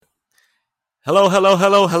Hello, hello,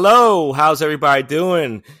 hello, hello. How's everybody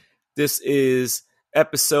doing? This is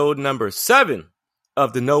episode number 7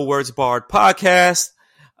 of the No Words Barred podcast.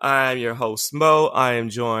 I'm your host, Mo. I am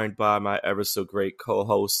joined by my ever so great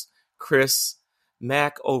co-host, Chris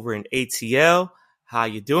Mack over in ATL. How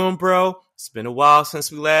you doing, bro? It's been a while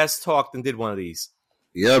since we last talked and did one of these.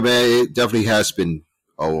 Yeah, man, it definitely has been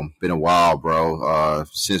a while, bro.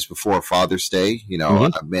 Since before Father's Day,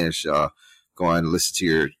 I managed to go and listen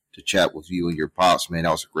to chat with you and your pops, man.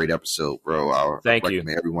 That was a great episode, bro. I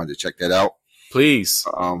recommend everyone to check that out. Please.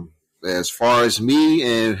 As far as me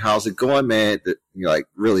and how's it going, man,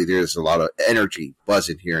 really there's a lot of energy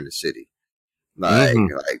buzzing here in the city.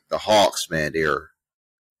 Like the Hawks, man, they're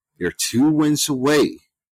 2 wins away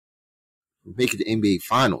from making the NBA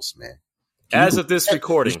Finals, man. As of this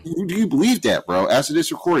recording. Do you believe that, bro? As of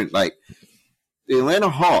this recording, like the Atlanta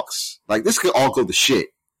Hawks, like this could all go to shit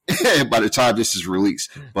by the time this is released.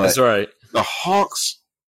 But that's right. The Hawks,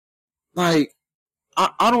 like,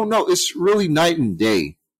 I don't know. It's really night and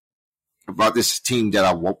day about this team that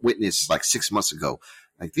I witnessed like 6 months ago.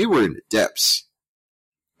 Like they were in the depths.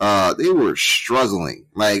 They were struggling.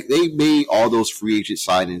 Like they made all those free agent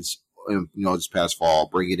signings, this past fall,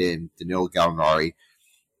 bringing in Danilo Gallinari,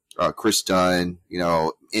 Chris Dunn,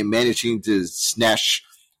 and managing to snatch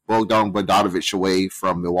Bogdan Bogdanovic away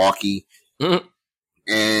from Milwaukee. Mm-hmm.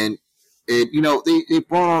 And they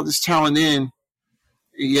brought all this talent in,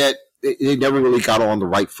 yet they never really got on the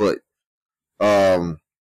right foot.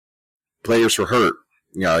 Players were hurt.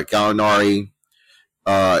 Gallinari,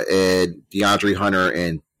 and DeAndre Hunter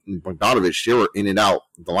and Bogdanovic, they were in and out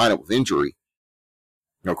of the lineup with injury.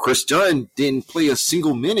 Chris Dunn didn't play a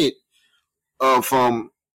single minute from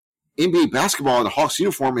NBA basketball in the Hawks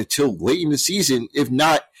uniform until late in the season, if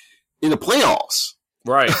not in the playoffs.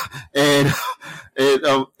 Right. and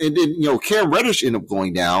then, Cam Reddish ended up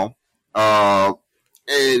going down.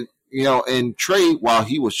 And Trey, while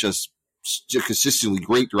he was just consistently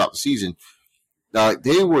great throughout the season,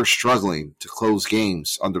 they were struggling to close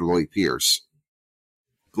games under Lloyd Pierce,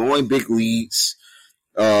 blowing big leads,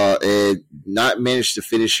 and not managed to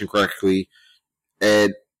finish correctly.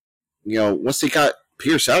 And, once they got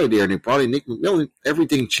Pierce out of there and they brought in Nick McMillan,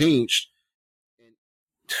 everything changed.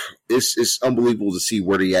 It's unbelievable to see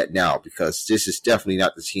where they're at now, because this is definitely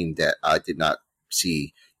not the team that I did not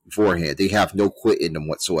see beforehand. They have no quit in them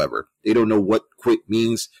whatsoever. They don't know what quit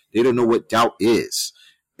means. They don't know what doubt is.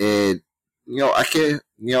 And, I can't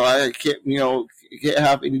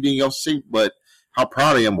have anything else to say but how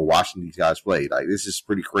proud I am of watching these guys play. Like, this is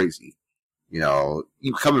pretty crazy. Even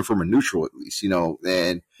coming from a neutral at least,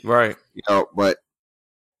 and right. But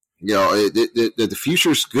the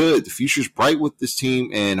future's good. The future's bright with this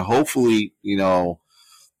team, and hopefully,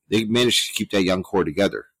 they manage to keep that young core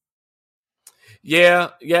together. Yeah.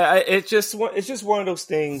 It's just one of those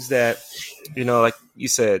things that, like you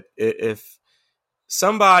said, if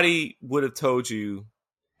somebody would have told you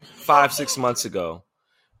 5-6 months ago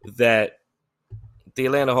that the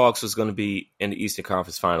Atlanta Hawks was going to be in the Eastern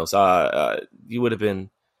Conference Finals, you would have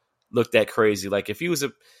been looked at crazy. Like if he was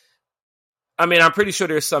I'm pretty sure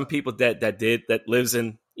there's some people that lives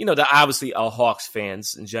in, that obviously are Hawks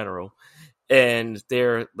fans in general, and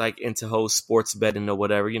they're like into whole sports betting or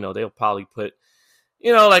whatever. They'll probably put,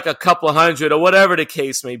 like a couple hundred or whatever the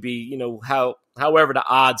case may be. However the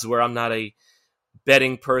odds were. I'm not a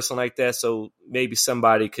betting person like that, so maybe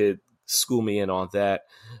somebody could school me in on that.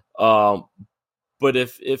 But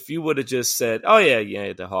if you would have just said, "Oh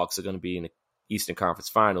yeah, the Hawks are going to be in the Eastern Conference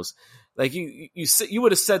Finals," like you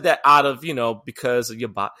would have said that out of because of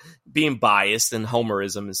your being biased and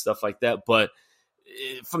homerism and stuff like that. But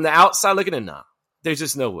from the outside looking in, nah, there's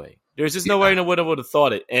just no way. There's just no way no one would have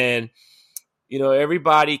thought it. And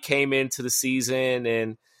everybody came into the season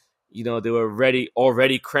and they were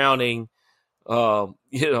already crowning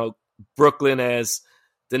Brooklyn as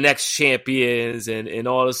the next champions and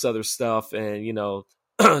all this other stuff, and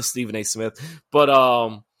Stephen A. Smith, but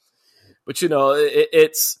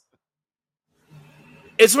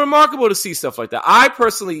it's remarkable to see stuff like that. I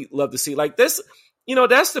personally love to see like this.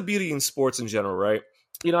 That's the beauty in sports in general, right?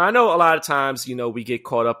 I know a lot of times we get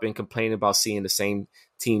caught up in complaining about seeing the same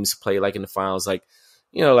teams play like in the finals, like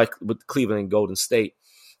like with Cleveland and Golden State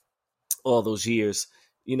all those years,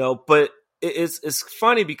 but it's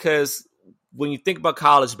funny because when you think about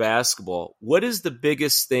college basketball, what is the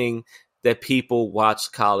biggest thing that people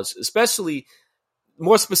watch college, especially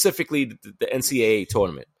more specifically the NCAA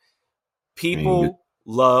tournament? People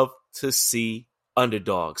love to see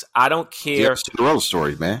underdogs. I don't care. Cinderella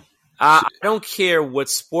story, man. I don't care what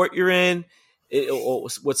sport you're in or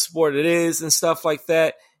what sport it is and stuff like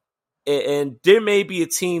that. And there may be a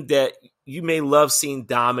team that you may love seeing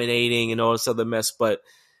dominating and all this other mess, but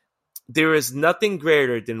there is nothing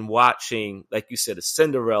greater than watching, like you said, a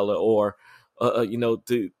Cinderella or a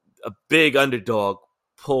big underdog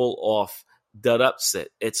pull off that upset.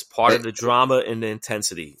 It's part of the drama and the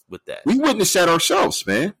intensity with that. We witnessed that ourselves,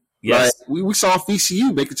 man. Yes, like, we saw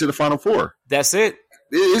VCU make it to the Final Four. That's it.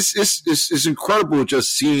 It's incredible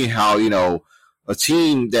just seeing how a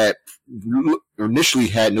team that initially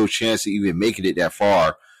had no chance of even making it that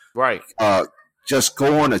far, right? Just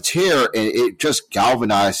go on a tear, and it just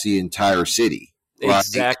galvanized the entire city.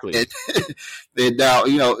 Exactly. And now,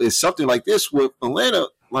 it's something like this with Atlanta.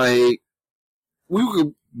 Like, we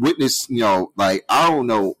could witness, I don't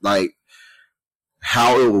know,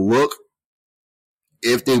 how it will look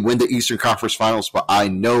if they win the Eastern Conference Finals, but I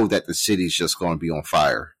know that the city's just going to be on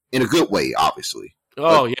fire in a good way, obviously.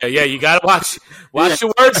 Oh, yeah. You got to watch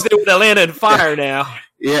your words there with Atlanta and fire now.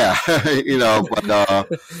 Yeah, but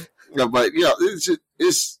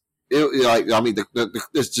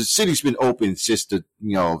the city's been open since the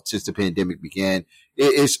pandemic began.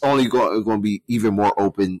 It's only going to be even more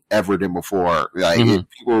open ever than before.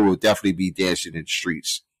 People will definitely be dancing in the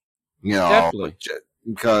streets. Definitely.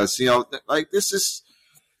 Because this is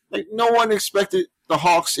no one expected the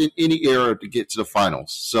Hawks in any era to get to the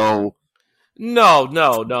finals. So no,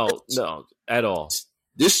 at all.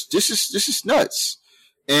 This is nuts.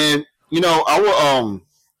 And I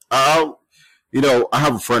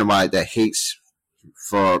have a friend of mine that hates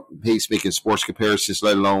making sports comparisons,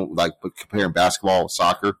 let alone comparing basketball and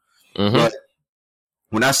soccer. Mm-hmm. But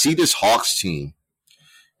when I see this Hawks team,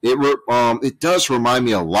 it does remind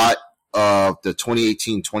me a lot of the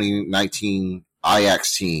 2018-2019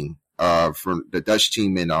 Ajax team from the Dutch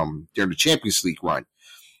team in during the Champions League run.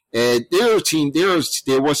 And there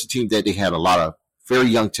was a team that they had a lot of very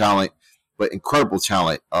young talent, but incredible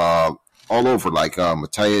talent all over, like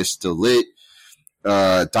Matthias de Ligt,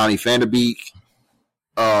 Donny van de Beek,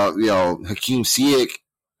 Hakeem Ziyech,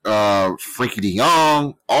 Frankie de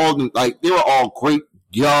Jong, all of them, they were all great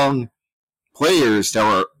young players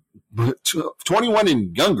that were 21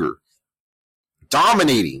 and younger,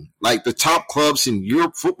 dominating the top clubs in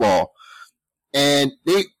Europe football, and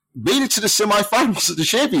they made it to the semifinals of the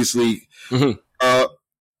Champions League,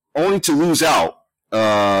 only to lose out,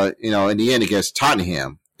 in the end against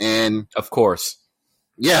Tottenham. And of course,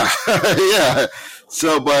 yeah, yeah.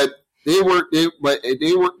 So, but they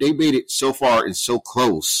made it so far and so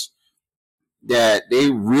close that they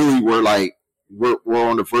really were we're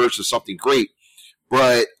on the verge of something great.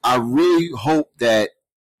 But I really hope that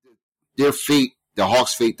their fate, the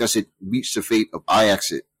Hawks' fate, doesn't reach the fate of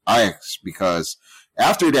Ajax, because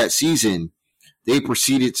after that season, they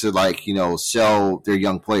proceeded to sell their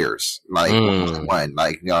young players one.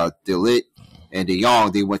 De Ligt and De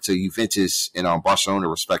Jong, they went to Juventus and Barcelona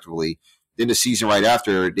respectively. Then the season right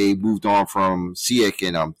after, they moved on from Ziyech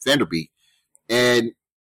and Van der Beek, and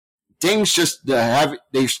things just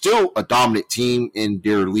they're still a dominant team in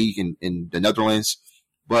their league in the Netherlands,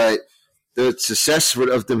 but the success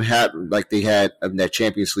of them they had in that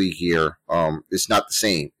Champions League year, it's not the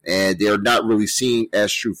same, and they're not really seen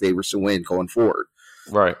as true favorites to win going forward.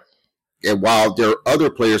 Right. And while there are other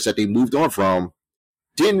players that they moved on from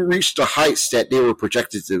didn't reach the heights that they were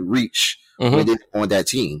projected to reach when they were on that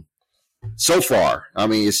team. So far, I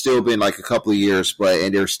mean, it's still been a couple of years,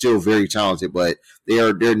 and they're still very talented, but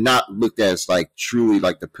they're not looked at as truly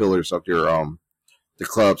the pillars of their the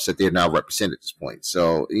clubs that they're now represented at this point.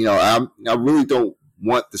 So, I really don't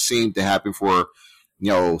want the same to happen for,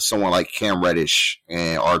 someone like Cam Reddish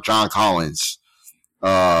or John Collins,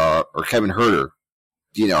 or Kevin Huerter.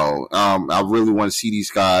 I really want to see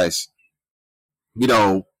these guys,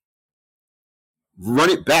 run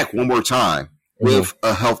it back one more time with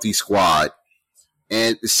a healthy squad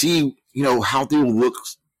and see, how they will look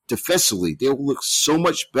defensively. They will look so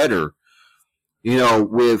much better,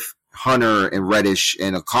 with Hunter and Reddish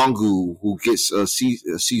and Okongwu, who gets a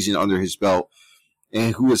season under his belt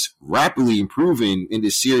and who is rapidly improving in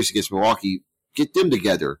this series against Milwaukee. Get them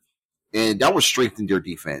together, and that will strengthen their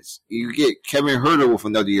defense. You get Kevin Huerter with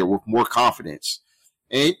another year with more confidence.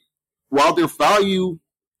 And while their value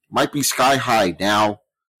might be sky high now,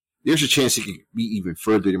 there's a chance it could be even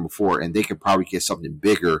further than before, and they could probably get something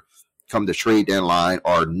bigger come the trade deadline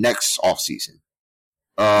or next offseason.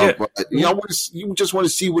 But you just want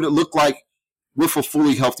to see what it looked like with a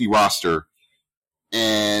fully healthy roster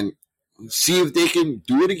and see if they can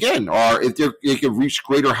do it again, or if they can reach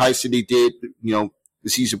greater heights than they did, the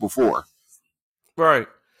season before. Right.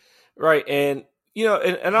 And,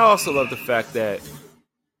 and I also love the fact that,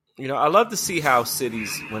 I love to see how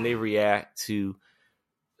cities, when they react to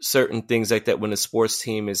certain things like that when a sports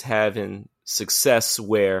team is having success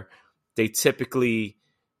where they typically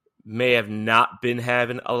may have not been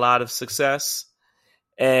having a lot of success.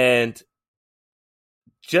 And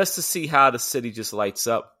just to see how the city just lights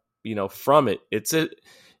up, from it, it's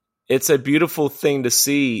a beautiful thing to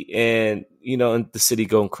see, and, and the city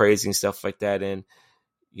going crazy and stuff like that. And,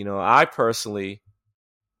 I personally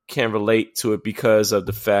can relate to it because of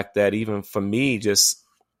the fact that even for me, as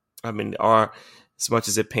much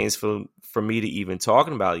as it pains for me to even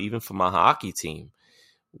talking about, even for my hockey team,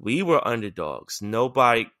 we were underdogs.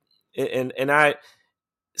 Nobody,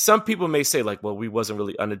 some people may say like, well, we wasn't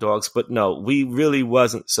really underdogs, but no, we really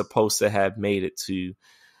wasn't supposed to have made it to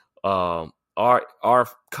our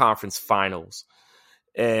conference finals.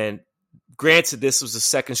 And granted, this was the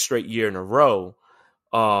second straight year in a row.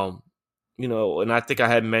 And I think I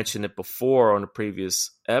had mentioned it before on the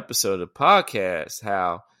previous episode of the podcast,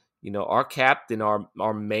 how, our captain,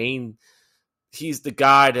 our main, he's the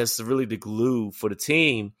guy that's really the glue for the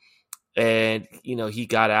team. And, he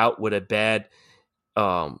got out with a bad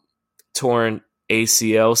torn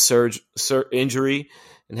ACL injury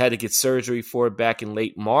and had to get surgery for it back in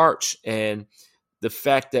late March. And the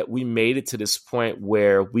fact that we made it to this point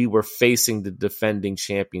where we were facing the defending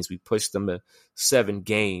champions, we pushed them to 7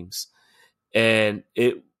 games. And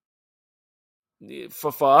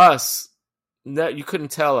for us, you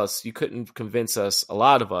couldn't tell us, you couldn't convince us, a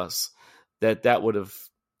lot of us, that would have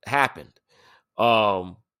happened,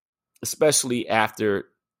 especially after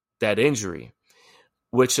that injury,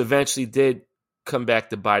 which eventually did come back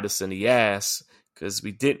to bite us in the ass because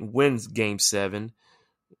we didn't win Game 7.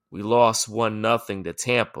 We lost 1-0 to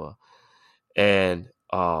Tampa, and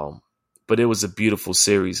but it was a beautiful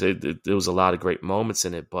series. There was a lot of great moments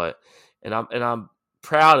in it, and I'm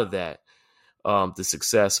proud of that, the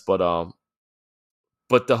success. But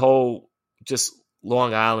the whole just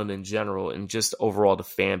Long Island in general and just overall the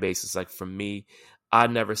fan base is like, for me,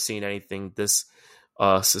 I've never seen anything this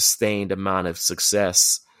sustained amount of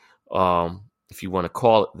success, if you want to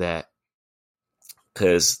call it that.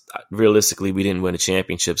 Because realistically, we didn't win a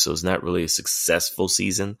championship, so it's not really a successful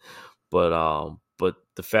season. But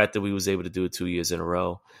the fact that we was able to do it 2 years in a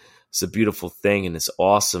row, it's a beautiful thing, and it's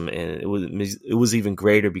awesome. And it was even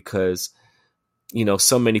greater because,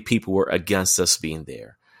 so many people were against us being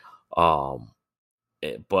there.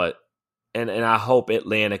 But I hope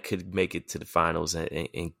Atlanta could make it to the finals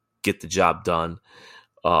and get the job done.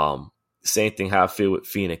 Same thing how I feel with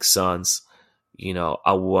Phoenix Suns.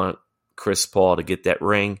 I want Chris Paul to get that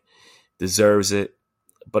ring, deserves it.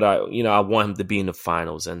 But I want him to be in the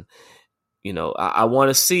finals, and I want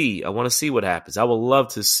to see what happens. I would love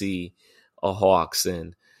to see a Hawks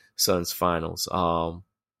and Suns finals.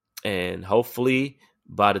 And hopefully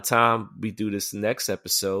by the time we do this next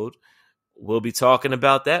episode, we'll be talking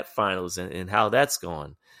about that finals and how that's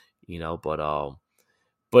going.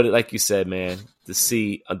 But like you said, man, to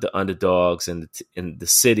see the underdogs and the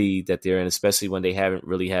city that they're in, especially when they haven't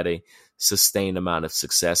really had a sustained amount of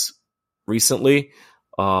success recently,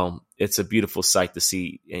 it's a beautiful sight to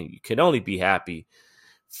see, and you can only be happy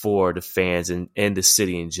for the fans and the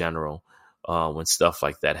city in general when stuff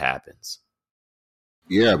like that happens.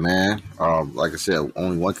 Yeah, man. Like I said,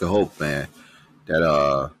 only one can hope, man,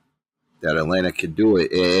 that Atlanta can do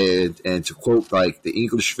it. And to quote like the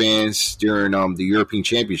English fans during the European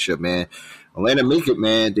Championship, man, Atlanta make it,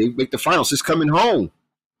 man. They make the finals. It's coming home.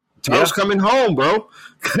 Time's coming home, bro.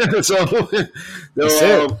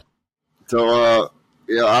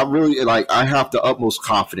 Yeah, I really I have the utmost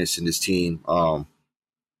confidence in this team,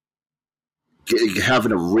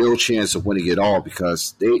 having a real chance of winning it all,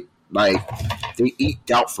 because they eat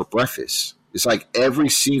doubt for breakfast. It's like every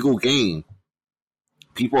single game,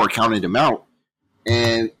 people are counting them out,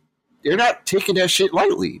 and they're not taking that shit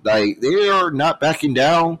lightly. Like, they are not backing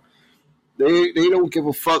down. They don't give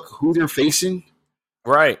a fuck who they're facing.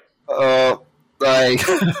 Right. Like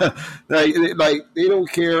they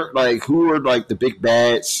don't care like who are like the big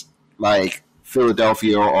bads, like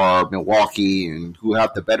Philadelphia or Milwaukee, and who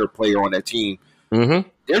have the better player on that team. Mm-hmm.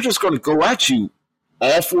 They're just going to go at you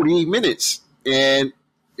all 48 minutes, and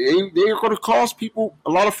they're going to cause people a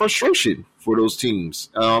lot of frustration for those teams.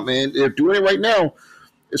 And they're doing it right now.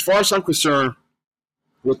 As far as I'm concerned,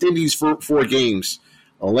 within these four games,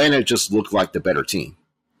 Atlanta just looked like the better team.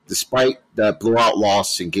 Despite that blowout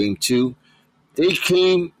loss in Game 2, they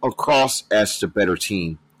came across as the better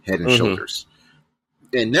team, head and shoulders.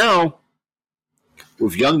 And now,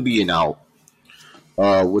 with Young being out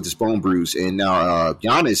with his bone bruise, and now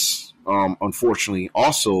Giannis, unfortunately,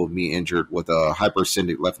 also being injured with a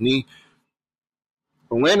hyperextended left knee,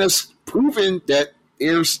 Atlanta's proven that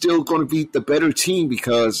they're still going to be the better team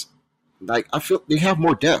because, like, I feel they have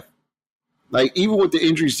more depth. Like, even with the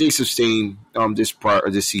injuries they sustained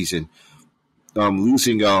this season,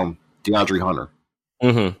 losing DeAndre Hunter,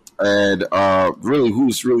 and really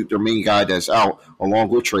who's really their main guy that's out, along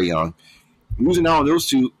with Trae Young, losing out on those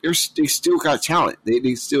two, they still got talent.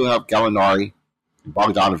 They still have Gallinari,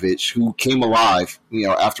 Bogdanovich, who came alive,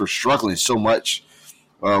 after struggling so much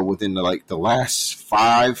within the last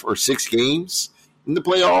 5 or 6 games in the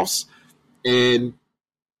playoffs, and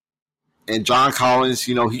John Collins,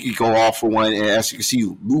 he could go off for one. And as you can see,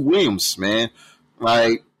 Lou Williams, man,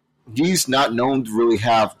 like, he's not known to really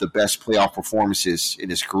have the best playoff performances in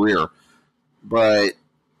his career, but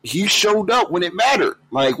he showed up when it mattered.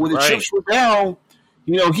 Like, when the chips were down,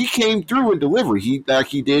 he came through and delivered. Like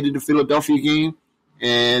he did in the Philadelphia game,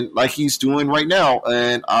 and like he's doing right now.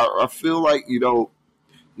 And I feel like,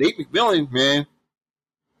 Nate McMillan, man,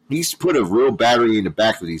 he's put a real battery in the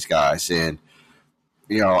back of these guys, and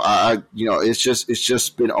it's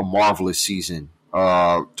just been a marvelous season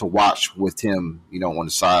to watch with him, on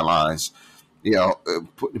the sidelines,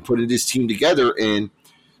 putting this team together and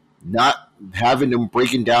not having them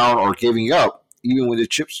breaking down or giving up, even when the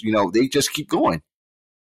chips, they just keep going.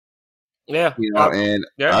 Yeah,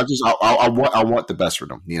 I want the best for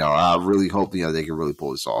them. I really hope they can really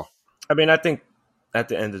pull this off. I mean, I think at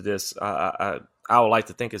the end of this, I would like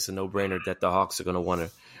to think it's a no-brainer that the Hawks are going to want to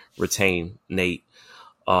retain Nate,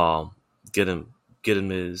 get him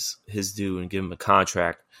his due and give him a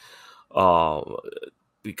contract,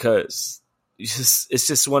 because it's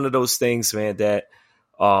just one of those things, man, that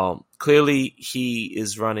clearly he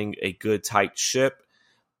is running a good, tight ship.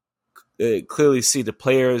 Clearly see the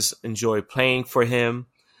players enjoy playing for him,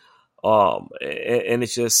 and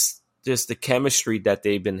it's just the chemistry that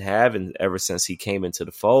they've been having ever since he came into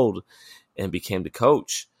the fold and became the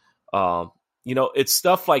coach. It's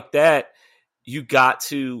stuff like that you got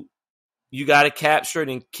to capture it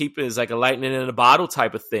and keep it as like a lightning in a bottle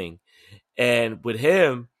type of thing. And with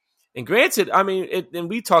him, and granted, I mean, and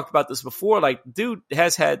we talked about this before, like, dude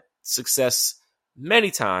has had success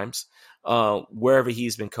many times wherever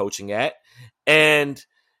he's been coaching at. And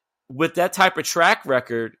with that type of track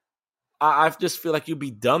record, I just feel like you'd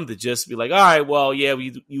be dumb to just be like, all right, well, yeah,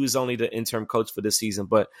 you was only the interim coach for this season,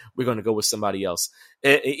 but we're going to go with somebody else.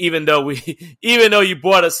 Even though you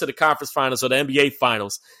brought us to the conference finals or the NBA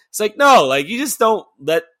finals, it's like, no, like, you just don't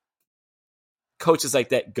let coaches like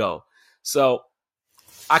that go. So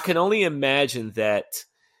I can only imagine that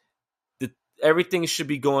everything should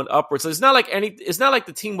be going upwards. So it's not like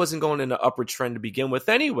the team wasn't going in an upward trend to begin with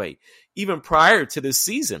anyway, even prior to this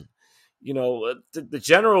season. The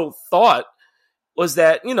general thought was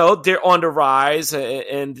that, they're on the rise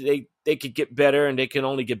and they could get better and they can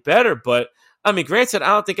only get better. But I mean, granted, I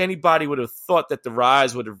don't think anybody would have thought that the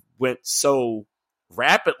rise would have went so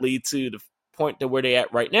rapidly to the point to where they're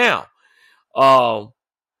at right now.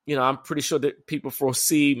 I'm pretty sure that people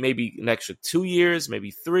foresee maybe an extra 2 years,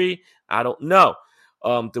 maybe 3. I don't know.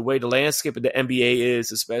 The way the landscape of the NBA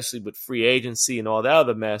is, especially with free agency and all that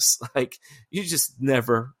other mess, like, you just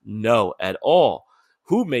never know at all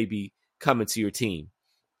who may be coming to your team.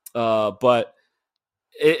 But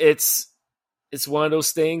it's one of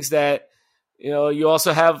those things that, you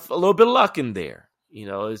also have a little bit of luck in there.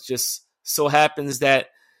 It just so happens that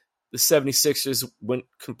the 76ers went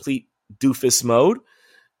complete doofus mode.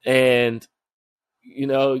 And,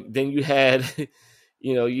 then you had,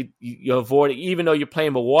 you avoid it, even though you're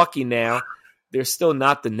playing Milwaukee now, they're still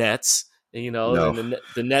not the Nets, no. And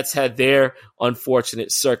the Nets had their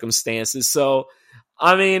unfortunate circumstances. So,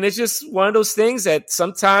 I mean, it's just one of those things that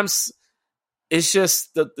sometimes it's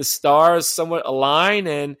just the stars somewhat align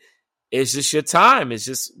and it's just your time. It's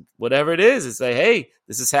just whatever it is. It's like, hey,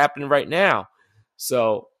 this is happening right now.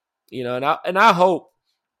 So, and I hope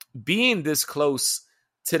being this close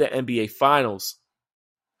to the NBA finals,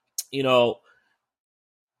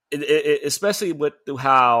 especially with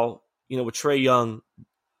how, with Trae Young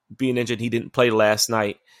being injured, he didn't play last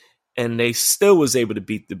night, and they still was able to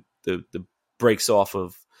beat the brakes off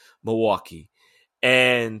of Milwaukee.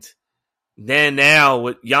 And then now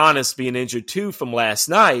with Giannis being injured too from last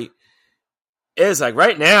night, it's like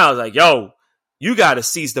right now, it's like, yo, you got to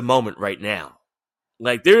seize the moment right now.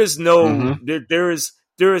 Like, there is no there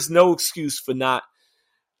is no excuse for not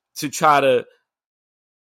to try to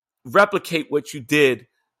replicate what you did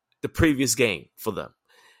the previous game for them.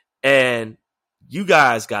 And you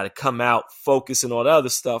guys got to come out, focus, and all the other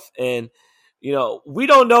stuff. And, we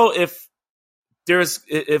don't know if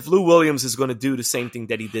Lou Williams is going to do the same thing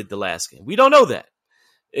that he did the last game. We don't know that.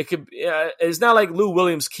 It's not like Lou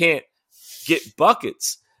Williams can't get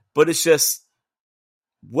buckets, but it's just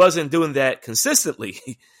wasn't doing that consistently.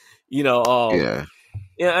 Yeah.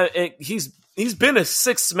 And he's been a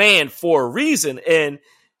sixth man for a reason, and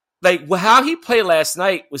like how he played last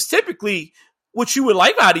night was typically what you would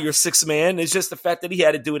like out of your sixth man. Is just the fact that he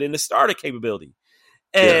had to do it in the starter capability,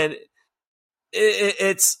 and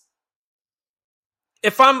it's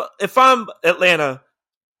if I'm Atlanta,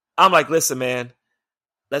 I'm like, listen, man,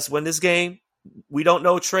 let's win this game. We don't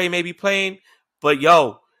know Trey may be playing, but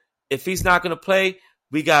if he's not going to play,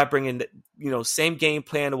 we got to bring in, same game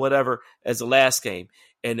plan or whatever as the last game.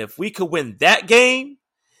 And if we could win that game,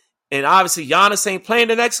 and obviously Giannis ain't playing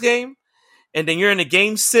the next game, and then you're in a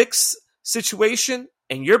game 6 situation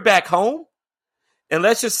and you're back home, and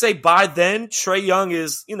let's just say by then Trae Young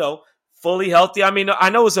is, fully healthy. I mean,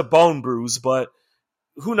 I know it's a bone bruise, but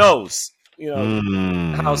who knows,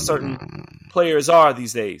 how certain players are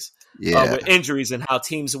these days with injuries and how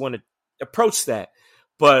teams want to approach that.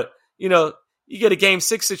 But, you get a game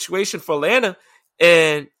 6 situation for Atlanta,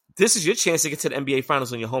 and this is your chance to get to the NBA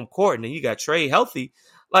Finals on your home court, and then you got Trae healthy,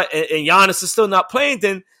 and Giannis is still not playing,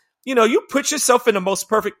 then, you put yourself in the most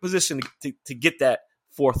perfect position to get that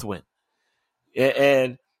 4th win.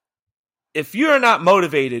 And if you're not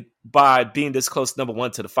motivated by being this close, number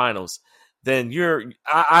 1 to the finals, then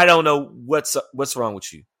I don't know what's wrong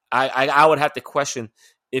with you. I would have to question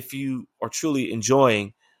if you are truly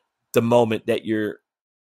enjoying the moment that you're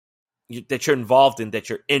involved in, that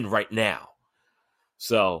you're in right now.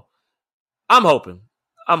 So I'm hoping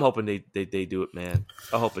they do it, man.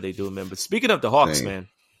 I hope they do it, man. But speaking of the Hawks, man.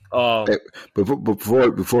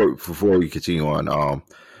 Before we continue on,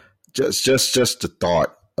 just the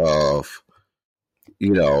thought of,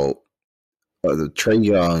 the Trae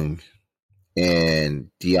Young and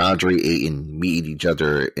DeAndre Ayton meeting each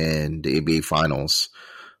other in the NBA Finals,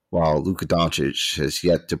 while Luka Doncic has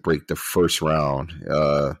yet to break the first round.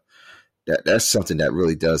 That's something that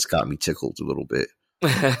really does got me tickled a little bit.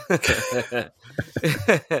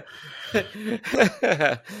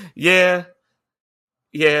 Yeah.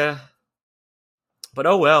 But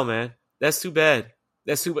oh well, man. That's too bad.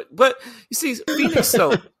 But you see, Phoenix,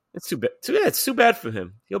 though, it's too bad. It's too bad for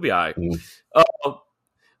him. He'll be all right.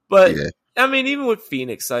 But I mean, even with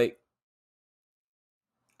Phoenix, like,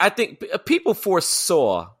 I think people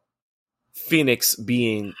foresaw Phoenix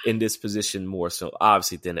being in this position more so,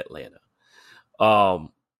 obviously, than Atlanta.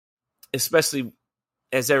 Especially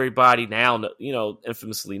as everybody now,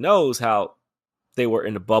 infamously knows how they were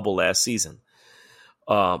in the bubble last season,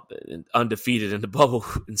 undefeated in the bubble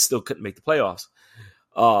and still couldn't make the playoffs.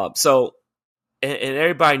 So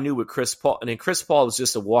everybody knew with Chris Paul, and then Chris Paul is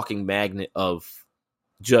just a walking magnet of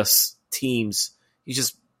just teams. He's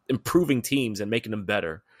just improving teams and making them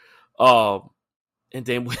better. And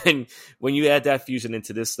then when you add that fusion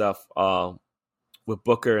into this stuff, with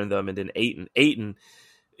Booker and them, and then Ayton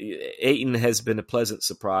has been a pleasant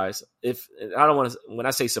surprise. When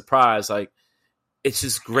I say surprise, like, it's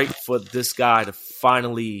just great for this guy to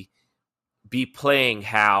finally be playing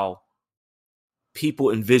how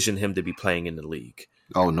people envision him to be playing in the league.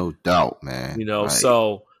 Oh, no doubt, man. Right.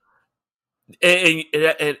 So,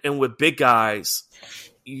 and with big guys,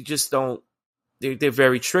 you just don't. They're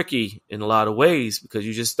very tricky in a lot of ways, because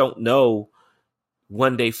you just don't know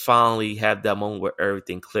when they finally have that moment where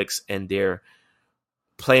everything clicks and they're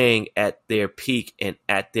playing at their peak and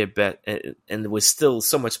at their best, and with still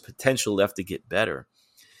so much potential left to get better.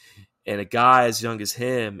 And a guy as young as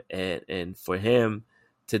him, and for him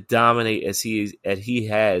to dominate as he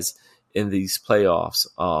has in these playoffs,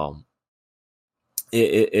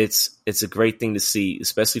 it's a great thing to see,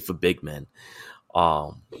 especially for big men.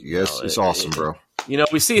 Yes, it's awesome, bro.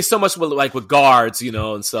 We see it so much with guards,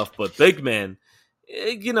 and stuff, but big men,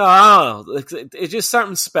 I don't know. It's just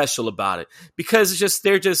something special about it, because it just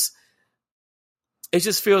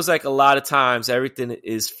feels like a lot of times everything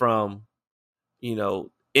is from,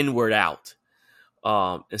 inward out,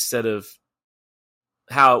 instead of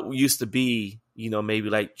how it used to be, maybe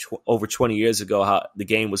like over 20 years ago, how the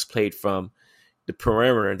game was played from the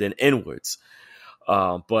perimeter and then inwards.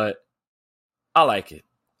 But I like it.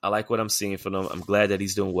 I like what I'm seeing from him. I'm glad that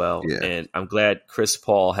he's doing well. Yeah. And I'm glad Chris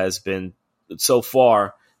Paul has been, so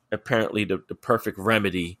far, apparently the perfect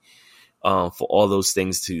remedy for all those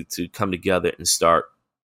things to come together and start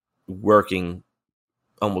working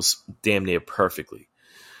almost damn near perfectly.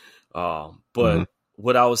 But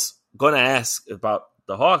what I was going to ask about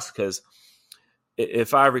the Hawks, because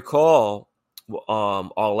if I recall,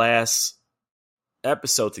 our last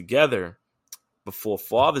episode together before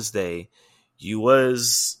Father's Day, you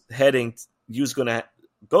was going to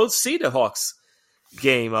go see the Hawks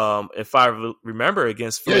game, if I remember,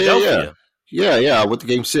 against Philadelphia. Yeah, with the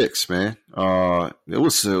game 6, man. It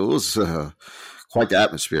was quite the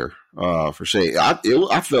atmosphere, for sure.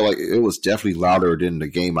 I felt like it was definitely louder than the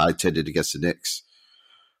game I attended against the Knicks.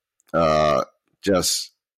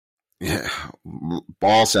 Just yeah,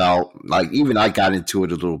 balls out. Like even I got into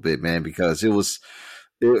it a little bit, man, because it was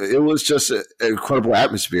just an incredible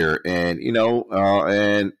atmosphere, and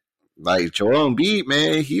and like Joel Embiid,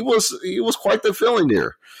 man, he was quite the feeling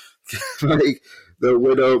there. Like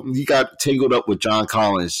when he got tangled up with John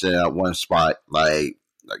Collins at one spot, like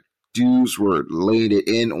dudes were laying it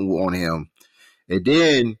in on him, and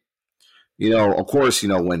then of course,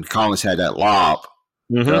 when Collins had that lob,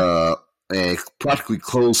 and practically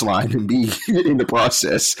clotheslined and be in the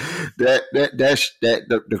process,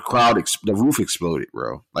 the crowd, the roof exploded,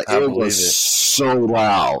 bro. Like it was so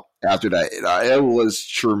loud after that. It was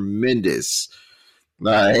tremendous.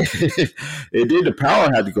 Like and then the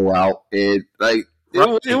power had to go out, and like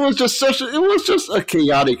it was just a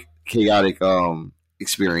chaotic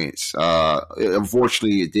experience.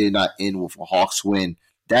 Unfortunately, it did not end with a Hawks win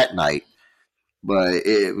that night. But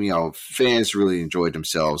fans really enjoyed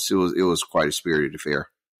themselves. It was quite a spirited affair.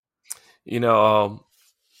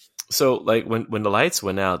 So like when the lights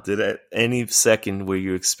went out, did at any second were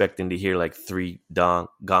you expecting to hear like 3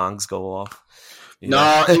 gongs go off?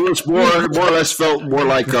 No, it was more or less felt more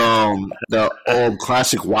like the old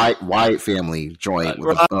classic Wyatt family joint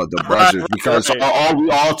with the brothers, because we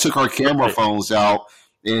all took our camera phones out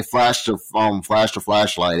and flashed the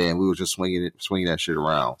flashlight in. We were just swinging that shit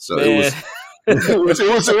around. So man. It was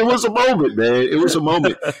a moment, man. It was a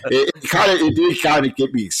moment. It did kind of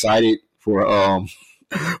get me excited for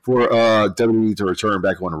WWE to return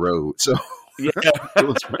back on the road. So yeah,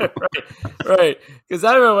 right. Because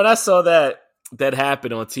I remember when I saw that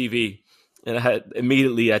happen on TV, and I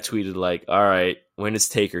tweeted like, "All right, when is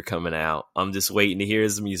Taker coming out? I'm just waiting to hear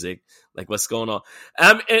his music. Like, what's going on?"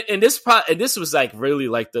 And this was like really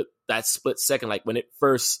like that split second, like when it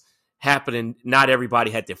first happened, and not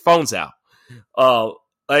everybody had their phones out.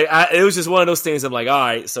 It was just one of those things. I'm like, all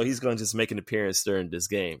right, so he's going to just make an appearance during this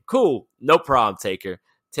game. Cool, no problem, Taker.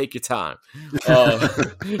 Take your time.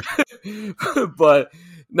 But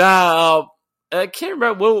I can't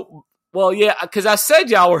remember. Well, yeah, because I said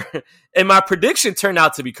y'all were, and my prediction turned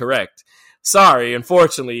out to be correct. Sorry,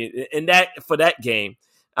 unfortunately, for that game.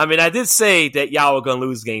 I mean, I did say that y'all were going to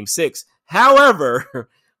lose Game 6. However,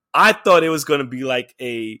 I thought it was going to be like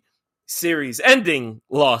a series-ending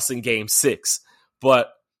loss in Game 6,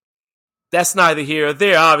 but that's neither here or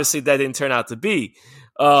there. Obviously, that didn't turn out to be.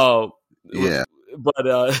 Yeah. But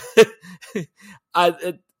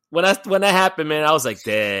when that happened, man, I was like,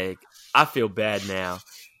 "Dang, I feel bad now."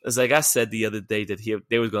 It's like I said the other day that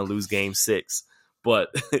they were going to lose Game 6, but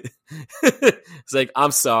it's like, I'm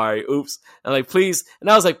sorry, oops. And like, please, and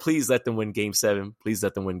I was like, please let them win Game 7. Please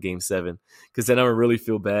let them win Game 7, because then I would really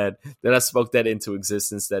feel bad that I spoke that into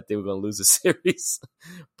existence that they were going to lose a series.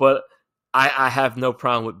 But I have no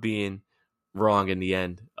problem with being wrong in the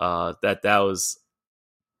end. That was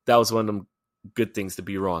one of them good things to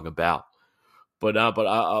be wrong about. But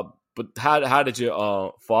how did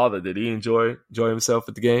your father? Did he enjoy himself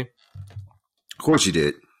at the game? Of course he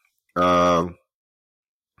did. Yeah,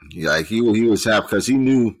 he was happy because he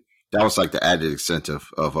knew that was like the added incentive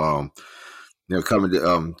of coming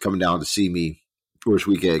down to see me first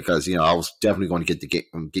weekend, because I was definitely going to get the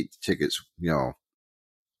tickets,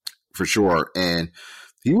 for sure. And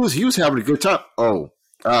he was having a good time. He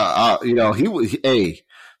was. Hey,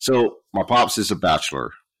 so my pops is a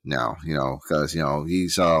bachelor now, because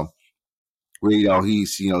he's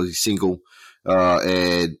he's single,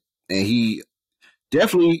 and he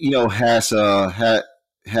definitely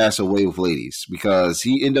has a way with ladies, because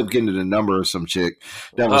he ended up getting the number of some chick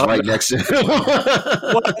that was right next to him.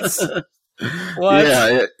 What?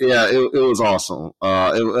 Yeah, it was awesome.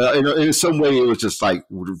 In some way, it was just like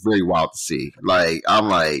very wild to see. Like I'm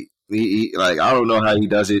like I don't know how he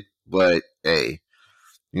does it, but hey.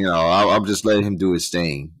 I'm just letting him do his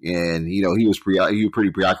thing, and he was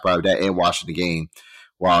pretty preoccupied with that and watching the game,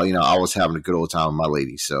 while I was having a good old time with my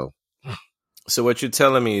lady. So what you're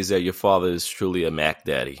telling me is that your father is truly a Mac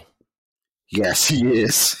Daddy. Yes, he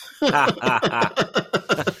is.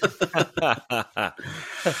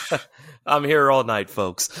 I'm here all night,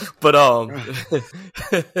 folks. But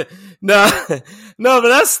no,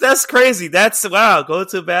 but that's crazy. That's wow. Go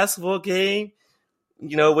to a basketball game,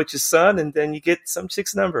 with your son, and then you get some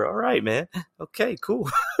chick's number. All right, man. Okay, cool.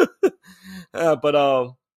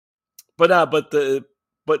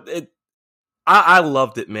 I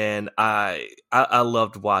loved it, man. I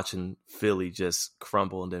loved watching Philly just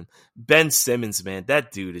crumble. And then Ben Simmons, man,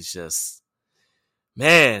 that dude is just,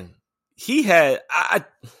 man, he had.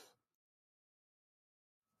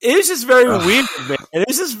 It's just very weird, man.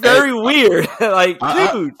 It's just very weird. Like,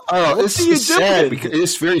 dude, it's sad because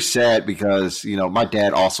it's very sad because my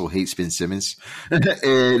dad also hates Ben Simmons,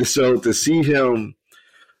 and so to see him,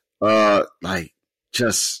 like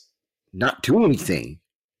just not do anything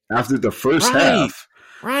after the first half,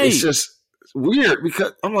 it's just weird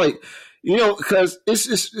because I'm like, because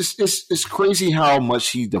it's crazy how much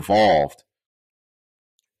he devolved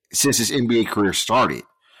since his NBA career started.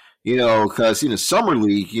 Because in the summer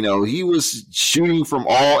league, he was shooting from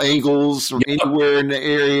all angles from anywhere in the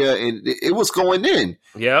area, and it was going in.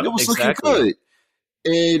 Yeah, it was looking good.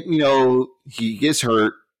 And he gets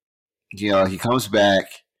hurt. He comes back,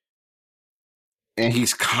 and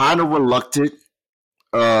he's kind of reluctant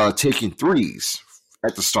taking threes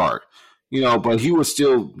at the start. But he was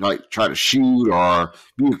still like trying to shoot or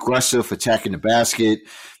be aggressive, attacking the basket.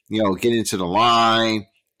 Get into the line,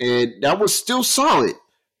 and that was still solid.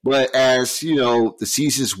 But as, the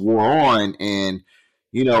seasons wore on and,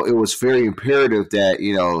 it was very imperative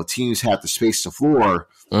that, teams have to space the floor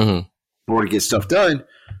in order to get stuff done,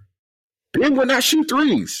 Ben would not shoot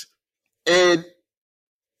threes. And,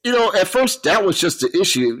 at first that was just the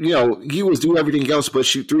issue. He was doing everything else but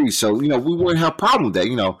shoot threes. So, we wouldn't have a problem with that.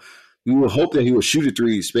 We would hope that he would shoot a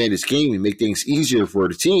three, expand his game, and make things easier for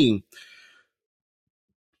the team.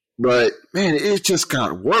 But, man, it just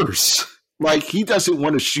got worse. Like, he doesn't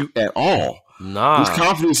want to shoot at all. Nah. His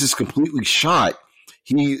confidence is completely shot.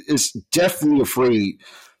 He is definitely afraid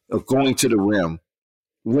of going to the rim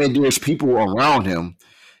when there's people around him.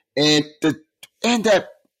 And that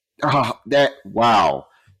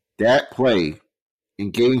play in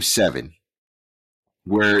Game 7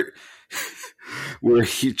 where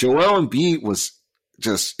Joel Embiid was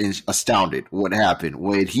just astounded what happened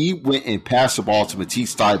when he went and passed the ball to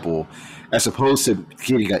Matisse Thybulle as opposed to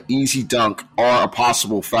getting an easy dunk or a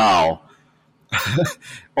possible foul,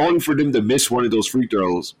 only for them to miss one of those free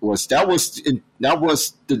throws. That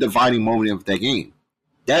was the defining moment of that game.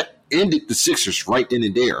 That ended the Sixers right then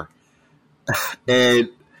and there. And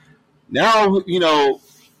now,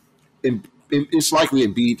 it's likely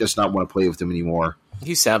Embiid does not want to play with them anymore.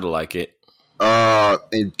 He sounded like it.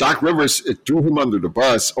 And Doc Rivers threw him under the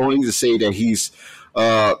bus, only to say that he's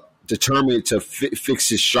determined to fix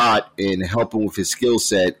his shot and help him with his skill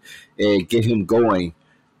set and get him going.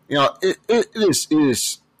 It's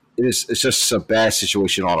just a bad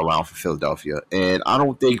situation all around for Philadelphia, and I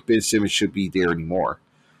don't think Ben Simmons should be there anymore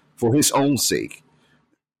for his own sake.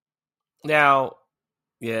 Now,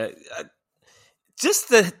 yeah,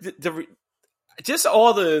 just just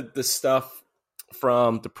all the stuff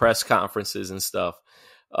from the press conferences and stuff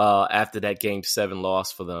after that Game 7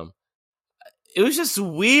 loss for them. It was just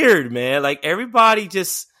weird, man. Like, everybody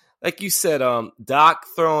just, like you said, Doc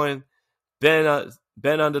throwing Ben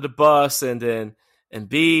under the bus, and then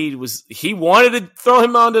Embiid he wanted to throw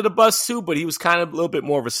him under the bus too, but he was kind of a little bit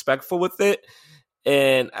more respectful with it.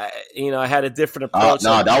 And I had a different approach.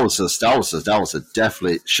 No, that was a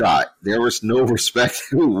definite shot. There was no respect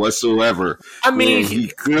whatsoever. I mean, he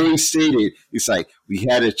clearly stated, it's like, we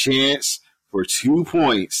had a chance for 2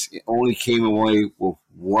 points. It only came away with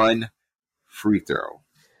one free throw.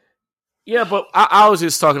 Yeah, but I was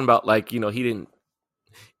just talking about, like, he didn't,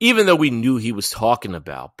 even though we knew he was talking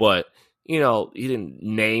about, but he didn't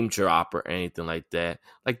name drop or anything like that.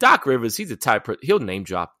 Like, Doc Rivers, he's the type he'll name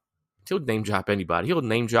drop anybody. He'll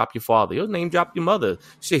name drop your father. He'll name drop your mother.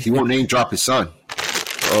 Shit. He won't name drop his son.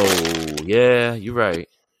 Oh, yeah, you're right.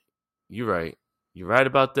 You're right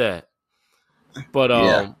about that.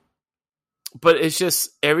 But but it's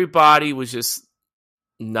just everybody was just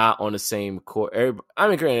not on the same court.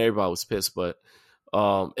 Granted, everybody was pissed, but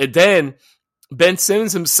and then Ben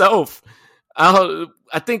Simmons himself, I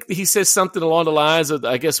think he said something along the lines of,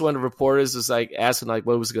 I guess one of the reporters was like asking like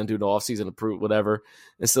what was he going to do in the offseason to prove whatever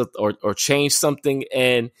and stuff, or change something,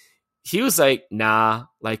 and he was like, nah,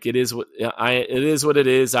 like it is what it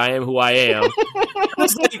is. I am who I am. I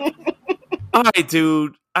was like, all right,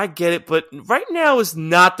 dude, I get it, but right now is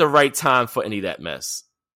not the right time for any of that mess.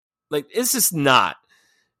 Like, it's just not.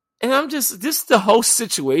 And I'm just the whole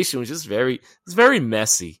situation was just very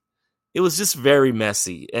messy. It was just very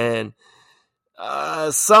messy, and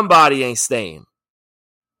somebody ain't staying.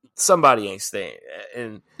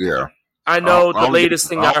 And yeah, I know the latest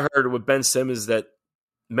thing I heard with Ben Simmons that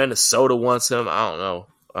Minnesota wants him. I don't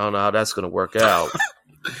know how that's going to work out.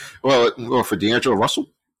 well, for D'Angelo Russell,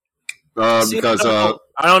 because I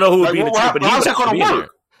don't know who would be the team, but how's that going to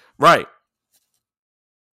work? Right.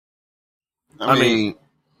 I mean,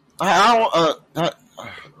 I don't.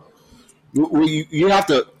 Well, you have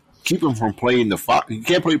to. keep him from playing the five. You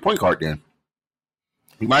can't play point guard then.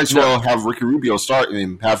 You might as well have Ricky Rubio start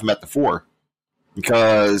and have him at the 4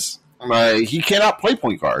 because he cannot play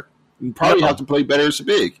point guard. You probably have to play better as a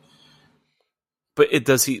big. But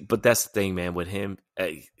But that's the thing, man. With him,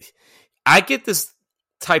 I get this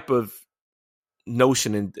type of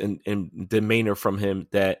notion and demeanor from him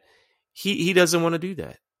that he doesn't want to do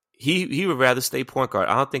that. He would rather stay point guard.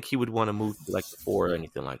 I don't think he would want to move to like the 4 or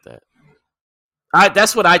anything like that.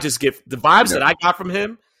 That's what I just get. The vibes that I got from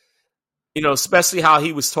him, especially how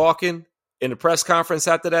he was talking in the press conference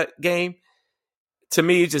after that game, to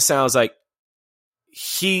me, it just sounds like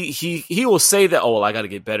he will say that, oh, well, I got to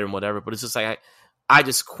get better and whatever. But it's just like, I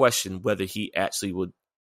just question whether he actually would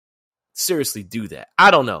seriously do that.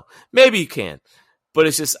 I don't know. Maybe he can, but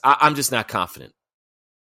it's just, I'm just not confident.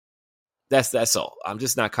 That's all. I'm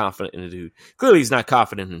just not confident in the dude. Clearly, he's not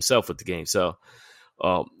confident in himself with the game. So,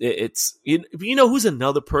 it's who's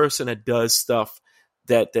another person that does stuff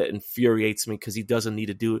that infuriates me because he doesn't need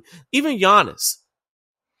to do it. Even Giannis,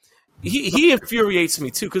 he infuriates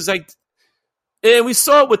me too because and we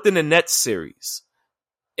saw it within the Nets series,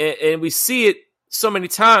 and we see it so many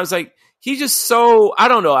times. Like he just so I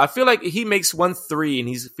don't know. I feel like he makes 1 3 and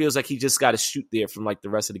he feels like he just got to shoot there from like the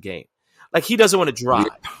rest of the game. Like he doesn't want to drive.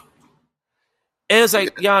 Yeah. And it's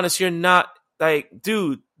like, Giannis, you're not like,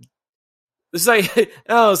 dude. It's like,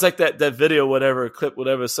 it's like that video, whatever, clip,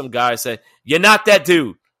 whatever. Some guy said, "You're not that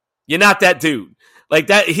dude. You're not that dude." Like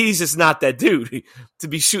that, he's just not that dude to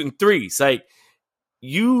be shooting threes. Like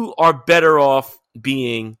you are better off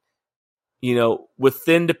being,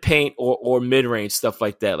 within the paint or mid range stuff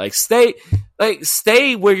like that. Like stay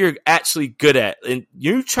where you're actually good at, and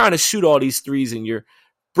you're trying to shoot all these threes and you're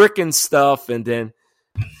bricking stuff, and then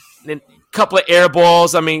couple of air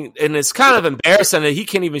balls. I mean, and it's kind of embarrassing that he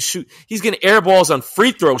can't even shoot. He's getting air balls on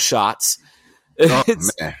free throw shots. Oh,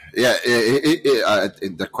 man. Yeah,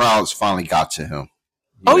 the crowds finally got to him.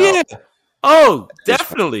 Yeah. Oh,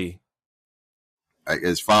 definitely.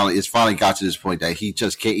 It's finally got to this point that he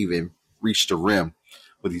just can't even reach the rim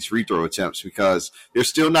with these free throw attempts because they're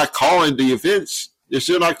still not calling the offense. They're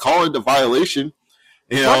still not calling the violation.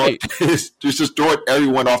 Right. It's just throwing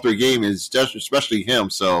everyone off their game, and especially him.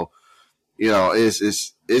 So,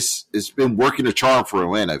 it's been working a charm for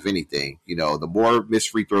Atlanta, if anything. The more missed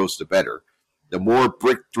free throws, the better. The more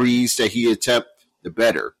brick threes that he attempt, the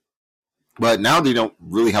better. But now they don't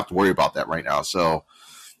really have to worry about that right now. So,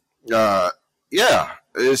 it's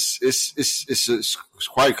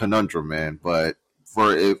quite a conundrum, man. But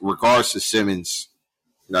for regards to Simmons,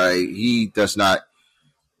 he does not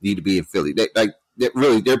need to be in Philly.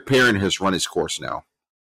 Their pairing has run its course now.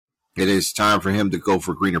 It is time for him to go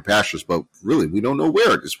for greener pastures, but really, we don't know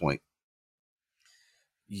where at this point.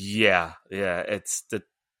 Yeah, it's the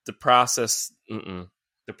process. The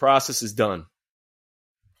process is done.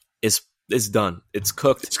 It's done. It's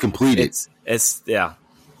cooked. It's completed. It's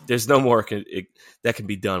There's no more that can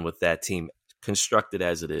be done with that team constructed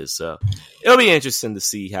as it is. So it'll be interesting to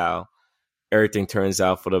see how everything turns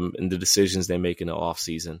out for them and the decisions they make in the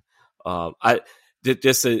offseason.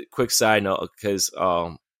 Just a quick side note because.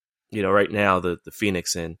 Right now the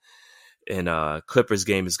Phoenix and Clippers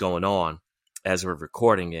game is going on as we're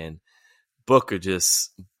recording, and Booker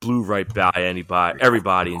just blew right by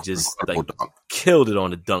everybody and just killed it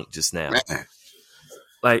on the dunk just now. Man.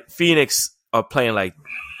 Like Phoenix are playing like,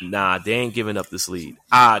 nah, they ain't giving up this lead.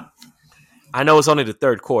 I know it's only the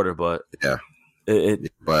third quarter, but yeah,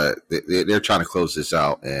 but they're trying to close this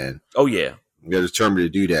out, and they're determined to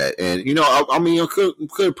do that. And,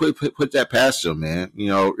 could put that past them, man.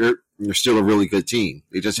 You're still a really good team.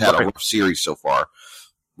 They just had a rough series so far.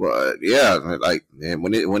 But,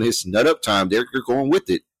 when it's nut up time, they're going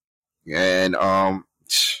with it. And,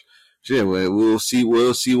 we'll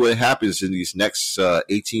see what happens in these next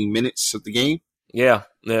 18 minutes of the game. Yeah.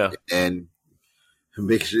 And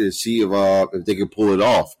make sure to see if they can pull it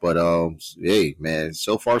off. But, hey, man,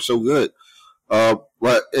 so far so good.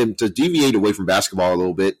 And to deviate away from basketball a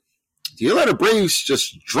little bit, the Atlanta Braves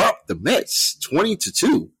just dropped the Mets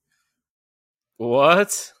 20-2.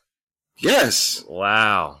 What? Yes.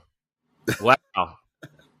 Wow.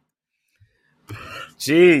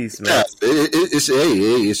 Jeez, man. Yeah,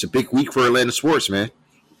 it's a big week for Atlanta sports, man.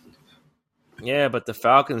 Yeah, but the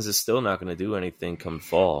Falcons is still not going to do anything come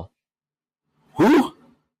fall. Who?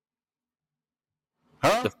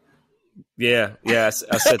 Huh? I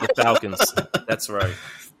said the Falcons. That's right.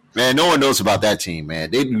 Man, no one knows about that team,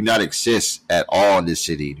 man. They do not exist at all in this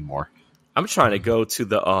city anymore. I'm trying to go to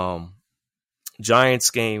the Giants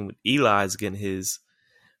game. Eli's getting his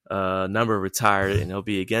number retired, and he'll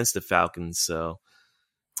be against the Falcons. So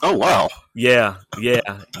Oh wow. Yeah.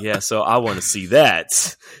 So I want to see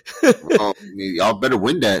that. Well, y'all better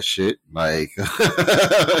win that shit. Like,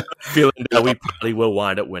 Feeling that we probably will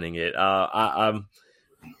wind up winning it. I'm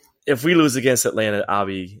if we lose against Atlanta, I'll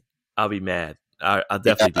be mad. I'll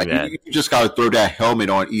definitely be mad. You just got to throw that helmet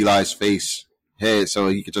on Eli's head so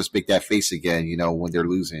he could just make that face again. When they're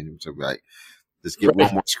losing. So like, let's get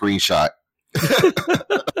one more screenshot.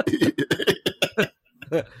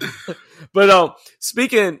 But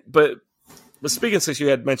speaking since you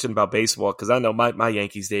had mentioned about baseball, because I know my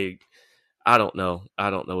Yankees, I don't know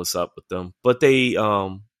what's up with them, but they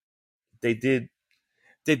did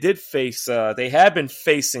face they have been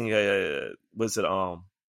facing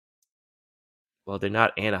well, they're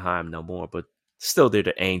not Anaheim no more, but still they're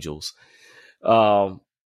the Angels. I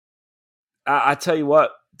tell you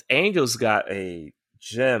what, Angels got a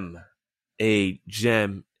gem and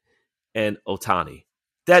Ohtani.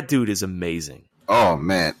 That dude is amazing. Oh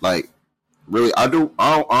man, like really,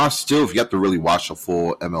 I still have yet to really watch a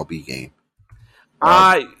full MLB game.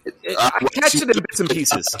 I catch it in bits and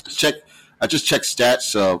pieces. I just checked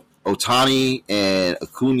stats of Ohtani and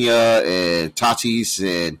Acuna and Tatis,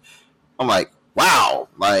 and I'm like, wow.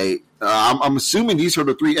 Like, I'm assuming these are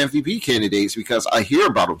the 3 MVP candidates because I hear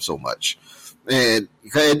about them so much, and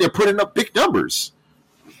they're putting up big numbers.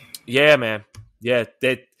 Yeah, man. Yeah,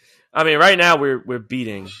 right now we're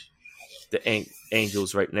beating the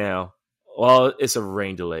Angels right now. Well, it's a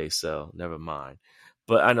rain delay, so never mind.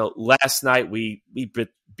 But I know last night we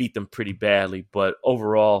beat them pretty badly, but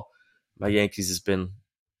overall, my Yankees has been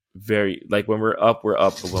very, like, when we're up,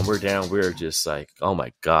 but when we're down, we're just like, oh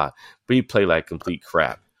my God, we play like complete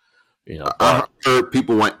crap. I heard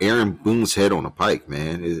people want Aaron Boone's head on a pike,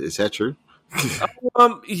 man. Is that true?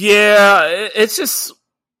 Yeah, it's just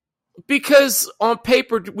because on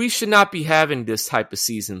paper we should not be having this type of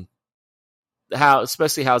season.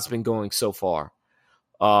 Especially how it's been going so far.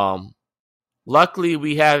 Luckily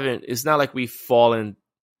we haven't. It's not like we've fallen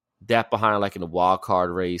that behind, like in the wild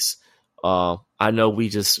card race. I know we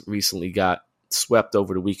just recently got swept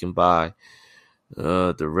over the weekend by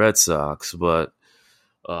the Red Sox, but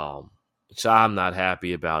which I'm not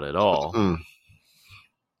happy about at all.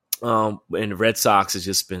 And the Red Sox has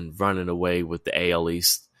just been running away with the AL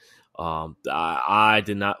East. I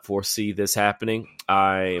did not foresee this happening.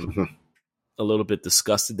 I am a little bit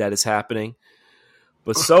disgusted that it's happening,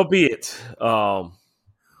 but so be it.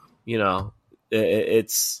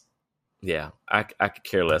 It's I could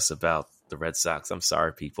care less about the Red Sox. I'm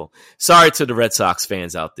sorry, people. Sorry to the Red Sox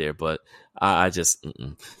fans out there, but I just.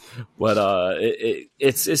 But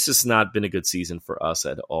it's just not been a good season for us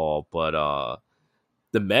at all. But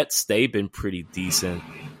the Mets, they've been pretty decent.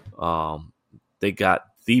 They got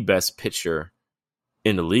the best pitcher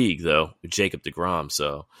in the league, though, Jacob deGrom.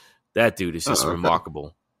 So that dude is just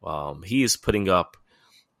remarkable. He is putting up,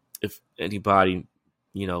 if anybody,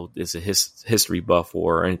 is a history buff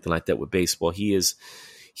or anything like that with baseball, he is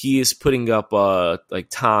putting up like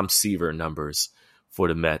Tom Seaver numbers for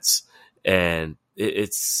the Mets. And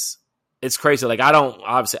it's crazy. Like, I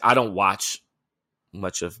don't watch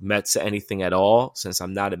much of Mets anything at all since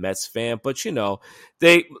I'm not a Mets fan, but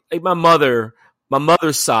they, like, my mother's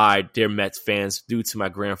side, they're Mets fans due to my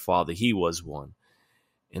grandfather. He was one.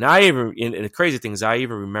 And and the crazy thing is, I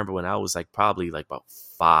even remember when I was like probably like about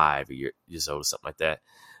 5 years old or something like that.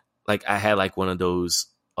 Like, I had like one of those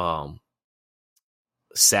old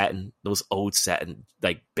satin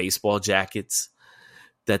like baseball jackets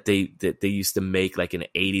that they used to make like in the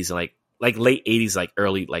 80s and like late 80s, like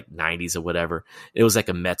early like 90s or whatever. It was like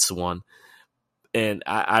a Mets one. And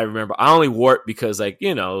I remember I only wore it because, like,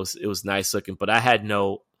 it was nice looking, but I had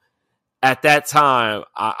at that time,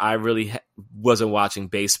 I really wasn't watching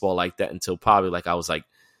baseball like that until probably like I was like,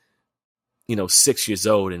 6 years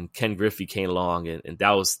old, and Ken Griffey came along, and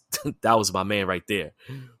that was that was my man right there.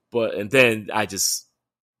 And then I just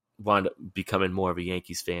wound up becoming more of a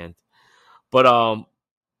Yankees fan. But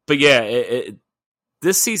yeah,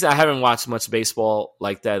 this season I haven't watched much baseball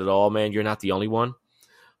like that at all, man. You're not the only one.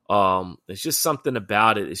 It's just something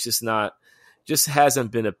about it. It's just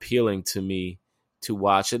hasn't been appealing to me to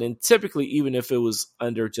watch it. And typically, even if it was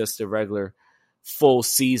under just a regular full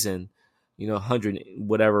season, 100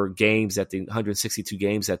 whatever games 162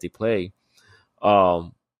 games that they play,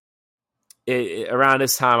 around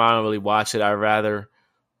this time I don't really watch it. I'd rather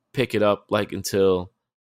pick it up like until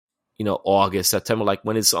August, September, like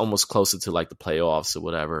when it's almost closer to like the playoffs or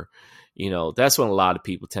whatever. That's when a lot of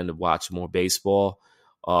people tend to watch more baseball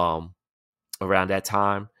around that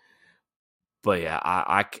time. But yeah,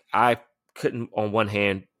 I couldn't on one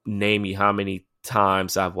hand name you how many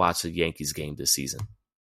times I've watched a Yankees game this season.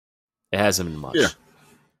 It hasn't been much. Yeah.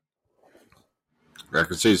 I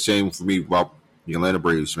can say the same for me about the Atlanta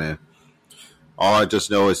Braves, man. All I just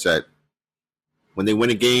know is that when they win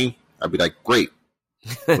a game, I'd be like, great.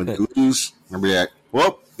 When they lose, I'd be like,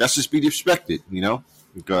 well, that's just be expected,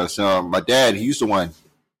 because my dad, he's the one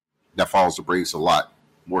that follows the Braves a lot,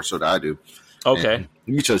 more so than I do. Okay. And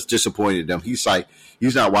he's just disappointed in them. He's like,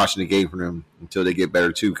 he's not watching the game for them until they get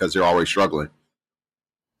better, too, because they're always struggling.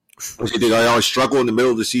 They always struggle in the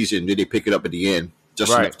middle of the season, then they pick it up at the end,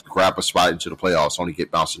 just enough to grab a spot into the playoffs, only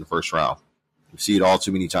get bounced in the first round. You see it all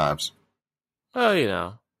too many times.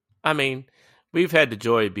 Well, I mean, we've had the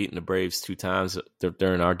joy of beating the Braves 2 times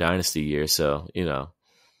during our dynasty year, so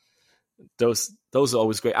those are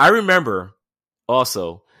always great. I remember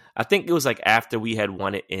also, I think it was like after we had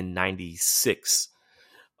won it in '96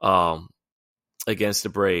 against the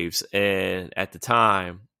Braves, and at the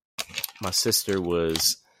time, my sister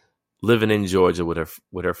was living in Georgia with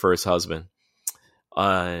her first husband,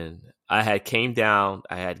 and I had came down.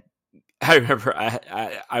 I remember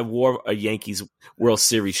I wore a Yankees World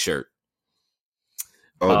Series shirt.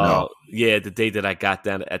 Oh no! Yeah, the day that I got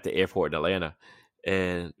down at the airport in Atlanta,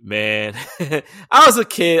 and man, I was a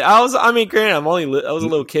kid. Granted, I was a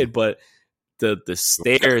little kid, but the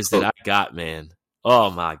stares that I got, man.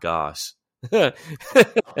 Oh my gosh! I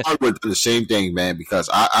would do the same thing, man, because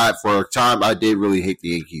I for a time I did really hate the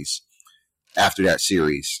Yankees after that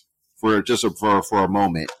series for a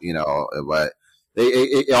moment, but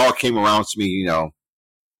it all came around to me,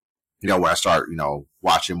 when I start,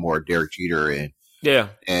 watching more Derek Jeter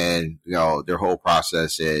and their whole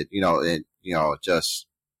process and just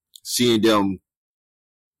seeing them,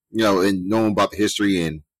 and knowing about the history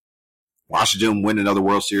and watching them win another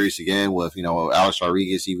World Series again with, Alex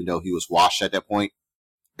Rodriguez, even though he was washed at that point.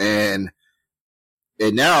 And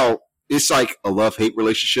now it's like a love-hate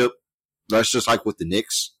relationship. That's just like with the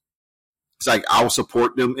Knicks. It's like I'll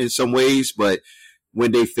support them in some ways, but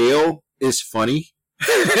when they fail, it's funny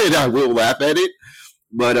and I will laugh at it.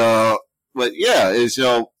 But yeah, it's,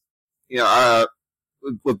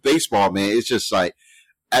 with baseball, man, it's just like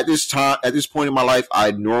at this point in my life,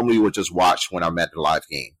 I normally would just watch when I'm at the live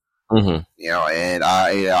game. Mm-hmm. And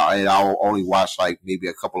I'll only watch like maybe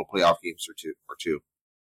a couple of playoff games or two,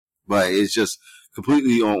 but it's just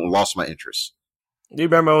completely lost my interest. Do you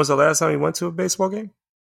remember when was the last time you went to a baseball game?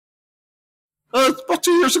 About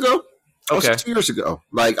 2 years ago. Okay. 2 years ago.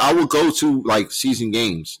 Like I would go to like season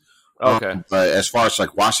games. Okay. But as far as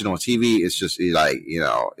like watching on TV, it's just like,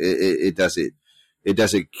 it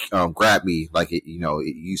doesn't grab me like it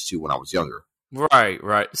used to when I was younger.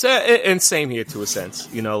 Right. So, and same here to a sense,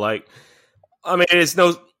 it's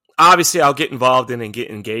obviously I'll get involved in and get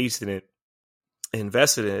engaged in it,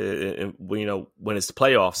 invested in it, when it's the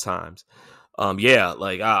playoffs times. I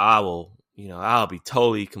will, I'll be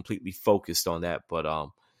totally, completely focused on that. But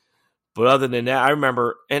other than that, I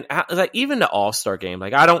remember, and even the All-Star game,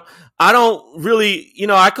 like I don't really,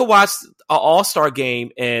 I could watch an All-Star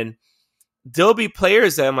game and there'll be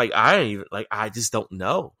players that I'm like, I just don't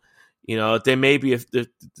know. There may be the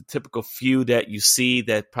typical few that you see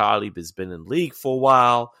that probably has been in the league for a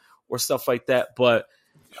while or stuff like that. But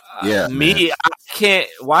I can't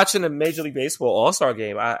watching a Major League Baseball All-Star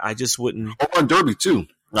game. I just wouldn't. Home Run Derby too.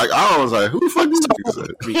 Like I was like, who the fuck is this?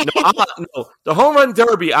 The Home Run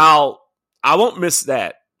Derby, I won't miss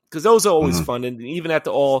that because those are always fun, and even after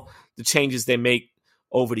all the changes they make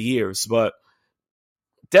over the years. But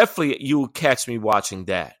definitely, you will catch me watching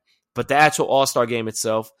that. But the actual All-Star game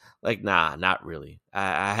itself, like, nah, not really.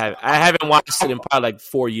 I haven't watched it in probably like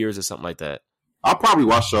 4 years or something like that. I'll probably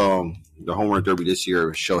watch the Home Run Derby this year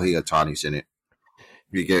with Shohei Ohtani's in it.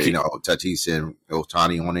 You get, Tatis and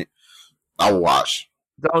Ohtani on it. I will watch.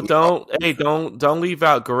 Don't leave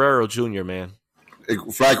out Guerrero Jr., man.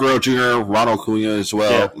 Vlad Guerrero Jr., Ronald Acuna as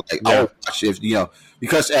well. I'll watch if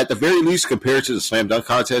because at the very least, compared to the slam dunk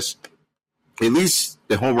contest, at least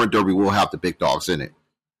the Home Run Derby will have the big dogs in it.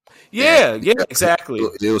 Yeah, exactly.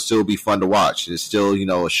 It'll still be fun to watch. It's still,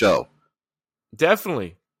 a show.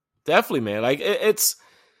 Definitely, man. Like it's,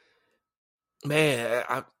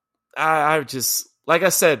 man. I just, like I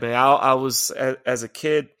said, man. I was as a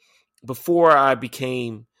kid before I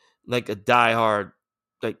became like a diehard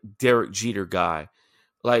like Derek Jeter guy.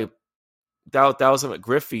 Like that was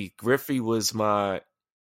Griffey. Griffey was that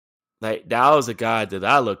was a guy that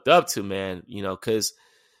I looked up to, man. Because.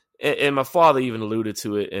 And my father even alluded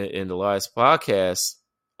to it in the last podcast.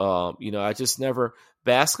 I just never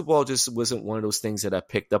basketball just wasn't one of those things that I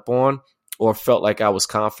picked up on or felt like I was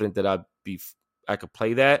confident that I could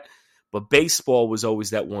play that. But baseball was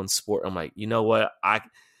always that one sport. I'm like, you know what?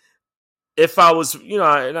 If I was,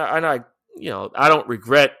 I don't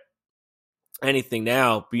regret anything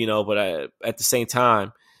now, but at the same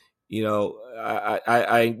time,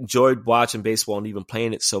 I enjoyed watching baseball and even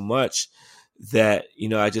playing it so much that,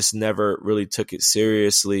 I just never really took it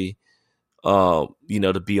seriously, to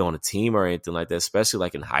be on a team or anything like that, especially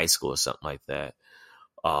like in high school or something like that.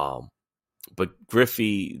 But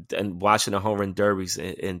Griffey and watching the home run derbies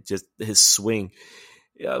and just his swing,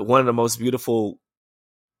 one of the most beautiful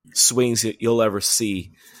swings that you'll ever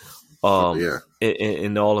see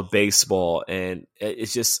in all of baseball. And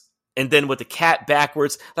it's just, and then with the cat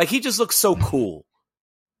backwards, like he just looks so cool.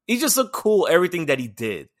 He just looked cool, everything that he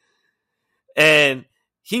did. And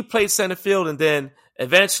he played center field. And then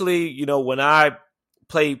eventually, when I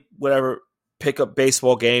play whatever pickup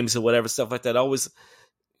baseball games or whatever stuff like that,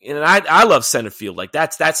 I love center field. Like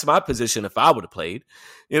that's my position if I would have played,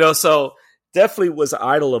 so definitely was an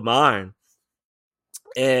idol of mine.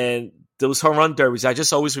 And those home run derbies, I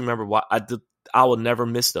just always remember what I will never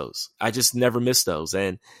miss those. I just never miss those.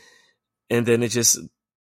 And then it's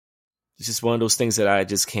just one of those things that I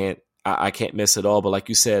just can't miss at all. But like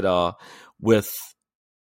you said, with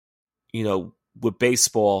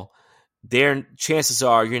baseball, there chances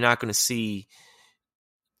are you're not going to see,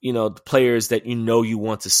 the players that you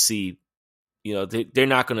want to see. They're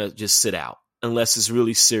not going to just sit out unless it's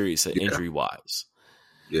really serious injury wise.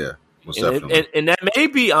 Yeah. And that may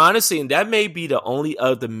be, honestly, and that may be the only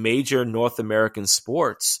of the major North American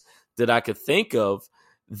sports that I could think of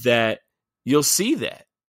that you'll see that.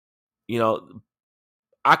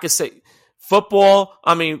 I could say football,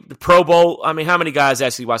 the Pro Bowl. How many guys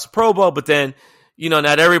actually watch the Pro Bowl? But then,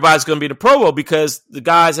 not everybody's going to be the Pro Bowl because the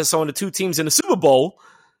guys that's on the two teams in the Super Bowl,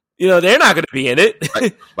 they're not going to be in it.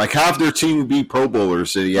 like half their team would be Pro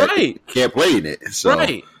Bowlers and yet can't play in it. So.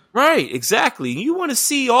 Right, exactly. You want to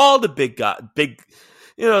see all the big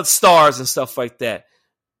stars and stuff like that.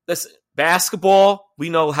 That's basketball. We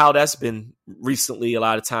know how that's been recently a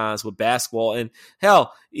lot of times with basketball. And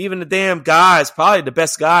hell, even the damn guys, probably the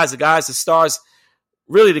best guys, the guys, the stars,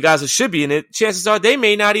 really the guys that should be in it, chances are they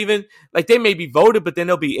may not even, they may be voted, but then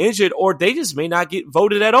they'll be injured, or they just may not get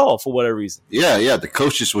voted at all for whatever reason. Yeah. The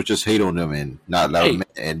coaches would just hate on them and not allow them.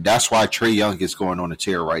 And that's why Trae Young is going on a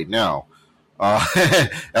tear right now.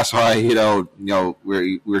 That's why,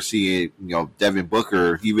 we're seeing, Devin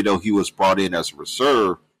Booker, even though he was brought in as a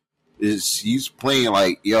reserve, he's playing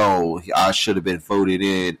like, I should have been voted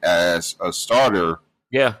in as a starter.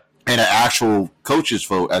 Yeah. And an actual coach's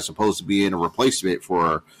vote as opposed to being a replacement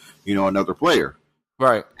for, another player.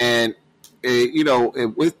 Right. And,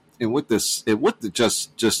 with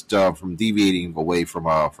from deviating away from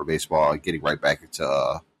for baseball and getting right back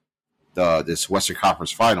into this Western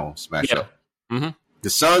Conference Finals matchup. Yeah. Mm-hmm. The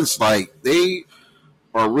Suns, they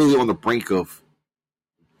are really on the brink of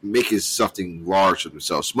making something large of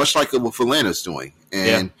themselves, much like what Atlanta's doing.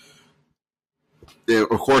 And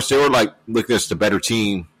of course, they were looking at the better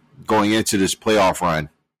team going into this playoff run.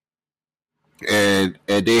 And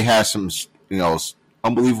they had some,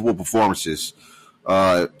 unbelievable performances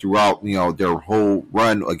throughout, their whole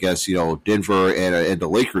run against, Denver and the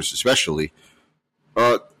Lakers, especially.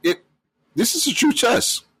 This is a true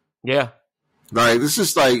test. Yeah. This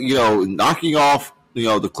is knocking off,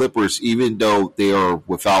 the Clippers, even though they are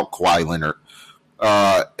without Kawhi Leonard,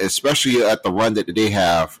 especially at the run that they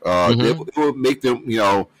have. It will make them,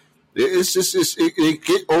 it's just it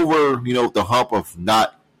get over, the hump of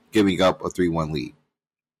not giving up a 3-1 lead.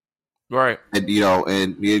 Right. And,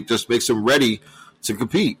 and it just makes them ready to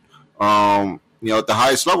compete, at the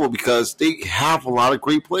highest level because they have a lot of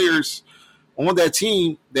great players on that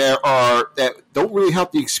team that don't really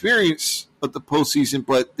have the experience of the postseason,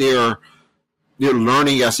 but they're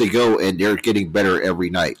learning as they go and they're getting better every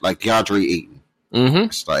night. Like DeAndre Ayton,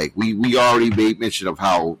 it's we already made mention of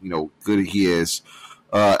how good he is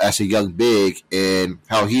as a young big and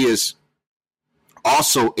how he is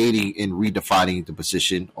also aiding in redefining the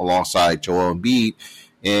position alongside Joel Embiid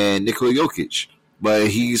and Nikola Jokic. But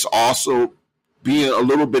he's also being a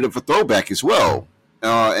little bit of a throwback as well,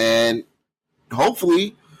 and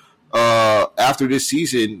hopefully. After this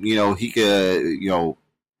season, he could,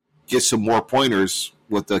 get some more pointers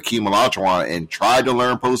with the Hakeem Olajuwon and try to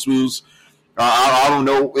learn post moves. I don't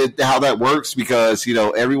know how that works because,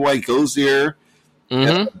 everyone goes there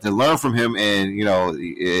to learn from him and,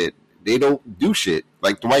 they don't do shit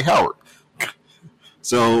like Dwight Howard.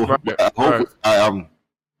 So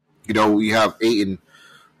we have Ayton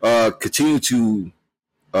continue to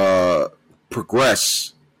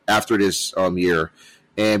progress after this year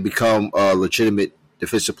and become a legitimate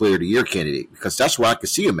Defensive Player of the Year candidate because that's what I could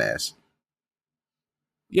see him as.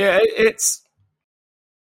 Yeah, it's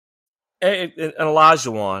and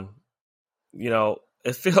Olajuwon.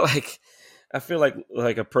 I feel like I feel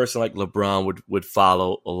like a person like LeBron would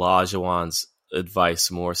follow Olajuwon's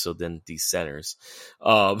advice more so than these centers,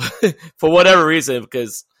 for whatever reason,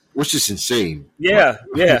 because which is insane. Yeah.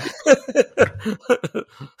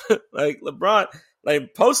 Like LeBron,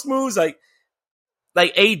 like post moves, like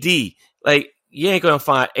AD, like you ain't gonna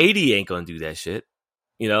find AD ain't gonna do that shit.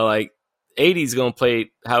 You know, like AD's gonna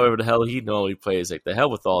play however the hell he normally plays. Like the hell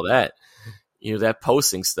with all that, you know, that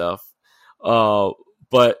posting stuff.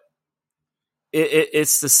 But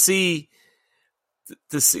it's to see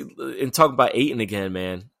and talk about Ayton again,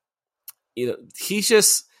 man. You know,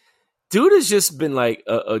 dude has just been like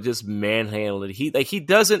just manhandling.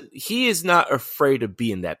 He is not afraid of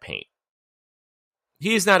being that paint.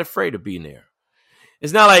 He is not afraid of being there.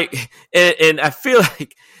 It's not like, and I feel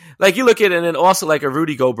like you look at it, and then also like a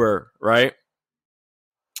Rudy Gobert, right?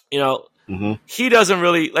 You know, He doesn't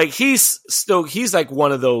really like. He's like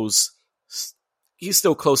one of those. He's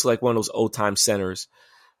still close to like one of those old time centers,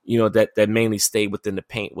 you know, that mainly stayed within the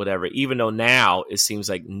paint, whatever. Even though now it seems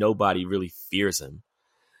like nobody really fears him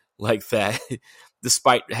like that,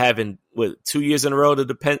 despite having 2 years in a row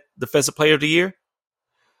the defensive player of the year.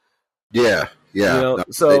 Yeah. You know,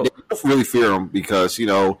 so they don't really fear him because, you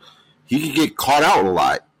know, he can get caught out a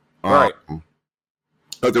lot. Right.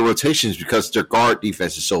 But the rotations, because their guard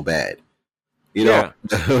defense is so bad. You know,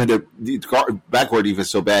 the backcourt defense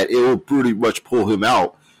is so bad, it will pretty much pull him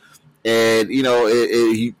out. And, you know,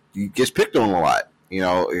 he gets picked on a lot. You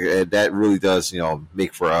know, and that really does, you know,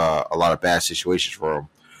 make for a lot of bad situations for him.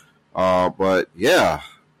 But, yeah,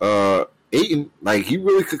 Ayton, like, he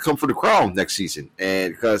really could come for the crown next season.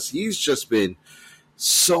 And because he's just been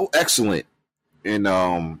so excellent. And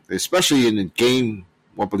especially in the game,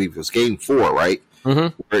 I believe it was game 4, right?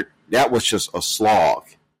 Mm-hmm. Where that was just a slog.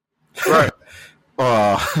 Right.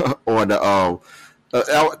 On the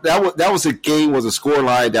that was a game was a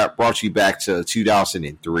scoreline that brought you back to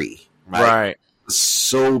 2003. Right.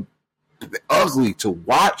 So ugly to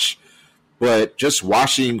watch, but just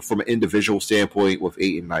watching from an individual standpoint with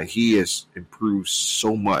Ayton, like he has improved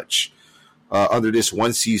so much under this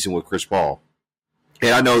one season with Chris Paul.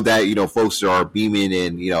 And I know that, you know, folks are beaming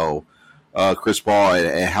in, you know, Chris Paul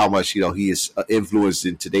and how much, you know, he is influenced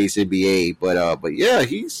in today's NBA, but yeah,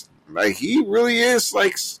 he's like, he really is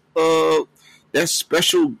like that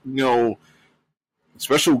special, you know,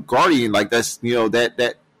 special guardian. Like that's, you know,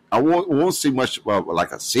 that I won't say much about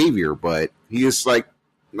like a savior, but he is like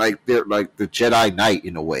they're like the Jedi Knight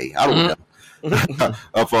in a way. I don't know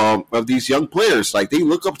of these young players. Like they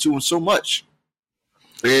look up to him so much,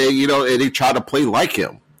 and you know, and they try to play like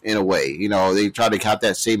him in a way. You know, they try to have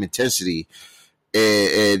that same intensity,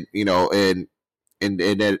 and you know, and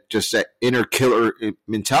that just that inner killer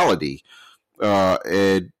mentality.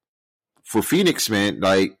 And for Phoenix, man,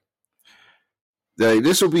 like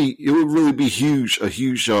it would really be a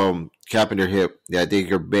huge cap in their hip that they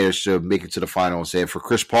could manage to make it to the finals, and for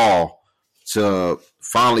Chris Paul to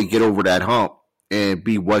finally get over that hump and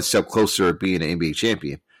be one step closer to being an NBA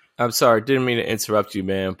champion. I'm sorry, didn't mean to interrupt you,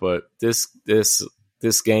 man, but this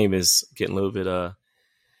game is getting a little bit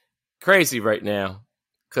crazy right now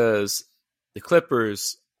because the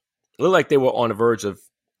Clippers look like they were on the verge of,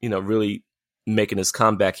 you know, really making this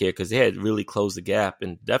comeback here because they had really closed the gap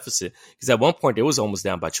and deficit. Because at one point, it was almost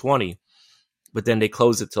down by 20, but then they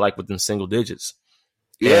closed it to like within single digits.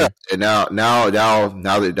 Yeah, and now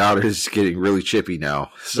they're just getting really chippy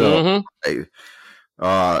now. So,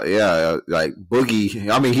 yeah, like Boogie.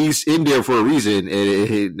 I mean, he's in there for a reason,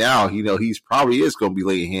 and now you know he's probably is going to be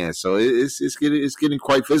laying hands. So it's getting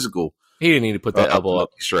quite physical. He didn't need to put that elbow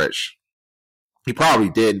up stretch. He probably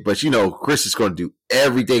didn't, but you know, Chris is going to do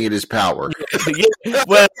everything in his power. Yeah,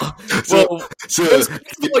 well, you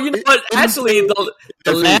know what? Actually,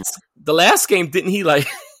 the last game didn't he like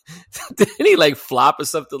flop or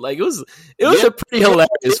something? Like it was a pretty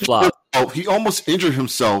hilarious flop. He almost injured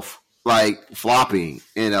himself like flopping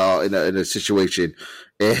in a situation.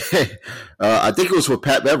 And, I think it was with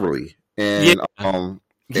Pat Beverly, and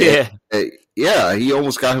he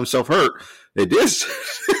almost got himself hurt. And this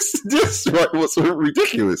was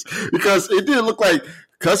ridiculous because it didn't look like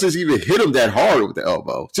Cousins even hit him that hard with the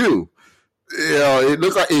elbow, too. You know, it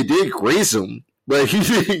looked like it did graze him, but he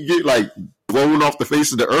didn't get like blown off the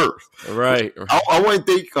face of the earth. Right. I wouldn't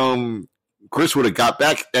think Chris would have got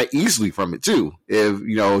back that easily from it too if,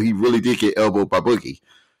 you know, he really did get elbowed by Boogie.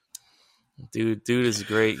 Dude is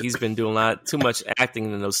great. He's been doing too much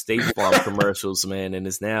acting in those State Farm commercials, man, and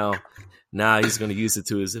is now he's going to use it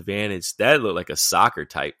to his advantage. That looked like a soccer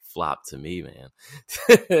type flop to me, man.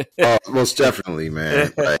 Most definitely,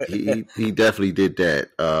 man. Like, he definitely did that.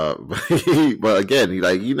 But again, he,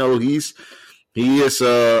 like, you know, he's He is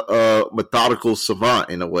a methodical savant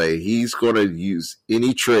in a way. He's going to use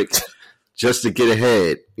any trick just to get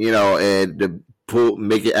ahead, and to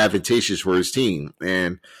make it advantageous for his team.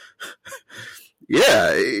 And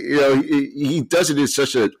yeah, he does it in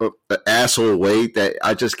such an asshole way that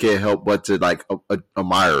I just can't help but to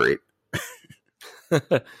admire it.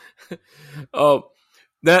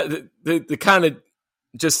 That the kind of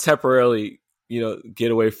just temporarily,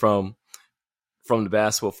 get away from the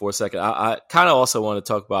basketball for a second. I kind of also want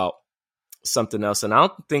to talk about something else, and I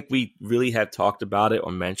don't think we really had talked about it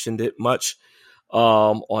or mentioned it much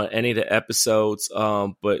on any of the episodes.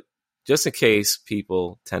 But just in case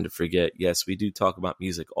people tend to forget, yes, we do talk about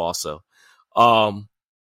music also. I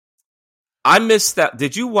missed that.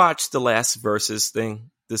 Did you watch the last Versus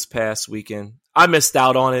thing this past weekend? I missed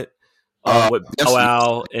out on it with Bow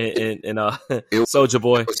Wow and Soulja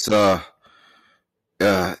Boy.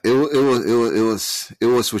 It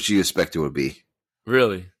was what you expect it would be.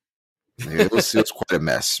 Really? It was quite a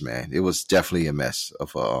mess, man. It was definitely a mess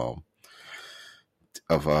of a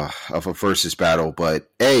versus battle. But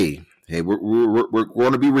hey, we're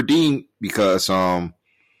going to be redeemed because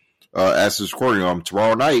as it's recording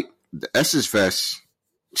tomorrow night, the Essence Fest,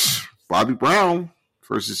 Bobby Brown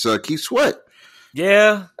versus Keith Sweat.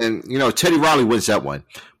 Yeah, and Teddy Riley wins that one.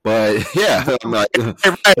 But yeah, I'm like,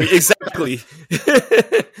 right, exactly.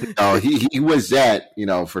 He wins that,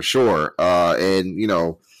 for sure. But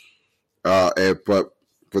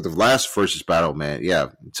for the last versus battle, man, yeah,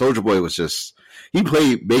 Soulja Boy was he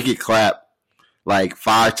played "Make It Clap" like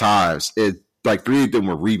 5 times, and like 3 of them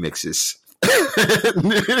were remixes.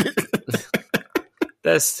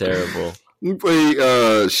 That's terrible. He played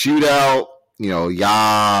Shootout,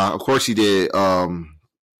 of course he did Crank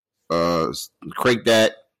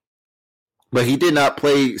That. But he did not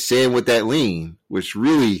play Sand with That Lean, which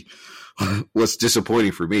really was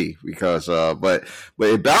disappointing for me because but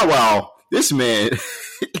in Bow Wow, this man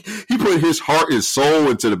he put his heart and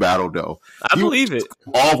soul into the battle though. I believe it.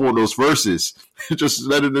 Off on those verses, just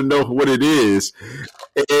letting them know what it is.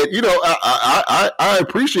 And I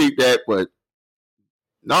appreciate that, but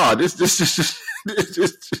this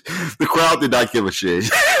the crowd did not give a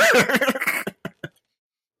shit.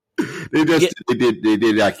 They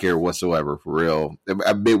did not care whatsoever, for real.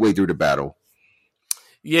 Midway through the battle.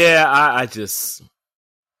 Yeah, I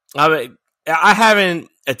haven't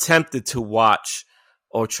attempted to watch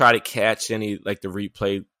or try to catch any like the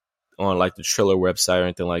replay on like the Triller website or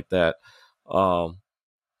anything like that.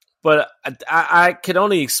 But I could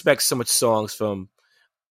only expect so much songs from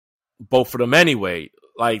both of them anyway.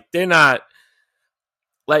 Like they're not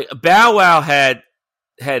like Bow Wow had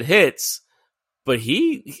hits, but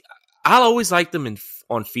I'll always like them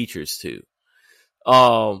on features too.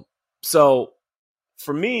 So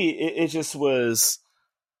for me, it just was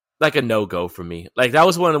like a no-go for me. Like that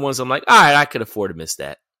was one of the ones I'm like, all right, I could afford to miss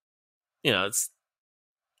that. It's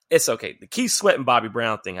okay. The Keith Sweat and Bobby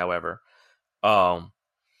Brown thing, however, yeah,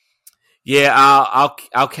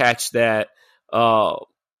 I'll catch that.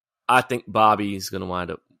 I think Bobby's gonna wind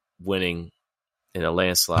up winning in a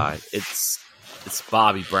landslide. It's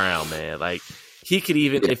Bobby Brown, man. Like. He could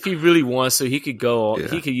even, if he really wants to, he could go. Yeah.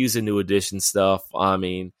 He could use the New Edition stuff. I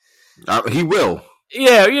mean, he will.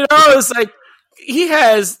 Yeah, it's like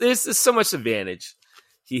there's so much advantage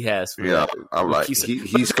he has. All right.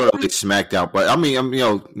 He's going to get smacked out, but I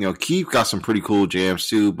mean, Keith got some pretty cool jams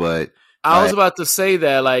too. But I was about to say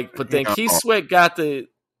that, but then Keith Sweat got the,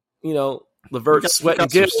 Levert Sweat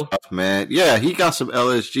and Gill, stuff, man. Yeah, he got some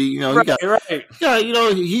LSG. Right. Yeah,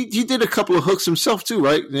 he did a couple of hooks himself too,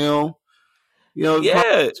 right?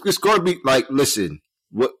 It's going to be like, listen,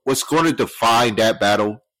 what's going to define that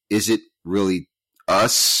battle isn't really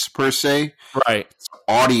us per se. Right. It's the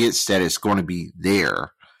audience that is going to be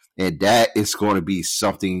there. And that is going to be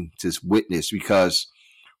something to witness because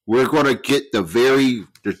we're going to get the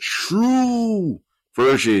true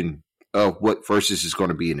version of what Versus is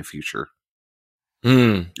going to be in the future.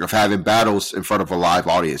 Of having battles in front of a live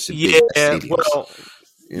audience. In arenas.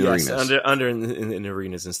 Under in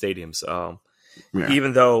arenas and stadiums.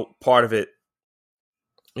 Even though part of it,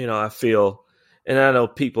 I feel, and I know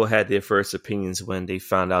people had their first opinions when they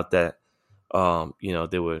found out that,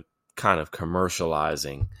 they were kind of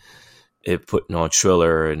commercializing it, putting on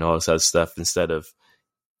Triller and all this other stuff instead of,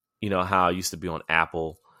 how it used to be on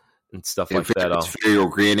Apple and stuff like that. It's very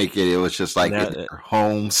organic, and it was just like in their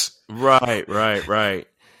homes. Right.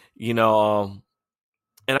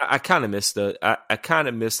 And I kind of missed I kind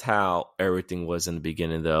of missed how everything was in the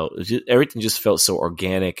beginning, though. Everything just felt so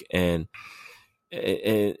organic, and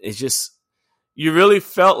it just, you really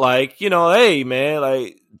felt like, hey, man,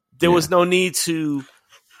 like there was no need to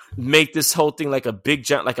make this whole thing like a big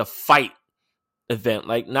giant, like a fight event.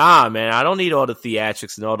 Like, nah, man, I don't need all the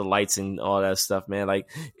theatrics and all the lights and all that stuff, man. Like,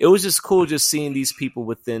 it was just cool just seeing these people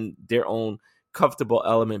within their own comfortable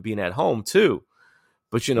element being at home too.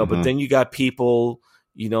 But but then you got people,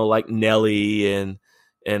 like Nelly and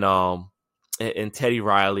Teddy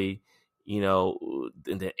Riley, and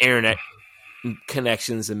the internet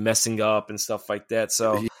connections and messing up and stuff like that.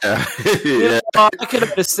 So I could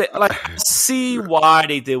understand, like, see why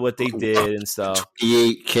they did what they did and stuff.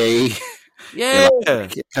 28K. Yeah.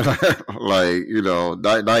 Like,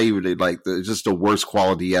 not even like just the worst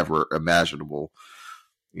quality ever imaginable.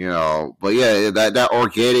 But yeah, that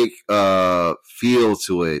organic feel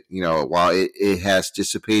to it, while it has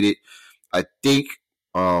dissipated, I think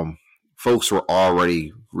folks were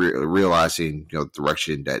already realizing the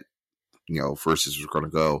direction that Versus was going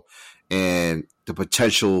to go, and the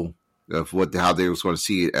potential of how they was going to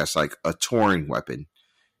see it as like a touring weapon.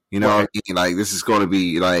 Right. What I mean? Like, this is going to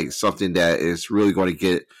be like something that is really going to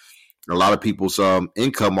get a lot of people's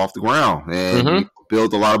income off the ground and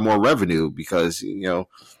build a lot of more revenue, because who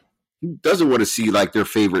doesn't want to see like their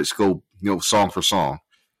favorites go song for song?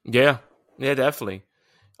 Yeah, definitely.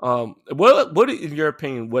 What in your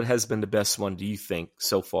opinion, what has been the best one, do you think,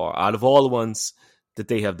 so far out of all the ones that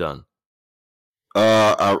they have done?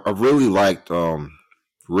 I really liked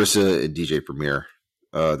Rissa and DJ Premier.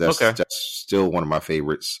 That's still one of my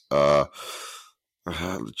favorites. Let's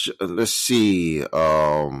see.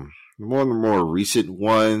 One of the more recent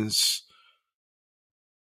ones.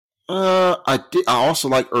 I also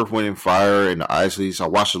like Earth, Wind and Fire and the Isleys. I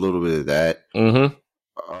watched a little bit of that.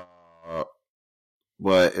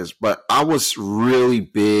 But I was really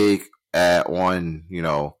big on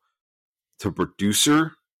the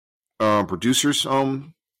producers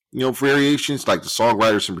variations, like the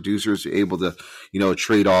songwriters and producers are able to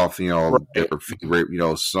trade off their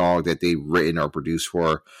favorite song that they've written or produced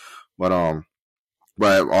for. But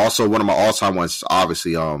also one of my all-time ones is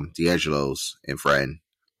obviously D'Angelo's and Friend.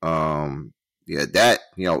 That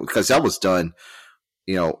because that was done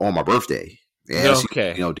on my birthday. And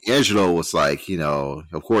D'Angelo was like,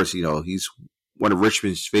 of course, he's one of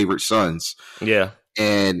Richmond's favorite sons. Yeah.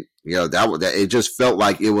 And that it just felt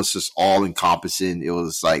like it was just all encompassing. It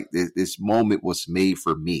was like this moment was made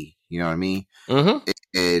for me. You know what I mean? And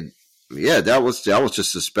that was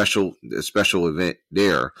just a special event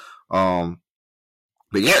there.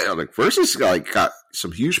 But yeah, like Versus like got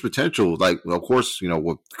some huge potential. Like, of course,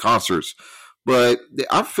 with concerts, but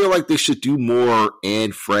I feel like they should do more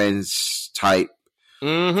and Friends type.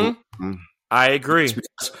 I agree.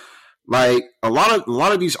 Because, like, a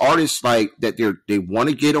lot of these artists, like, that they want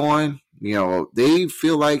to get on, they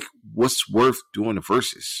feel like what's worth doing the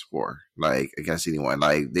verses for, like, against anyone.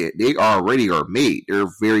 Like, they already are made.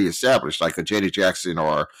 They're very established, like a Janet Jackson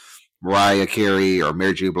or Mariah Carey or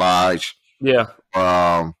Mary J. Blige. Yeah.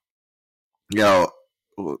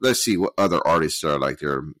 Let's see what other artists are like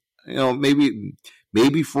there. Maybe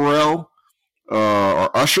Pharrell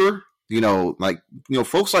or Usher.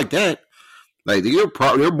 Folks like that. Like,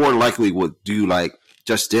 they're more likely would do like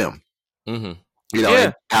just them, and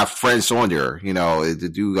have friends on there, to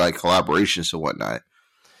do like collaborations and whatnot.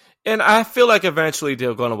 And I feel like eventually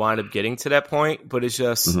they're going to wind up getting to that point, but it's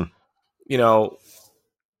just,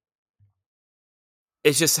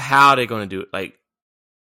 it's just how they're going to do it. Like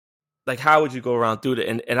how would you go around through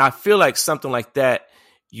it? And I feel like something like that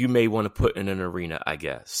you may want to put in an arena, I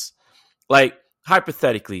guess. Like,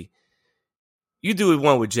 hypothetically, you do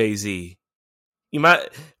one with Jay-Z. You might,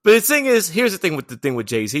 but the thing is, here's the thing with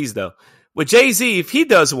Jay-Z's though. With Jay-Z, if he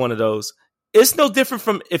does one of those, it's no different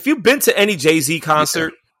from if you've been to any Jay-Z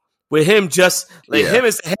concert with him, just like him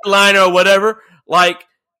as the headliner or whatever. Like,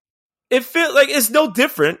 it felt like it's no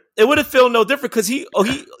different. It would have felt no different because he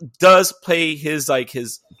does play his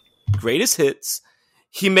greatest hits.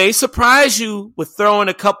 He may surprise you with throwing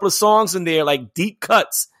a couple of songs in there, like deep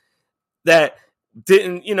cuts that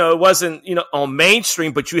didn't, it wasn't, on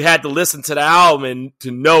mainstream, but you had to listen to the album and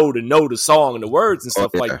to know the song and the words and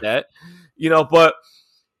stuff like that, but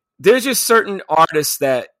there's just certain artists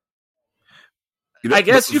that I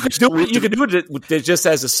guess you could do it with just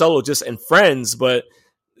as a solo, just in Friends, but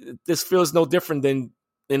this feels no different than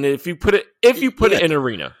if you put it in an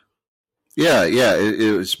arena. Yeah,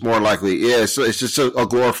 it's more likely. Yeah, so it's just a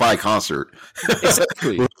glorified concert,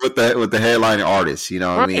 exactly, with the headlining artist. You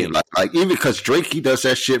know what I mean? Like even because Drake, he does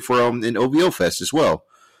that shit for in OVO Fest as well.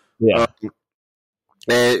 Yeah,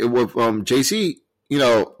 and with Jay-Z,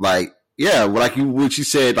 like Yeah, like what you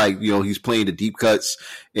said, like, he's playing the deep cuts,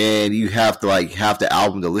 and you have to like have the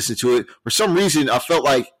album to listen to it. For some reason, I felt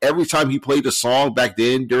like every time he played the song back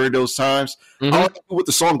then during those times, I already knew what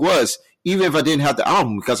the song was, even if I didn't have the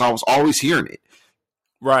album, because I was always hearing it.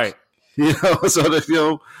 Right. So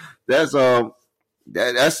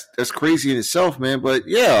that, that's crazy in itself, man. But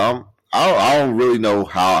yeah, I don't really know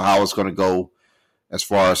how it's gonna go as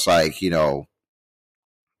far as like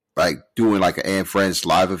doing like an and friends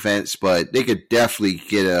live events, but they could definitely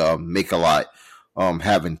make a lot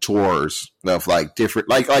having tours of like different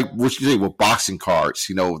like what you say with boxing cards,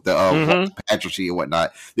 the pageantry and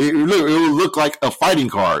whatnot. It would look like a fighting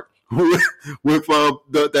card with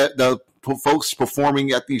the folks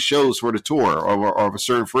performing at these shows for the tour or of a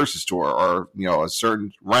certain versus tour or a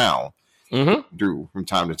certain round through from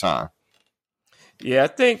time to time. Yeah,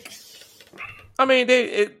 I mean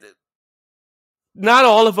not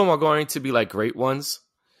all of them are going to be like great ones,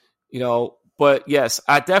 but yes,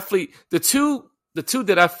 I definitely the two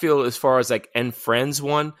that I feel as far as like and friends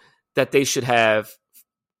one that they should have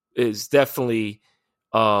is definitely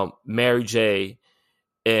Mary J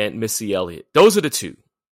and Missy Elliott. Those are the two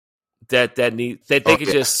that could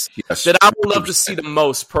just that I would love to see the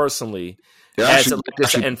most personally as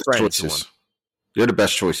just an and friends one. They're the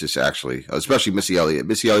best choices, actually, especially Missy Elliott.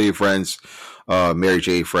 Missy Elliott friends, Mary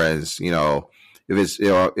J friends. If it's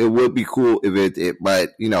it would be cool if it but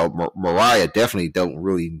Mariah definitely don't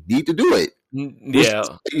really need to do it. Yeah,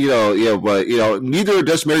 but neither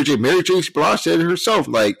does Mary J. Mary J. Blige said it herself,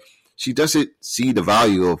 like she doesn't see the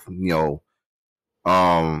value of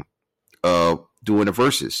doing the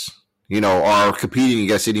verses, or competing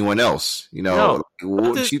against anyone else. No.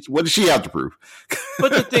 What does she have to prove?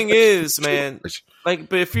 But the thing is, man,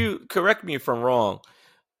 but if you correct me if I'm wrong,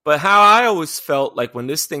 but how I always felt like when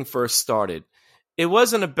this thing first started, it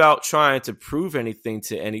wasn't about trying to prove anything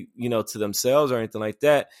to to themselves or anything like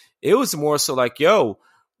that. It was more so like,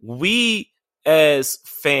 we as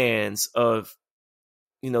fans of,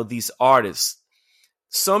 these artists,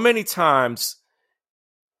 so many times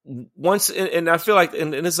once, and I feel like,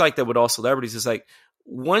 and it's like that with all celebrities, it's like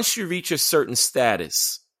once you reach a certain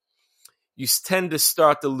status, you tend to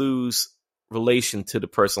start to lose relation to the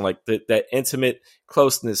person, like that intimate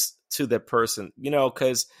closeness to that person,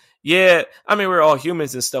 because yeah, I mean, we're all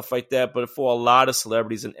humans and stuff like that, but for a lot of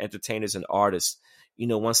celebrities and entertainers and artists,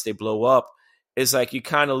 once they blow up, it's like you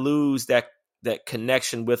kind of lose that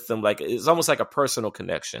connection with them. Like it's almost like a personal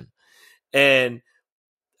connection. And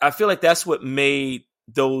I feel like that's what made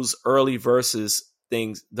those early verses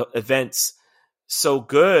things, the events, so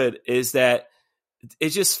good, is that it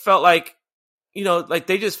just felt like, like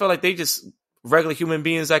they just felt like they just regular human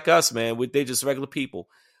beings like us, man. They just regular people.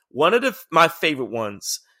 One of my favorite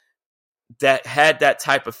ones that had that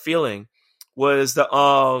type of feeling was the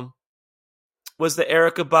Erykah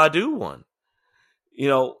Badu one.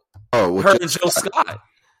 Her and Jill Scott.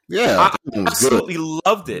 Yeah, I absolutely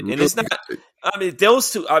loved it. And it's not, I mean,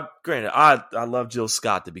 those two, granted, I love Jill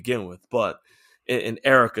Scott to begin with, but, and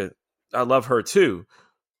Erykah, I love her too.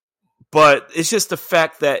 But it's just the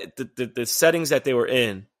fact that the settings that they were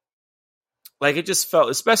in, like it just felt,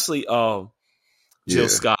 especially Jill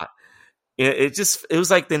Scott, it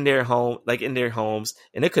was like in their home, like in their homes,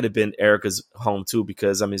 and it could have been Erykah's home too,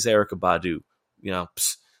 because I mean, it's Erykah Badu,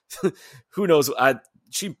 who knows?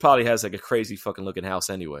 She probably has like a crazy fucking looking house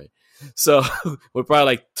anyway. So we're probably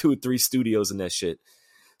like 2 or 3 studios in that shit.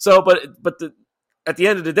 So, but at the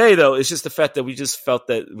end of the day, though, it's just the fact that we just felt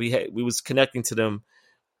that we was connecting to them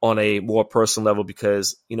on a more personal level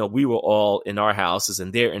because we were all in our houses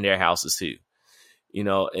and they're in their houses too.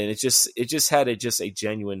 And it just had a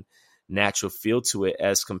genuine natural feel to it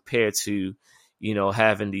as compared to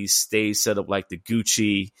having these stage set up like the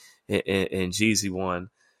Gucci and Jeezy one.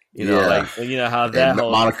 Like how that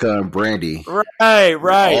and Monica and Brandy, right,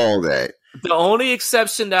 all that. The only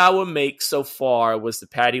exception that I would make so far was the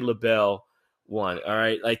Patti LaBelle one. All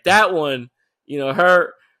right, like that one,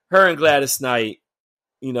 her and Gladys Knight,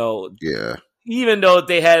 yeah. Even though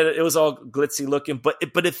it was all glitzy looking, but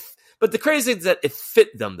the crazy thing is that it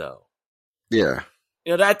fit them though. Yeah,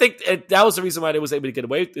 I think that was the reason why they was able to get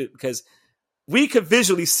away with it, because we could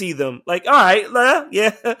visually see them like, all right,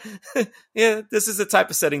 yeah, yeah, this is the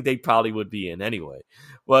type of setting they probably would be in anyway.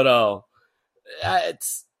 But I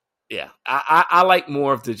like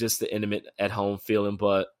more of just the intimate at home feeling,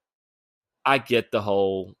 but I get the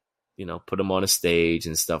whole, put them on a stage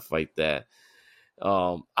and stuff like that.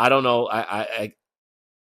 I don't know.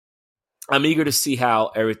 I'm eager to see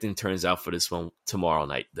how everything turns out for this one tomorrow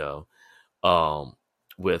night, though.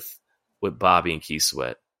 With Bobby and Keith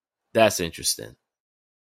Sweat. That's interesting.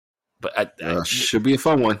 But should be a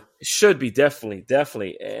fun one. It should be,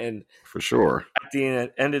 definitely. And for sure. At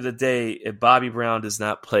the end of the day, if Bobby Brown does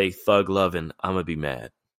not play Thug Lovin', I'm gonna be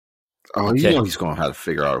mad. Oh, okay. You know he's gonna have to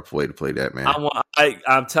figure out a way to play that, man.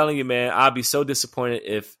 I'm telling you, man, I'll be so disappointed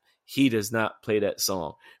if he does not play that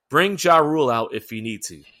song. Bring Ja Rule out if you need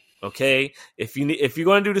to. Okay, if you're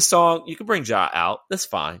gonna do the song, you can bring Ja out. That's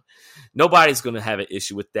fine. Nobody's gonna have an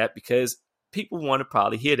issue with that because people want to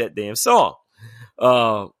probably hear that damn song.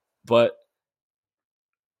 But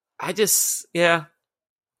I just,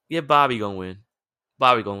 Bobby gonna win.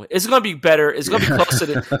 Bobby gonna win. It's gonna be better. It's gonna be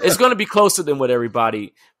closer. It's gonna be closer than what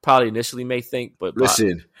everybody probably initially may think. But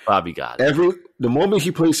listen, Bobby got it. The moment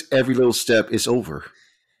he plays Every Little Step, it's over.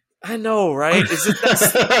 I know, right?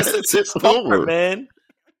 It's over, man.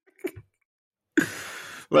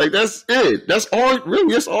 Like that's it. That's all.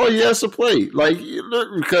 Really, that's all he has to play. Like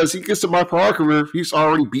because he gets to my Parker, he's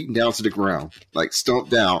already beaten down to the ground, like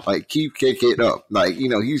stumped down, like keep kicking up. Like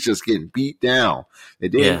he's just getting beat down.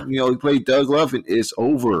 And then he played Doug Love, and it's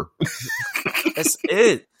over. That's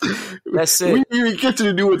it. That's it. We didn't even get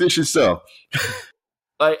to do addition stuff.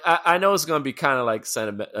 Like I know it's gonna be kind of like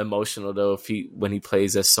emotional though when he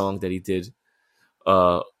plays that song that he did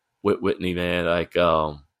with Whitney, man. Like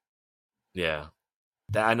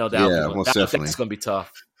I know that's gonna be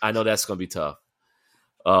tough. I know that's gonna be tough.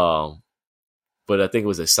 But I think it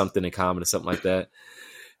was Something in Common or something like that.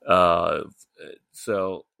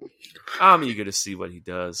 So I'm eager to see what he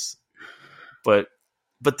does. But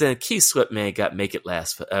then Keith Sweat, man, got Make It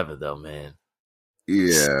Last Forever though, man.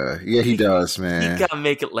 Yeah, he does, man. He got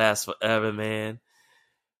Make It Last Forever, man.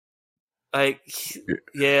 Like,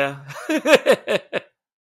 yeah.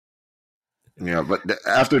 Yeah, but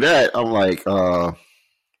after that, I'm like,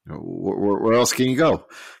 where else can you go?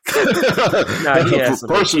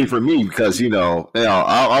 Personally, for me, because I'm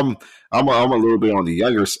a little bit on the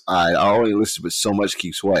younger side. I only listened to so much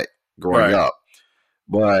Keith Sweat growing up,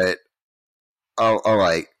 but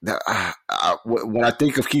when I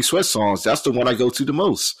think of Keith Sweat songs, that's the one I go to the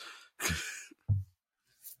most.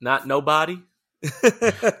 Not Nobody.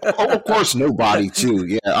 Of course, Nobody too.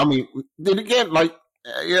 Yeah, I mean, then again, like.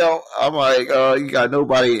 I'm like, you got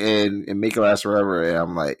Nobody and Make It Last Forever, and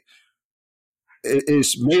I'm like,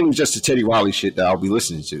 it's mainly just the Teddy Riley shit that I'll be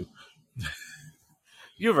listening to.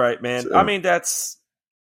 You're right, man. So, Teddy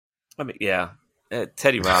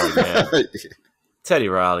Riley, man. Teddy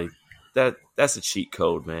Riley, that's a cheat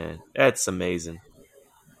code, man. That's amazing.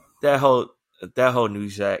 That whole New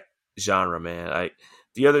Jack genre, man. Like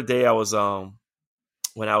the other day, I was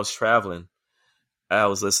when I was traveling. I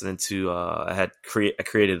was listening to. I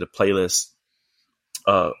created a playlist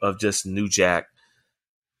of just New Jack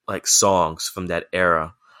like songs from that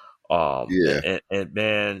era. And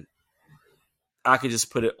man, I could just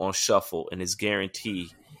put it on shuffle, and it's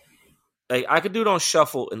guaranteed. Like I could do it on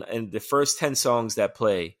shuffle, and the first 10 songs that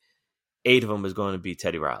play, 8 of them is going to be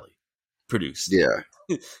Teddy Riley produced. Yeah,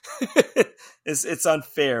 it's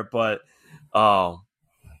unfair, but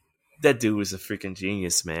that dude is a freaking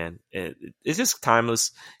genius, man. It's just timeless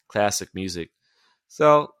classic music.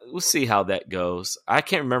 So we'll see how that goes. I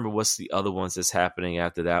can't remember what's the other ones that's happening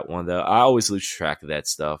after that one, though. I always lose track of that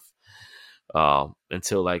stuff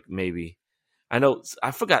until like maybe I know I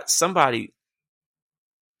forgot somebody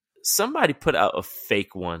put out a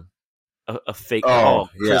fake one, a fake.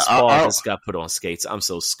 Chris Paul just got put on skates. I'm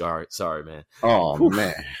so scarred. Sorry, man. Oh Whew.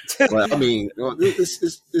 Man. Well, I mean,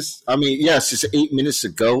 this. I mean, yes, it's 8 minutes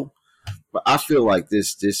ago. But I feel like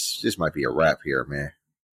this might be a wrap here, man.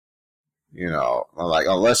 Like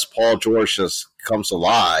unless Paul George just comes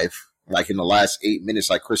alive, like in the last 8 minutes,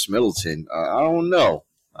 like Chris Middleton. I don't know.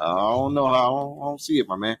 I don't see it,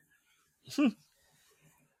 my man.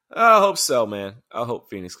 I hope so, man. I hope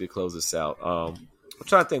Phoenix could close this out. I'm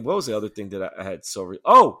trying to think. What was the other thing that I had? You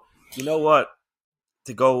know what?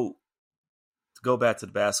 To go back to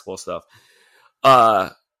the basketball stuff.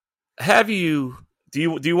 Do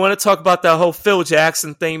you want to talk about that whole Phil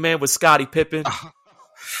Jackson thing, man, with Scottie Pippen?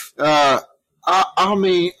 I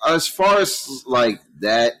mean, as far as like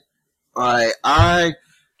that,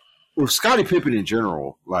 with Scottie Pippen in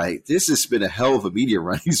general, like this has been a hell of a media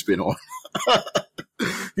run he's been on.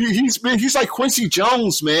 He's like Quincy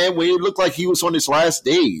Jones, man, when it looked like he was on his last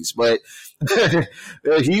days, but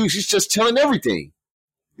he's just telling everything.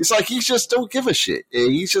 It's like he just don't give a shit,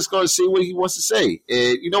 and he's just going to say what he wants to say.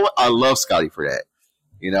 And you know what? I love Scottie for that.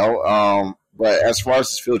 But as far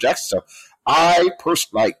as this Phil Jackson stuff, I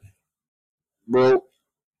personally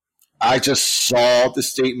I just saw the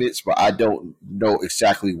statements, but I don't know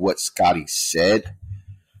exactly what Scottie said.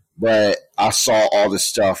 But I saw all this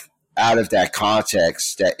stuff out of that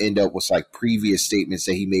context that end up with like previous statements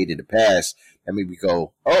that he made in the past that made me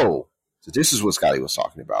go, oh, so this is what Scotty was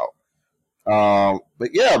talking about.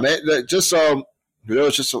 But yeah, man, just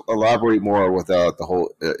just elaborate more with the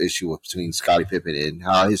whole issue between Scottie Pippen and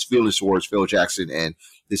how his feelings towards Phil Jackson and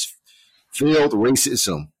this failed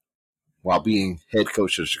racism while being head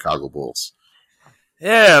coach of the Chicago Bulls.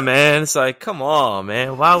 Yeah, man. It's like, come on,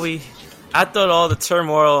 man. I thought all the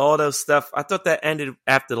turmoil, all those stuff, I thought that ended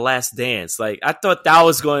after the Last Dance. Like, I thought that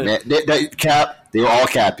was going to... They were all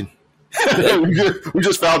capping. we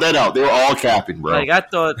just found that out. They were all capping, bro. Like, I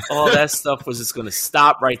thought all that stuff was just going to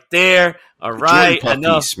stop right there. All right. Jordan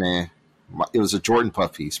puff piece, man. It was a Jordan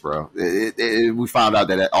puff piece, bro. We found out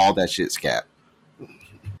that all that shit's cap.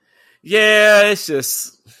 Yeah, it's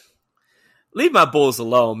just... Leave my Bulls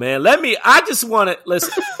alone, man. I just want to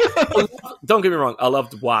listen. Don't get me wrong. I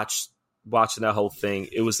loved watching that whole thing.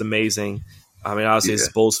 It was amazing. I mean, obviously, as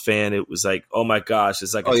a Bulls fan, it was like, oh my gosh,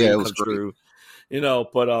 it's like a dream come true. You know,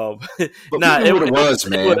 but we knew what it was,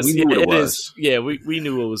 man. We knew what it was. Yeah, we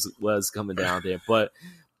knew it was coming down there. But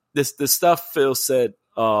the stuff Phil said,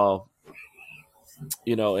 you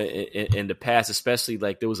know, in the past, especially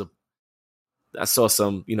like I saw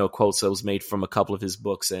some, you know, quotes that was made from a couple of his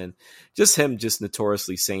books, and just him just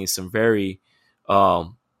notoriously saying some very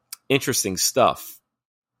interesting stuff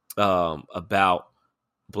about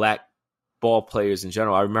black ball players in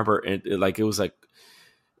general. I remember it was like,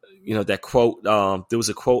 you know, that quote, there was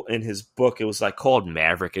a quote in his book. It was like called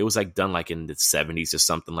Maverick. It was like done like in the 70s or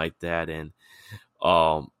something like that. And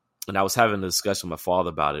I was having a discussion with my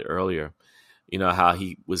father about it earlier, you know, how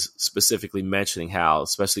he was specifically mentioning how,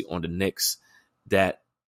 especially on the Knicks, that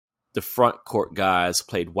the front court guys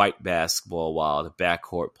played white basketball while the back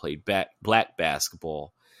court played black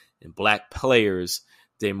basketball, and black players,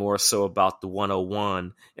 they're more so about the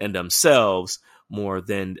 101 and themselves more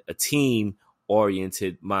than a team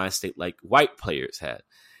oriented mind state like white players had.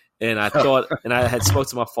 And I thought, and I had spoke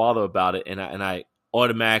to my father about it, and I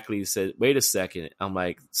automatically said, wait a second. I'm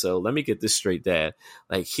like, so let me get this straight, Dad.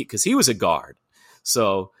 Like, because he was a guard.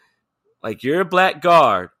 So, like, you're a black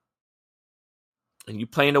guard, and you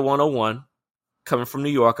playing the 101, coming from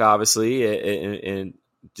New York, obviously, and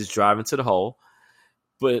just driving to the hole.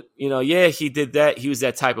 But, you know, yeah, he did that. He was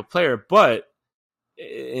that type of player. But,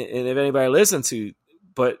 and if anybody listened to,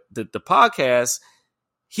 but the podcast,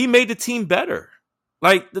 he made the team better.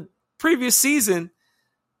 Like, the previous season,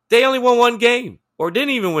 they only won one game, or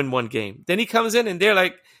didn't even win one game. Then he comes in, and they're,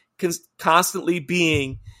 like, constantly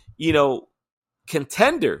being, you know,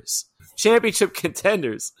 contenders, championship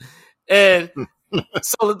contenders. And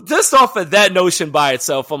so just off of that notion by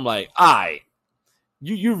itself, I'm like,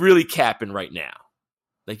 you really capping right now.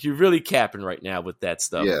 Like, you're really capping right now with that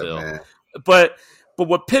stuff, yeah, Bill. Man. But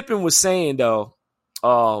what Pippen was saying, though,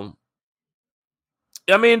 I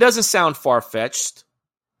mean, it doesn't sound far-fetched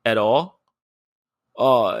at all.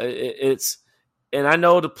 It's, and I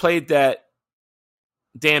know the play that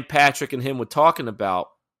Dan Patrick and him were talking about,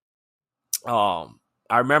 I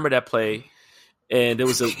remember that play, and there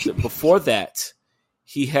was before that,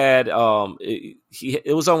 he had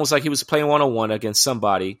it was almost like he was playing 1-on-1 against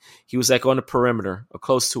somebody. He was like on the perimeter or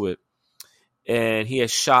close to it, and he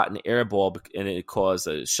had shot an air ball, and it caused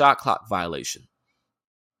a shot clock violation.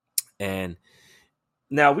 And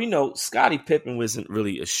now we know Scottie Pippen wasn't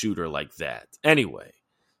really a shooter like that anyway.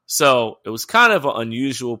 So it was kind of an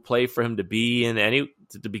unusual play for him to be in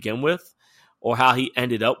to begin with, or how he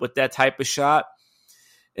ended up with that type of shot.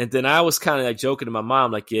 And then I was kind of like joking to my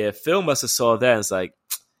mom, like, yeah, Phil must have saw that. And it's like,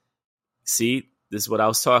 see, this is what I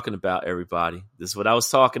was talking about, everybody. This is what I was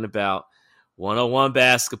talking about. 1-on-1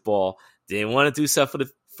 basketball. Didn't want to do stuff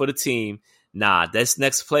for the team. Nah, this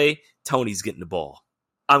next play, Tony's getting the ball.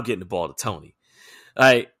 I'm getting the ball to Tony.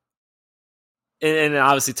 Like, and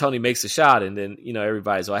obviously Tony makes a shot, and then, you know,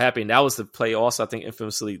 everybody's all happy. And that was the play also, I think,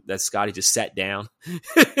 infamously, that Scotty just sat down.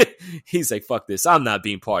 He's like, fuck this. I'm not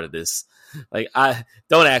being part of this. Like,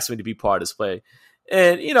 don't ask me to be part of this play.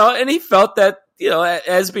 And, you know, and he felt that, you know,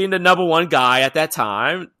 as being the number one guy at that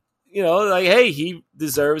time, you know, like, hey, he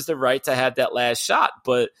deserves the right to have that last shot.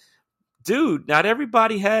 But, dude, not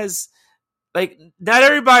everybody that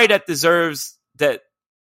deserves that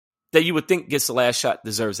you would think gets the last shot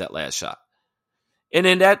deserves that last shot. And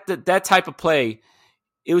then that type of play,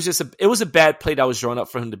 it was a bad play that was drawn up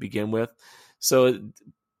for him to begin with. So,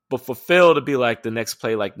 but for Phil to be like the next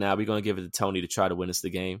play, like, nah, we're going to give it to Tony to try to win us the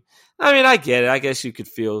game. I mean, I get it. I guess you could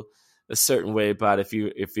feel a certain way about it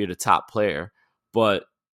if you're the top player, but,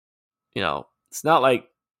 you know, it's not like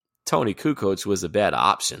Tony Kukoc was a bad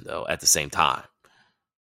option though. At the same time,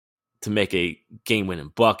 to make a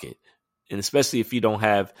game-winning bucket, and especially if you don't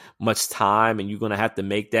have much time and you're going to have to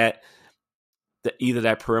make either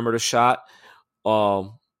that perimeter shot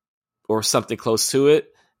or something close to it.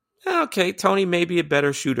 Okay, Tony may be a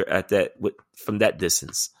better shooter at that from that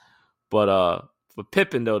distance, but for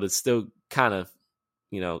Pippen though, to still kind of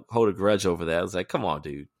hold a grudge over that, I was like, come on,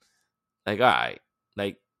 dude. Like, all right,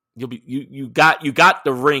 like you got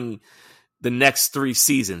the ring the next 3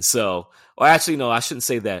 seasons. So, or actually, no, I shouldn't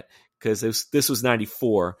say that because this was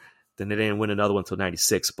 94. Then they didn't win another one until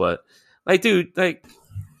 96. But like, dude, like,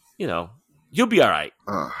 you'll be all right.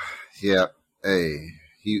 Yeah. Hey,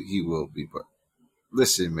 he will be. But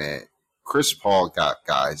listen, man, Chris Paul got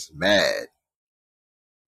guys mad.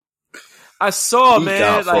 I saw, he man,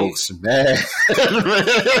 got like, folks mad.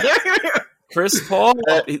 Chris Paul,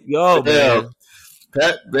 man.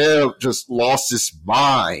 Pat Bev just lost his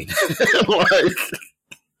mind. Like,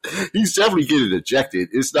 he's definitely getting ejected.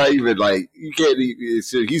 It's not even like you can't.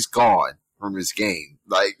 He's gone from his game.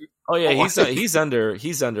 Like, oh yeah, he's under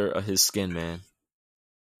his skin, man.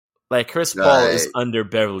 Like, Chris Paul is under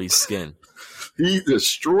Beverly's skin. He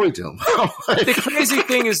destroyed him. The crazy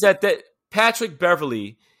thing is that Patrick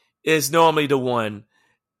Beverly is normally the one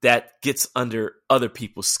that gets under other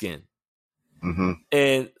people's skin. Mm-hmm.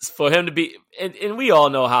 And for him to be, and we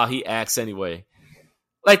all know how he acts anyway.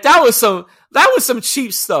 Like, that was some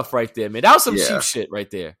cheap stuff right there, man. That was some cheap shit right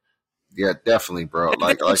there. Yeah, definitely, bro.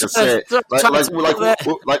 Like I said, like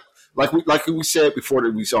we said before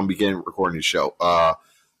that we began recording the show.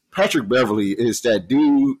 Patrick Beverly is that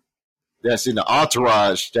dude that's in the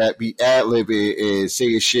entourage that be ad-libbing and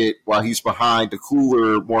saying shit while he's behind the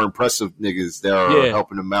cooler, more impressive niggas that are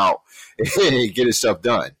helping him out and get his stuff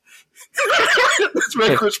done. That's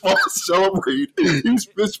why Chris Paul celebrated. He's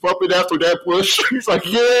fist bumping after that push. He's like,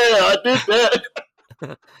 "Yeah, I did that."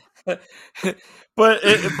 but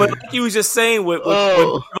like he was just saying, with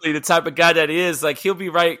Beverly, the type of guy that he is, like, he'll be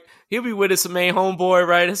with his main homeboy,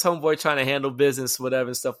 right? His homeboy trying to handle business, whatever,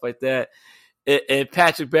 and stuff like that. And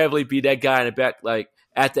Patrick Beverly be that guy in the back, like,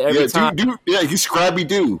 after every time. Dude, he's Scrappy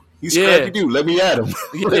Doo. He's Scrappy Doo. Let me at him.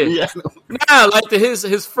 Let me at him. Nah, like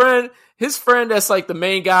his friend that's like the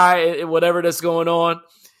main guy and whatever that's going on,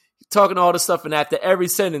 talking all this stuff, and after every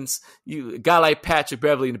sentence, a guy like Patrick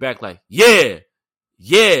Beverly in the back, like, yeah,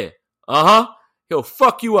 he'll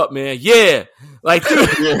fuck you up, man. Yeah, like, dude, I'm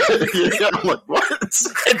like, what?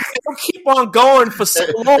 They'll keep on going for so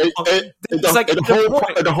long.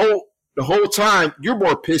 The whole time, you're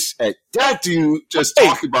more pissed at that dude just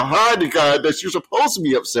talking behind the guy that you're supposed to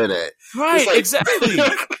be upset at. Right, exactly.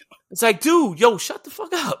 It's like, dude, yo, shut the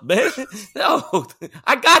fuck up, man. No,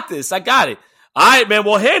 I got this. I got it. All right, man,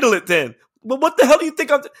 we'll handle it then. But what the hell do you think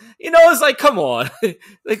I'm... it's like, come on.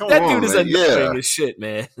 Like, that dude is annoying as shit,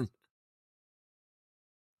 man.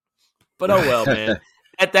 But oh well, man.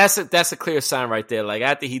 That's a clear sign right there. Like,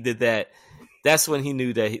 after he did that, that's when he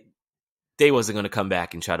knew that they wasn't going to come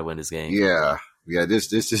back and try to win this game. Yeah.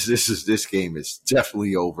 This game is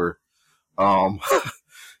definitely over.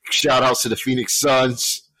 Shout outs to the Phoenix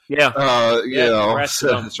Suns. Yeah. For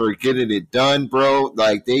getting it done, bro.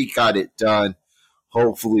 Like, they got it done.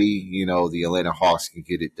 Hopefully, the Atlanta Hawks can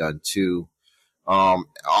get it done too. I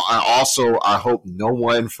hope no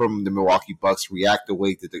one from the Milwaukee Bucks react the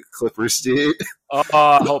way that the Clippers did. Oh,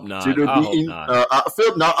 I hope not. I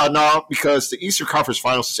feel not, because the Eastern Conference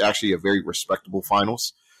Finals is actually a very respectable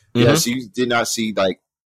finals. Mm-hmm. Yes, you did not see, like,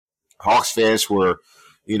 Hawks fans were,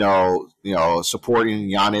 supporting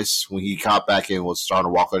Giannis when he got back and was starting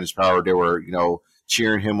to walk on his power. They were,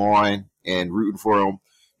 cheering him on and rooting for him.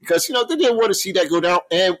 Because, they didn't want to see that go down.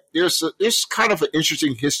 And there's kind of an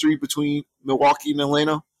interesting history between Milwaukee and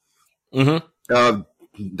Atlanta. Mm-hmm.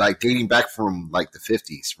 Like, dating back from, like, the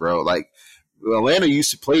 50s, bro. Like, Atlanta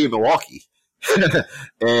used to play in Milwaukee.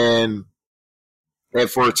 and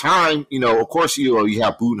for a time, of course, you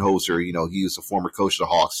have Budenholzer. He was a former coach of the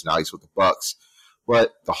Hawks. Now he's with the Bucks.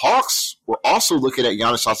 But the Hawks were also looking at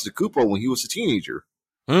Giannis Antetokounmpo when he was a teenager.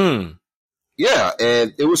 Yeah,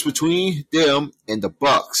 and it was between them and the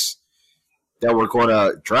Bucks that were going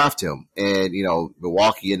to draft him. And,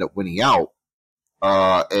 Milwaukee ended up winning out.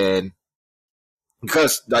 And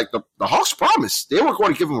because, like, the Hawks promised, they were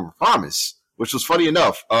going to give him a promise, which was funny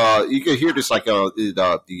enough. You can hear this, like,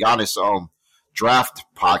 the Giannis draft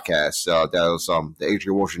podcast that was that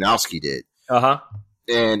Adrian Wojnarowski did. Uh-huh.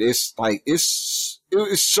 And it's like, it's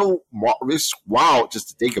wild just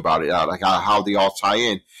to think about it, like how they all tie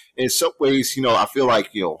in. In some ways, I feel like,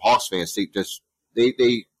 Hawks fans, they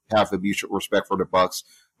have a mutual respect for the Bucks.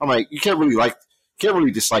 I'm like, you can't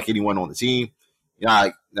really dislike anyone on the team.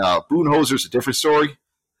 Budenholzer's a different story,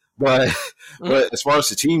 But but as far as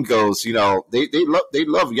the team goes, you know, they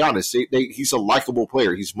love Giannis. He's a likable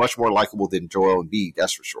player. He's much more likable than Joel Embiid,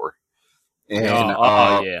 that's for sure.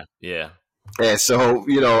 And yeah. And so,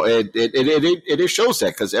 you know, it shows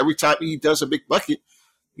that because every time he does a big bucket,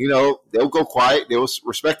 you know, they'll go quiet, they'll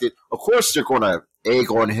respect it. Of course, they're going to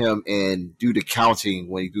egg on him and do the counting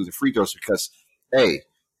when he do the free throws because, hey,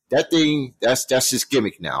 that thing, that's his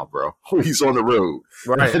gimmick now, bro. He's on the road.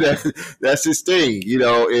 Right. That's his thing, you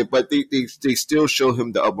know. But they still show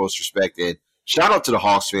him the utmost respect. And shout out to the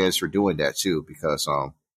Hawks fans for doing that, too, because,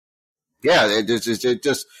 yeah,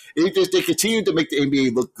 they continue to make the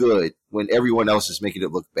NBA look good when everyone else is making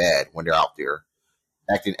it look bad when they're out there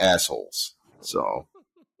acting assholes. So,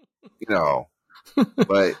 you know,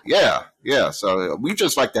 but yeah. So we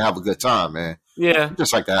just like to have a good time, man. Yeah, we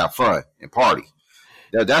just like to have fun and party.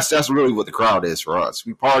 That's really what the crowd is for us.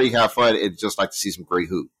 We party, have fun, and just like to see some great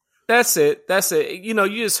hoop. That's it. You know,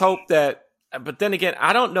 you just hope that. But then again,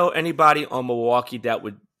 I don't know anybody on Milwaukee that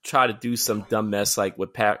would try to do some dumb mess like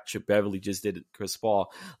what Patrick Beverly just did to Chris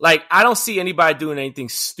Paul. Like, I don't see anybody doing anything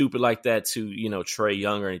stupid like that to, you know, Trae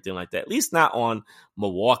Young or anything like that. At least not on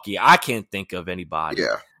Milwaukee. I can't think of anybody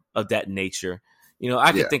of that nature. You know,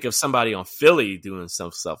 I can think of somebody on Philly doing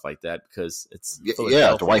some stuff like that because it's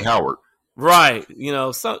Dwight Howard. Right. You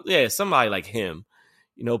know, somebody like him.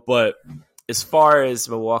 You know, but as far as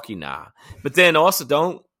Milwaukee, nah. But then also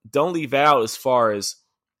don't leave out as far as,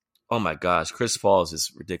 oh my gosh, Chris Paul is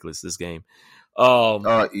just ridiculous this game.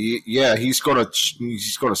 He's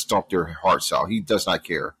gonna stomp their hearts out. He does not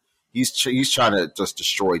care. He's trying to just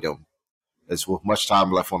destroy them. There's with much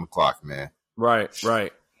time left on the clock, man. Right.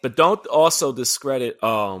 But don't also discredit.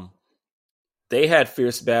 They had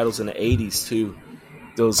fierce battles in the '80s too.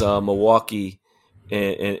 Those Milwaukee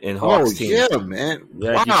and Hawks teams. Yeah, man.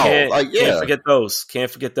 Yeah, wow. Can't forget those. Can't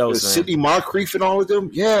forget those. Sidney Moncrief and all of them.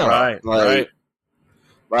 Yeah. Right.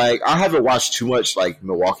 Like, I haven't watched too much like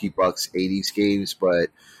Milwaukee Bucks '80s games, but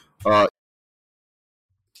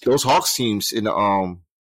those Hawks teams in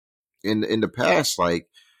the past, like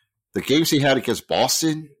the games they had against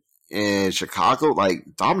Boston and Chicago, like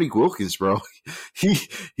Dominique Wilkins, bro,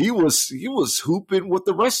 he was hooping with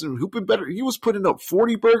the rest of them, hooping better. He was putting up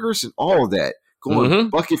 40 burgers and all of that, going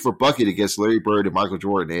bucket for bucket against Larry Bird and Michael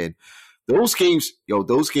Jordan. And those games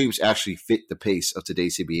actually fit the pace of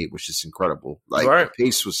today's NBA, which is incredible. Like, the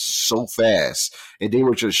pace was so fast, and they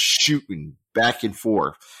were just shooting back and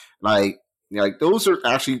forth. Like those are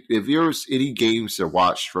actually, if there's any games to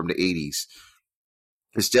watch from the 80s,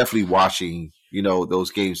 it's definitely watching, you know,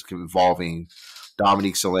 those games involving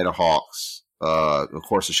Dominique's Atlanta Hawks, of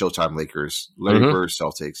course the Showtime Lakers, Larry Bird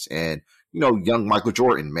Celtics, and, you know, young Michael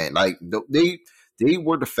Jordan, man. Like, they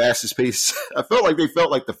were the fastest paced. I felt like they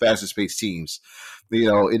felt like the fastest paced teams,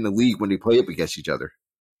 you know, in the league when they play up against each other.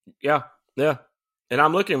 Yeah. And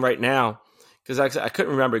I'm looking right now because I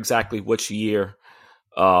couldn't remember exactly which year,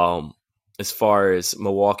 as far as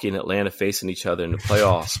Milwaukee and Atlanta facing each other in the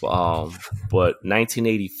playoffs. But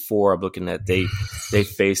 1984, I'm looking at they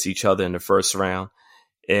faced each other in the first round,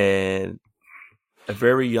 and a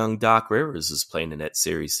very young Doc Rivers is playing in that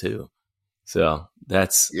series too. So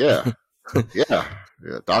that's yeah,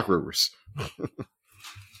 Doc Rivers.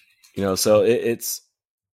 You know, so it's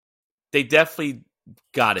they definitely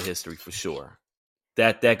got a history for sure.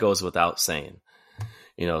 That goes without saying.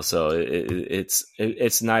 You know, so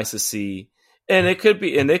it's nice to see, and it could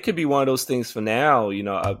be one of those things for now. You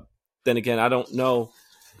know, then again, I don't know,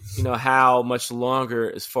 you know, how much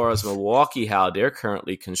longer as far as Milwaukee, how they're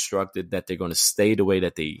currently constructed, that they're going to stay the way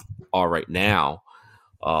that they are right now.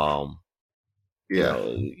 You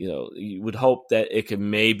know, you would hope that it could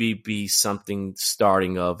maybe be something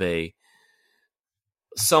starting of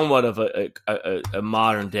somewhat of a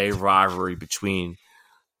modern day rivalry between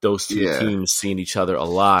those two teams, seeing each other a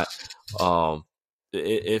lot.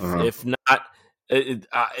 If not,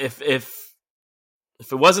 if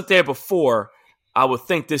it wasn't there before, I would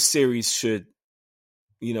think this series should,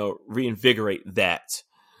 you know, reinvigorate that.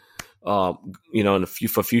 You know,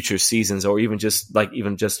 for future seasons, or even just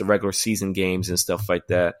the regular season games and stuff like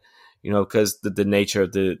that. You know, because the nature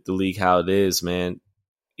of the league, how it is, man,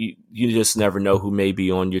 you just never know who may be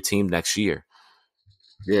on your team next year.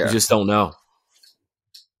 Yeah, you just don't know.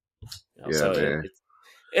 You know, yeah, so man.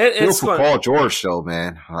 It's for Paul George, though,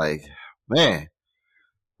 man. Like, man,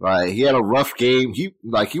 like he had a rough game. He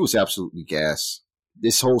was absolutely gassed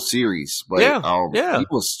this whole series, but he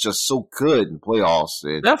was just so good in playoffs.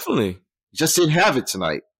 And definitely just didn't have it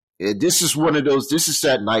tonight. And this is one of those. This is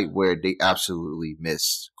that night where they absolutely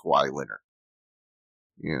missed Kawhi Leonard.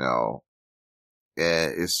 You know,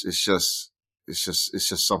 it's just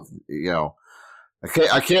something. You know,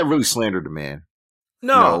 I can't really slander the man.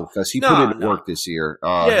 No, because he put in work this year.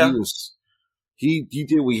 He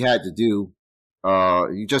did what he had to do.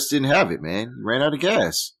 He just didn't have it, man. He ran out of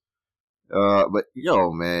gas. But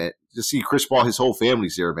man, to see Chris Paul, his whole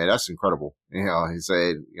family's there, man. That's incredible. He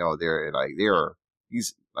said,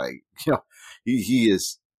 he's like, he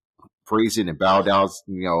is praising and bow down,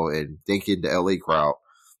 and thanking the LA crowd.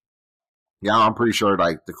 Yeah, I'm pretty sure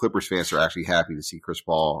like the Clippers fans are actually happy to see Chris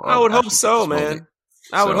Paul. I would hope so, man.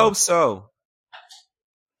 I would hope so.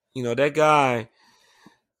 That guy.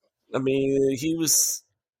 I mean, he was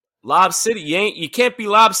Lob City. You can't be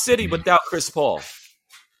Lob City without Chris Paul.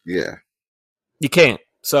 Yeah, you can't.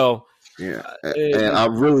 So yeah, and I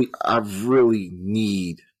really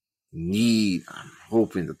need. I'm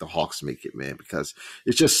hoping that the Hawks make it, man, because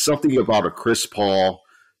it's just something about a Chris Paul,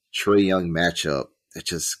 Trae Young matchup that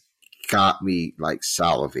just got me like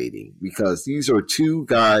salivating, because these are two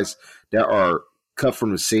guys that are cut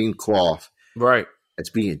from the same cloth, right? As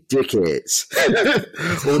being dickheads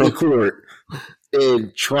on the court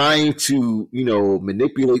and trying to,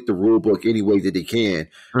 manipulate the rule book any way that they can.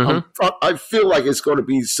 Mm-hmm. I feel like it's going to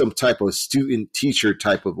be some type of student-teacher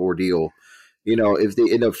type of ordeal, if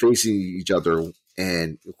they end up facing each other.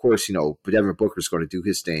 And, of course, Devin Booker's going to do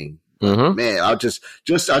his thing. Mm-hmm. Man, I just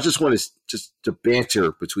want to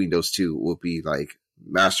banter between those two will be, like,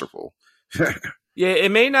 masterful. Yeah,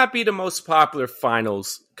 it may not be the most popular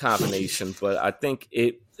finals combination, but I think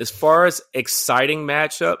as far as exciting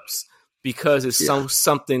matchups, because it's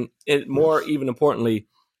something more, even importantly,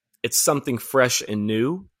 it's something fresh and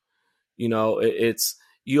new. It's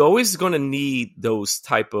you're always going to need those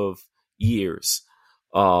type of years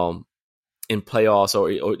in playoffs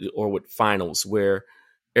or with finals, where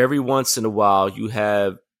every once in a while you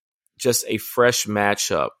have just a fresh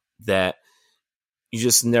matchup that you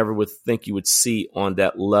just never would think you would see on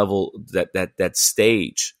that level, that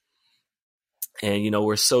stage. And,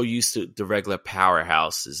 we're so used to the regular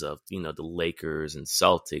powerhouses of, the Lakers and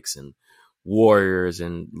Celtics and Warriors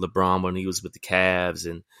and LeBron when he was with the Cavs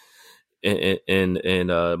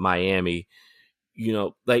and Miami,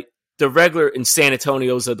 like the regular in San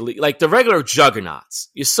Antonio's of the league, like the regular juggernauts.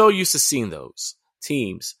 You're so used to seeing those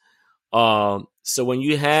teams. So when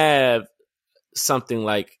you have something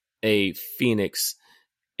like a Phoenix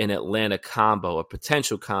and Atlanta combo, a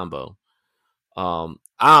potential combo, I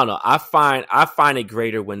don't know. I find it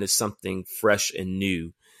greater when there's something fresh and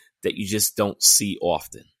new that you just don't see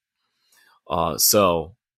often.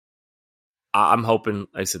 So I'm hoping,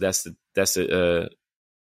 like I said, that's going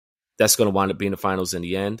to wind up being the finals in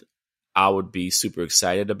the end. I would be super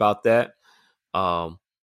excited about that. I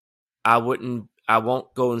won't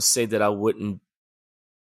go and say that I wouldn't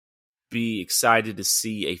be excited to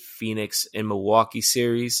see a Phoenix and Milwaukee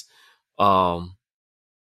series,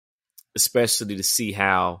 especially to see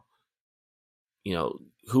how,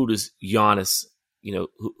 who does Giannis,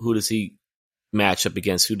 who does he match up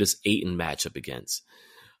against? Who does Ayton match up against?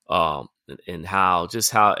 And how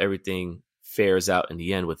everything fares out in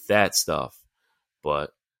the end with that stuff.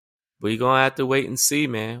 But we're gonna have to wait and see,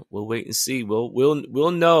 man. We'll wait and see.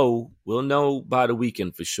 We'll know by the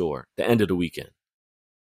weekend for sure. The end of the weekend.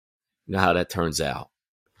 How that turns out.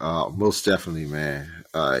 Most definitely, man.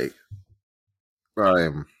 I'm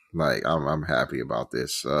happy about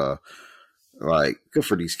this. Good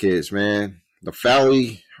for these kids, man. The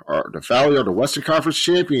Valley are the Western Conference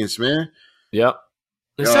champions, man. Yep.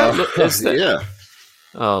 Yeah.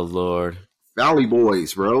 Oh Lord. Valley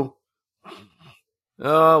boys, bro.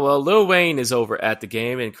 Oh, well, Lil Wayne is over at the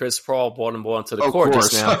game, and Chris Paul brought him onto the court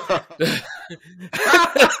just now.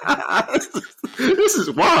 This is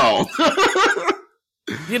wild.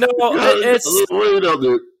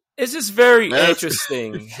 It's just very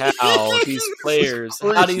interesting how these players,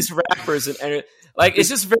 how these rappers, and like it's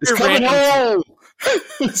just very random.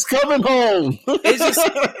 It's coming home. It's just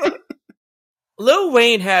Lil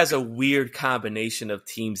Wayne has a weird combination of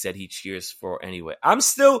teams that he cheers for. Anyway, I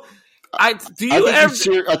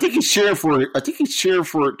think he's cheering for it. I think he's cheering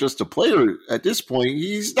for just a player at this point.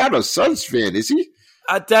 He's not a Suns fan, is he?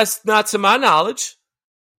 That's not to my knowledge.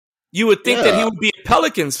 You would think that he would be a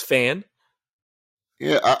Pelicans fan.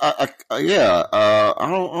 Yeah, I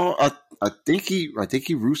don't know. I think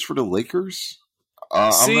he roots for the Lakers.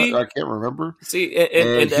 I can't remember.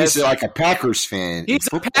 And he's like a Packers fan. He's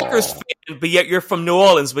a Packers fan, but yet you're from New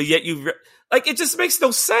Orleans. But yet it just makes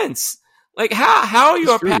no sense. Like how are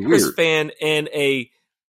you a Packers fan and a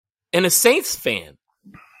Saints fan?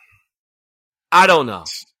 I don't know.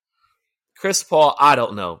 Chris Paul, I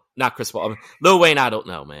don't know. Not Chris Paul. Lil Wayne, I don't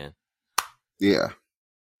know, man. Yeah.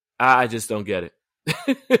 I just don't get it.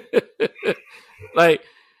 Like,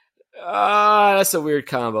 That's a weird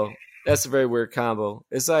combo. That's a very weird combo.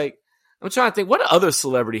 It's like I'm trying to think what other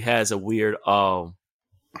celebrity has a weird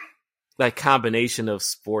like combination of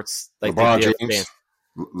sports like LeBron James.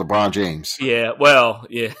 LeBron James. Yeah, well,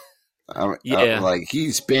 yeah. Like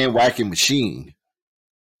he's bandwagon machine.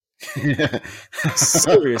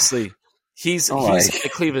 Seriously. He's had a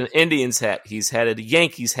Cleveland Indians hat. He's had a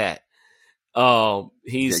Yankees hat.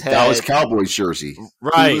 He's had Dallas Cowboys jersey.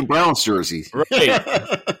 Right. Cleveland Browns jersey. Right.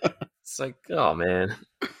 It's like, oh man.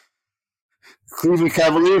 Cleveland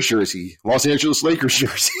Cavaliers jersey. Los Angeles Lakers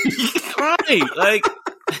jersey. Right. Like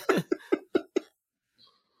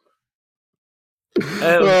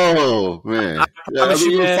oh man.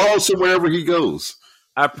 He follows him wherever he goes.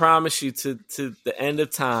 I promise you to the end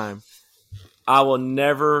of time, I will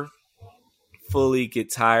never fully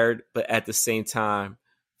get tired, but at the same time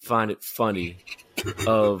find it funny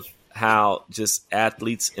of how just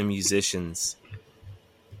athletes and musicians,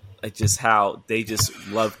 like just how they just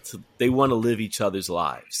they want to live each other's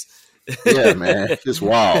lives. Yeah, man, it's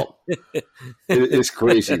wild. It's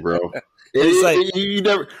crazy, bro. You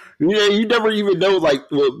never even know like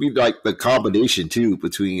what would be like the combination too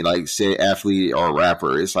between like say athlete or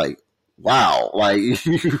rapper. It's like wow, like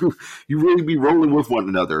you really be rolling with one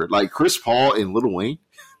another. Like Chris Paul and Lil Wayne,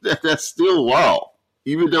 that's still wild.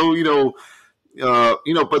 Even though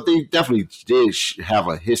but they definitely did have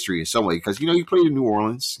a history in some way because he played in New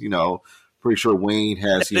Orleans. Pretty sure Wayne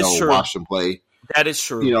has watched him play. That is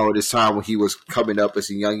true. At this time when he was coming up as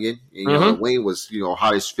a youngin, and, Wayne was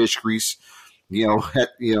hot as fish grease. For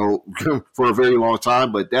a very long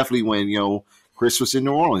time, but definitely when Chris was in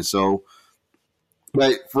New Orleans. So,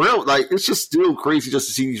 but for real, like it's just still crazy just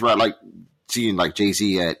to see these like seeing like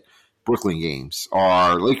Jay-Z at Brooklyn games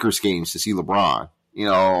or Lakers games to see LeBron.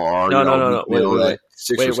 No. Wait.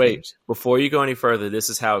 Games. Before you go any further, this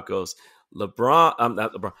is how it goes. Not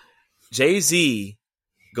LeBron. Jay-Z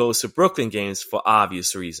goes to Brooklyn games for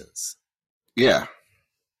obvious reasons. Yeah.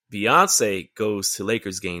 Beyonce goes to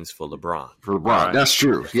Lakers games for LeBron. Right? That's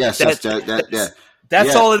true. Yes,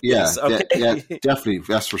 that's all it is. Okay? Definitely.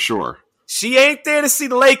 That's for sure. She ain't there to see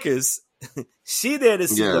the Lakers. She there to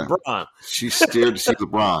see LeBron. She's there to see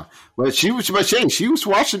LeBron. But she was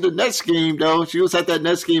watching the Nets game though. She was at that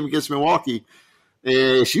Nets game against Milwaukee.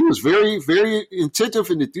 And she was very, very attentive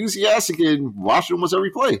and enthusiastic and watching almost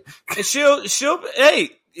every play. And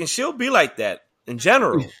she'll be like that in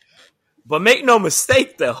general. But make no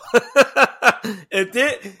mistake, though, if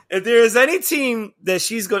there is any team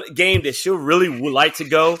that game that she'll really would like to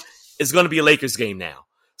go, it's going to be a Lakers game now.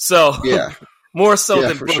 So more so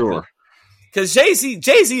than for Brooklyn. Sure. Because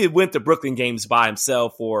Jay-Z went to Brooklyn games by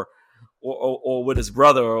himself or with his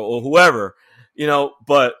brother or whoever,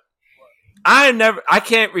 But I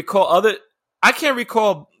can't recall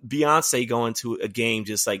Beyonce going to a game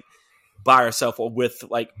just like by herself or with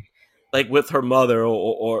like with her mother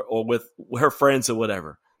or with her friends or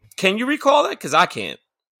whatever. Can you recall that? Because I can't.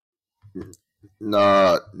 No,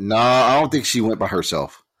 I don't think she went by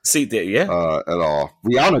herself. See there, yeah. At all.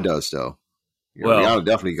 Rihanna does though. Rihanna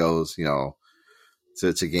definitely goes,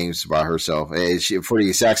 to games by herself, and for the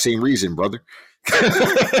exact same reason, brother.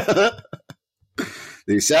 The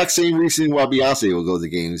exact same reason why Beyonce will go to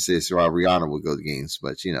games is why Rihanna will go to games,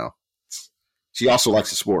 but she also likes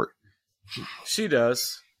the sport. She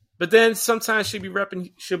does. But then sometimes she'll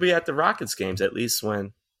be at the Rockets games, at least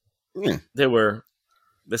when they were,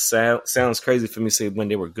 this sounds crazy for me to say when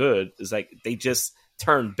they were good. It's like they just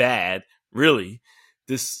turned bad, really,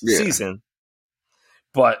 this season.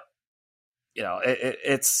 But,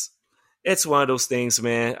 it's one of those things,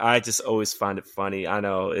 man. I just always find it funny. I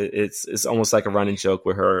know it's almost like a running joke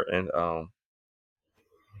with her and,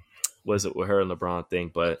 with her and LeBron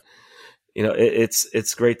thing. But,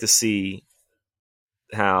 it's great to see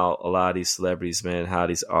how a lot of these celebrities, man, how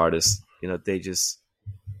these artists, they just,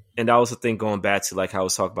 and that was the thing going back to like how I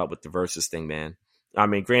was talking about with the Versus thing, man. I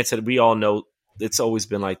mean, granted, we all know it's always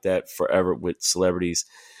been like that forever with celebrities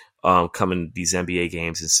coming to these NBA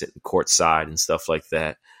games and sitting courtside and stuff like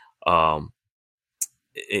that. But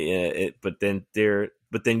then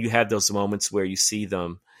you have those moments where you see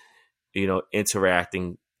them,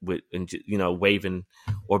 interacting with, waving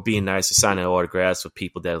or being nice or signing autographs with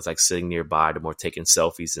people that is like sitting nearby them or taking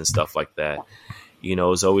selfies and stuff like that.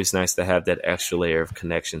 It's always nice to have that extra layer of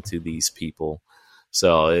connection to these people.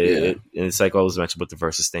 So it's like I always mentioned with the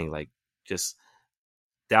Versus thing, like just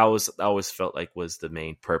I always felt like was the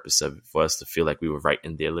main purpose of it, for us to feel like we were right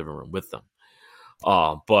in their living room with them.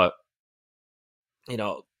 But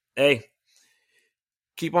hey,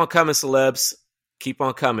 keep on coming, celebs. Keep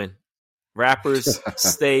on coming. Rappers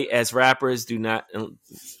stay as rappers. Do not.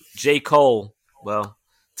 J. Cole, well,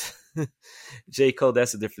 J. Cole,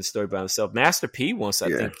 that's a different story by himself. Master P wants, I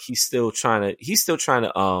think he's still trying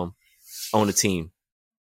to own a team.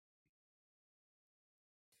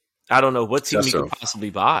 I don't know what team he could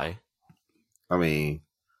possibly buy. I mean,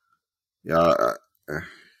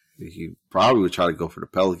 he probably would try to go for the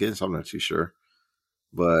Pelicans. I'm not too sure.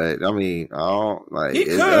 But I mean,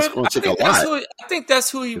 that's going to take a lot. I think that's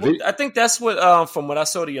who he would. I think that's what, from what I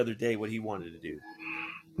saw the other day, what he wanted to do.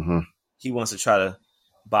 Mm-hmm. He wants to try to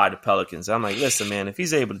buy the Pelicans. I'm like, listen, man, if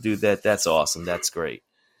he's able to do that, that's awesome. That's great.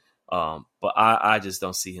 But I just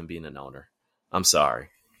don't see him being an owner. I'm sorry.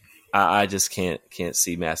 I just can't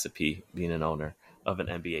see Master P being an owner of an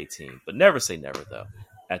NBA team. But never say never, though,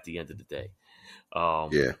 at the end of the day.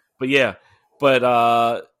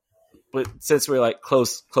 But since we're like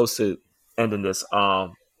close to ending this,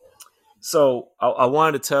 so I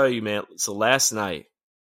wanted to tell you, man. So last night,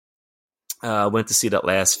 I went to see that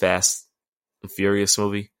last Fast and Furious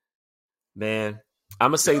movie. Man,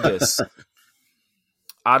 I'm gonna say this.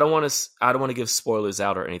 I don't want to give spoilers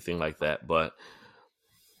out or anything like that, but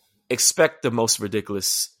expect the most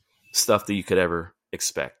ridiculous stuff that you could ever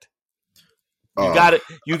expect. You got it.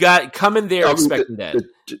 You got come in there expecting that.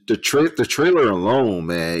 The trailer alone,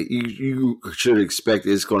 man, you should expect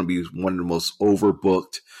it's going to be one of the most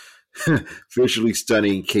overbooked, visually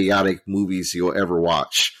stunning, chaotic movies you'll ever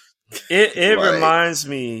watch. It reminds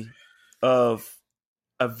me of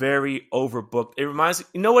a very overbooked. It reminds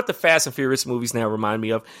you know what the Fast and Furious movies now remind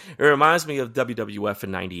me of. It reminds me of WWF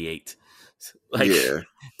in '98.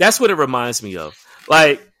 That's what it reminds me of.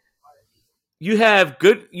 Like you have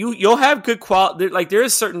good, you'll have good quality. Like there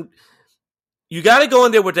is certain. You got to go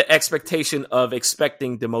in there with the expectation of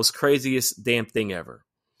expecting the most craziest damn thing ever,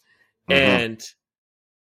 and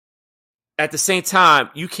at the same time,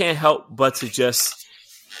 you can't help but to just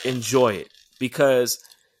enjoy it because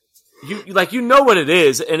you know what it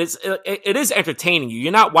is, and it is entertaining you.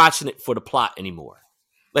 You're not watching it for the plot anymore.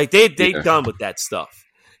 Like they done with that stuff.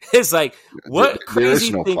 It's like what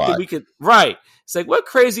crazy thing could we could right? It's like what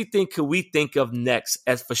crazy thing could we think of next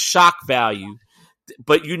as for shock value?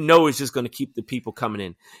 But you know it's just going to keep the people coming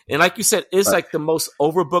in, and like you said, it's like the most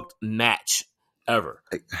overbooked match ever.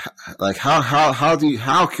 Like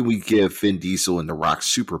how can we give Vin Diesel and The Rock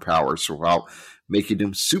superpowers without making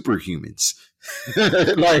them superhumans?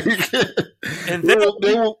 Like, and then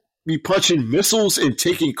they will be punching missiles and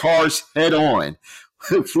taking cars head on.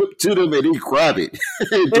 Flip to them and then grab it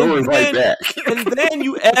and throw it right back. And then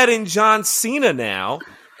you add in John Cena now,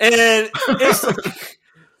 and it's like,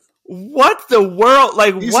 what the world?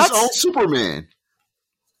 Like, he's what? His own Superman.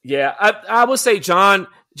 Yeah, I would say John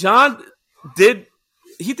did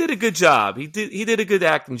a good job. He did a good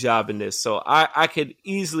acting job in this. So I could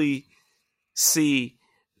easily see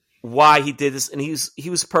why he did this, and he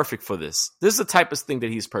was perfect for this. This is the type of thing that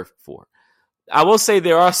he's perfect for. I will say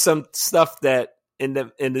there are some stuff that in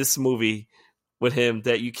this movie with him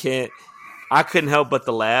that you can't. I couldn't help but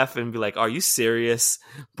to laugh and be like, "Are you serious?"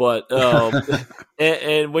 But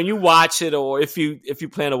and when you watch it, or if you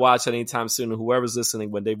plan to watch it anytime soon, or whoever's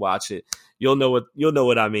listening when they watch it, you'll know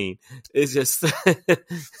what I mean. It's just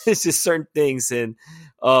it's just certain things, and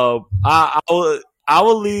I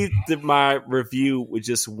will leave my review with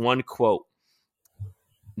just one quote: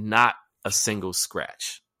 "Not a single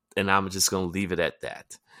scratch," and I'm just gonna leave it at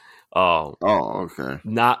that. Okay.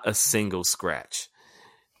 Not a single scratch.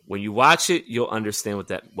 When you watch it, you'll understand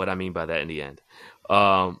what I mean by that in the end.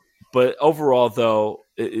 But overall, though,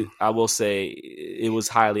 I will say it was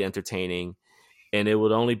highly entertaining, and it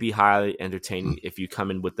would only be highly entertaining if you come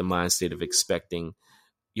in with the mind state of expecting.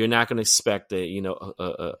 You're not going to expect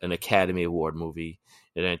an Academy Award movie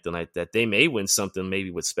and anything like that. They may win something,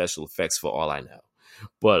 maybe with special effects, for all I know.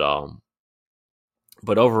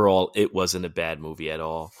 But overall, it wasn't a bad movie at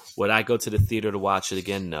all. Would I go to the theater to watch it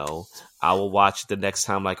again? No. I will watch it the next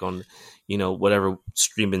time, like on, whatever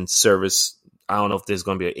streaming service. I don't know if there's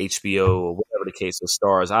going to be an HBO or whatever the case of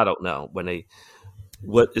Stars. I don't know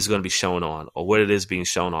what is going to be shown on or what it is being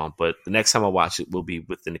shown on. But the next time I watch it will be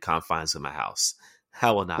within the confines of my house. I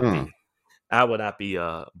will not be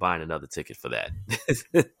buying another ticket for that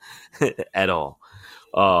at all.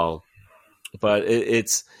 But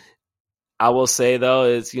it's. I will say, though,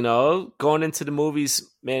 is, going into the movies,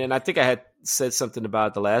 man, and I think I had said something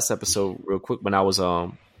about the last episode real quick when I was,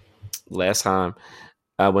 last time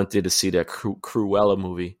I went there to see that Cruella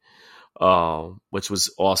movie, which was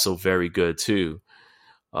also very good, too.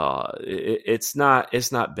 It's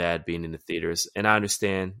not bad being in the theaters. And I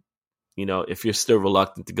understand, if you're still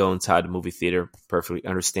reluctant to go inside the movie theater, perfectly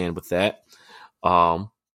understand with that.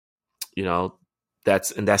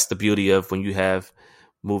 That's the beauty of when you have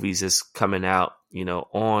movies is coming out,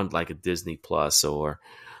 on like a Disney Plus or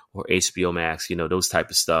HBO Max, those type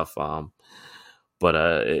of stuff. But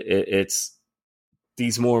it's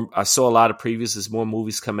these more. I saw a lot of previews. There's more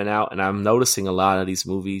movies coming out, and I'm noticing a lot of these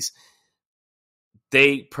movies.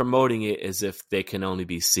 They promoting it as if they can only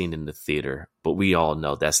be seen in the theater, but we all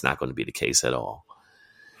know that's not going to be the case at all.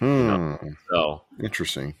 So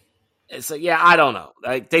interesting. It's like, I don't know.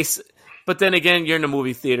 Like but then again, you're in the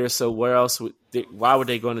movie theater, so where else? Why would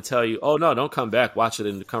they going to tell you? Oh no, don't come back. Watch it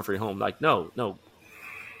in the comfort of home. Like, no,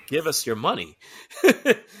 give us your money.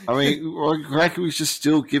 I mean, why can we just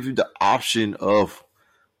still give you the option of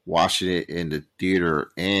watching it in the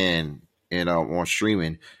theater and on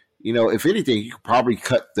streaming? If anything, you could probably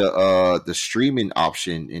cut the streaming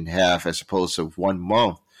option in half as opposed to 1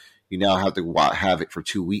 month. You now have to have it for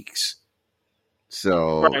 2 weeks.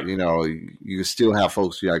 So, right. you can still have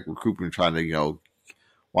folks like recruiting trying to,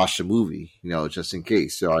 watch the movie, just in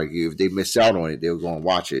case. So, like, if they miss out on it, they'll go and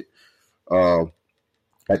watch it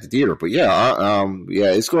at the theater. But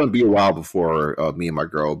it's going to be a while before me and my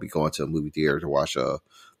girl will be going to a movie theater to watch a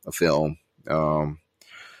film.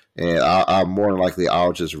 And I'm more than likely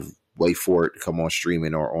I'll just wait for it to come on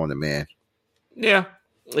streaming or on demand. Yeah.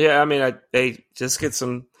 I mean, they just get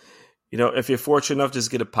some. If you're fortunate enough,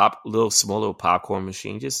 just get a small little popcorn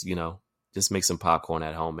machine. Just make some popcorn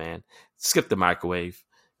at home, man. Skip the microwave.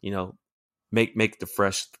 Make the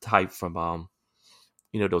fresh type from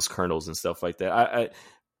those kernels and stuff like that. I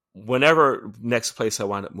whenever next place I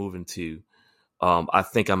wind up moving to, I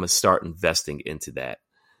think I'm gonna start investing into that.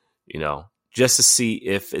 Just to see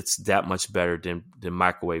if it's that much better than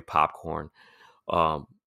microwave popcorn.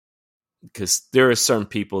 Because there are certain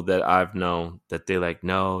people that I've known that they're like,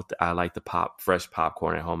 no, I like the fresh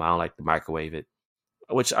popcorn at home. I don't like to microwave it,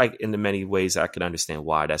 which in many ways I can understand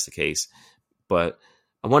why that's the case. But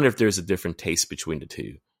I wonder if there's a different taste between the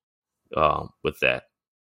two with that.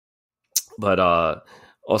 But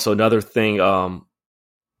also another thing I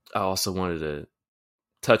also wanted to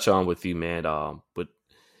touch on with you, man, but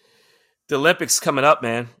the Olympics coming up,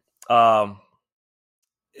 man.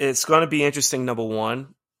 It's going to be interesting, number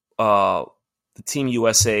one. The Team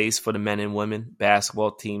USA's for the men and women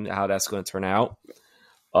basketball team, how that's going to turn out.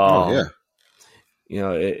 I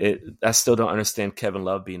still don't understand Kevin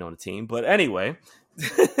Love being on the team, but anyway,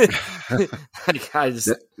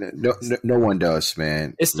 no one does,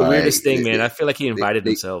 man. It's the weirdest thing, man. I feel like he invited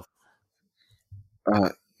himself.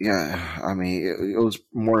 I mean, it was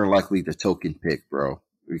more than likely the token pick, bro,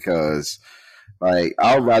 because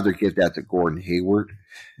I'd rather give that to Gordon Hayward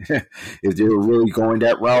if they were really going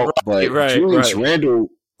that route. But Julius Randle,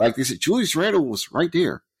 like they said, Julius Randle was right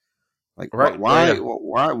there. Like,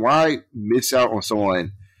 why miss out on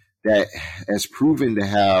someone that has proven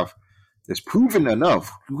enough?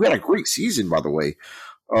 Who had a great season, by the way,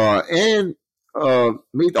 and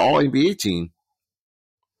made the All NBA team.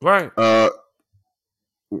 Right.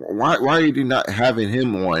 Why are you not having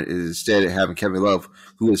him on instead of having Kevin Love,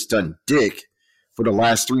 who has done dick for the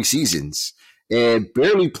last 3 seasons and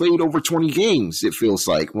barely played over 20 games, it feels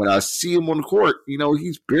like. When I see him on the court,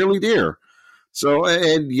 he's barely there. So,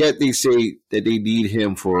 and yet they say that they need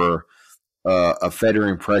him for a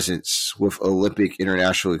veteran presence with Olympic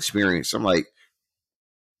international experience. I'm like,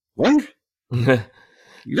 what? You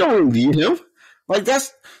don't really need him. Like,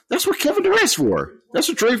 that's what Kevin Durant's for. That's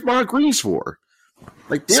what Draymond Green's for.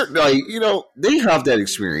 Like, they have that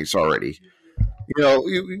experience already.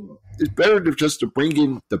 It's better to bring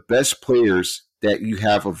in the best players that you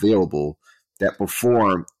have available that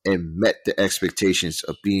perform and met the expectations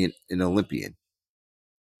of being an Olympian.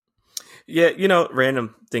 Yeah,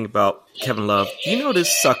 random thing about Kevin Love. Do you know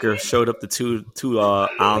this sucker showed up to two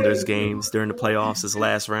Islanders games during the playoffs his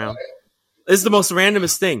last round? It's the most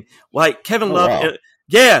randomest thing. Like, Kevin Love,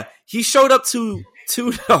 wow. He showed up to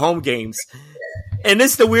the home games. And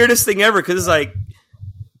it's the weirdest thing ever because it's like,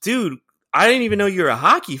 dude, I didn't even know you're a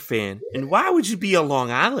hockey fan. And why would you be on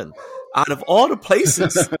Long Island out of all the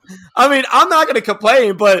places? I mean, I'm not going to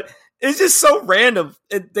complain, but it's just so random.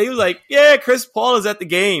 And they were like, yeah, Chris Paul is at the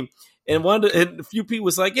game. And a few people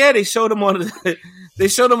was like, yeah, they showed him on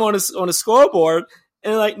the scoreboard.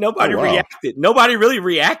 And like nobody reacted. Nobody really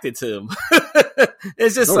reacted to him.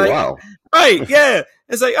 It's just wow. Right, yeah.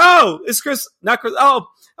 It's like, oh, it's Chris, not Chris. Oh,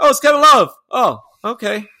 it's Kevin Love. Oh,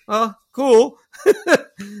 okay. Cool.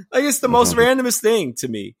 Like, it's the most randomest thing to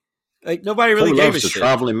me. Like, nobody really gave a shit. He's a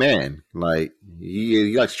traveling man. Like,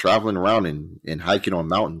 he likes traveling around and hiking on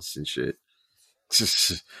mountains and shit.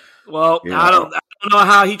 Well, I don't know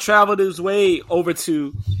how he traveled his way over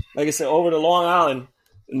to, like I said, over to Long Island,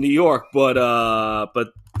 New York. But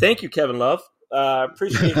thank you, Kevin Love.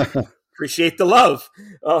 Appreciate appreciate the love.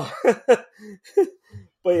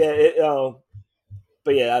 But yeah,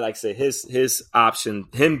 but yeah, I like to say his option,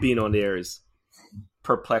 him being on there, is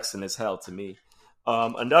perplexing as hell to me.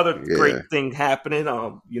 Another great thing happening,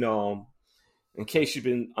 in case you've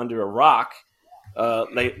been under a rock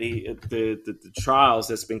lately, the trials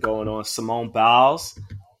that's been going on. Simone Biles,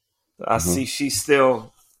 I see she's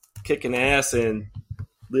still kicking ass and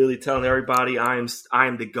literally telling everybody I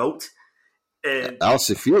am the GOAT. And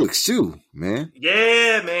Allyson Felix too, man.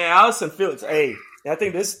 Yeah, man, Allyson Felix. Hey, I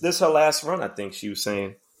think this her last run. I think she was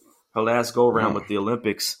saying her last go around with the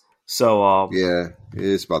Olympics. So yeah,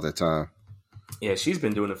 it's about that time. Yeah, she's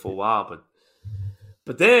been doing it for a while,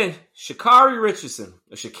 but then Sha'Carri Richardson,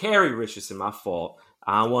 my fault.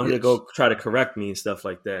 I want her to go try to correct me and stuff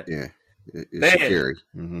like that. Yeah, it's Sha'Carri.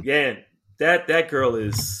 Mm-hmm. Yeah, that girl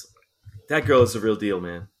is the real deal,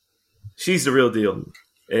 man. She's the real deal,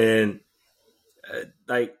 and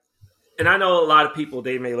and I know a lot of people,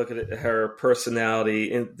 they may look at her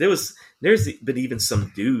personality, and there's been even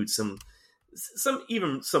some dudes,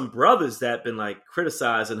 some brothers that have been like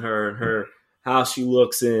criticizing her and her how she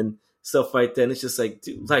looks and stuff like that. And it's just like,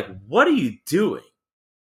 dude, like, what are you doing?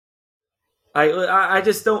 I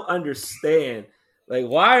just don't understand. Like,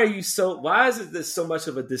 why is it there's so much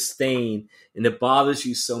of a disdain and it bothers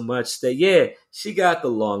you so much that, yeah, she got the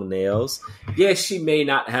long nails. Yeah, she may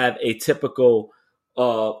not have a typical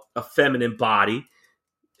a feminine body.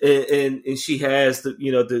 And she has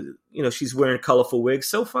she's wearing colorful wigs.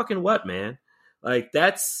 So fucking what, man? Like,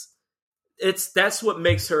 that's what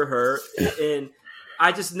makes her. And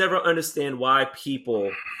I just never understand why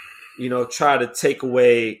people, try to take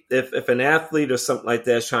away, if an athlete or something like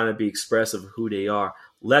that is trying to be expressive of who they are,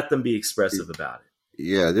 let them be expressive about it.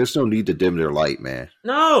 Yeah, there's no need to dim their light, man.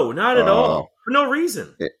 No, not at all. For no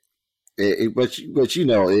reason. But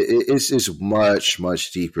it's much,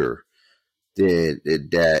 much deeper than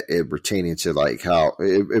that, pertaining to like how,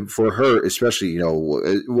 for her, especially,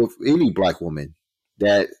 with any Black woman,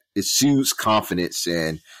 that it soothes confidence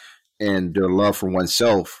and their love for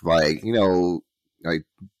oneself. Like,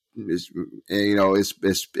 it's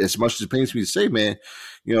as much as it pains me to say, man,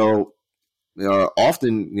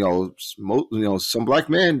 often, some Black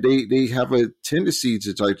men, they have a tendency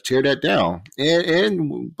to like tear that down,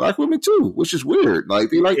 and Black women too, which is weird. Like,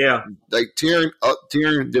 they like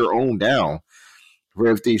tearing their own down,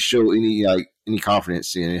 where if they show any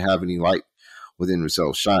confidence and have any light within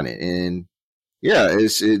themselves shining. And yeah,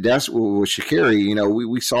 that's what Sha'Carri,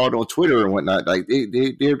 we saw it on Twitter and whatnot. Like,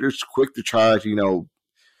 they're just quick to try to,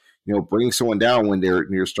 bring someone down when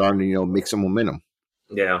they're starting to, make some momentum.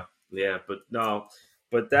 Yeah. Yeah. But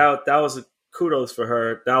that was a kudos for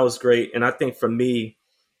her. That was great. And I think for me,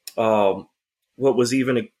 what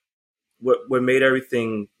made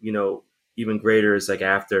everything, even greater is like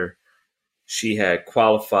after she had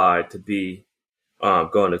qualified to be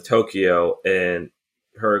going to Tokyo, and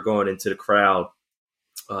her going into the crowd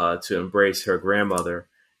to embrace her grandmother.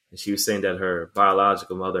 And she was saying that her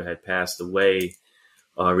biological mother had passed away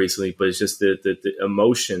recently, but it's just the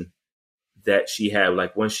emotion that she had,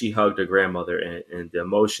 like when she hugged her grandmother, and the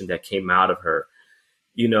emotion that came out of her,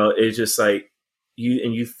 it's just like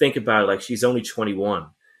you think about it, like she's only 21,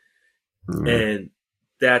 and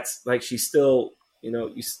that's like, she's still,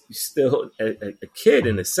 you're still a kid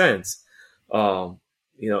in a sense,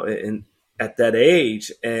 and at that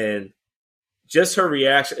age, and just her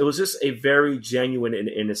reaction, it was just a very genuine and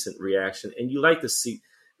innocent reaction. And you like to see,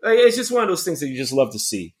 like, it's just one of those things that you just love to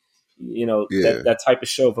see, that type of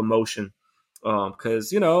show of emotion.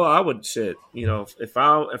 Cause I would if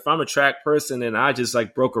I'm a track person and I just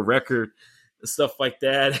like broke a record and stuff like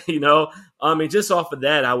that, just off of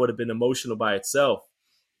that, I would have been emotional by itself.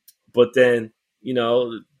 But then,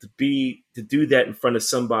 to do that in front of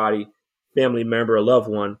somebody, family member, a loved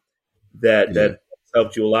one that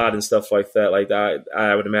helped you a lot and stuff like that. Like,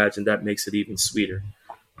 I would imagine that makes it even sweeter.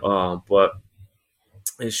 But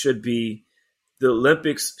it should be, the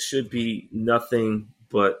Olympics should be nothing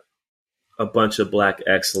but a bunch of Black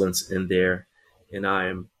excellence in there. And I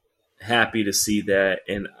am happy to see that.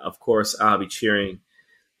 And of course, I'll be cheering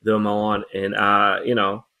them on. And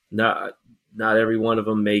not every one of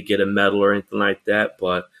them may get a medal or anything like that,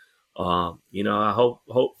 but I hope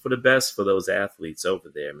for the best for those athletes over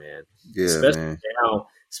there, man. Yeah, especially now,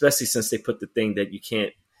 especially since they put the thing that you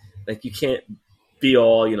can't be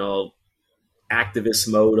all, activist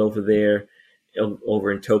mode over there,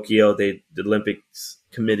 over in Tokyo. The Olympics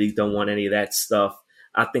committee don't want any of that stuff.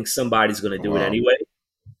 I think somebody's going to do it anyway.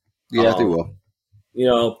 Yeah, they will.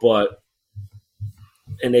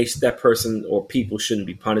 That person or people shouldn't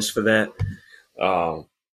be punished for that.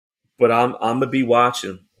 But I'm gonna be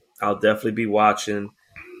watching. I'll definitely be watching.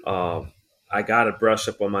 I got to brush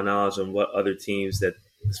up on my knowledge on what other teams that,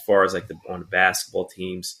 as far as like on the basketball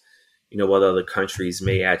teams, what other countries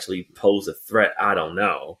may actually pose a threat. I don't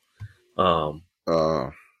know.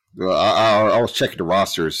 Well, I was checking the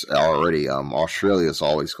rosters already. Australia is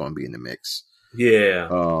always going to be in the mix. Yeah.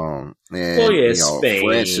 And Spain.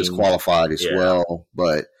 France is qualified as well,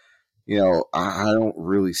 but I don't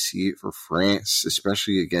really see it for France,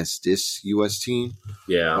 especially against this U.S. team.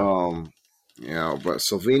 Yeah. But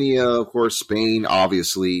Slovenia, of course, Spain,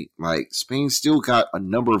 obviously, like Spain still got a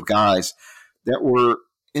number of guys that were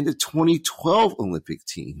in the 2012 Olympic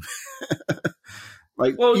team.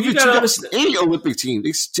 Even 2008 Olympic team,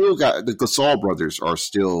 they still got the Gasol brothers are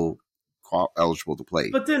still eligible to play.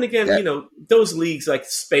 But then again, those leagues like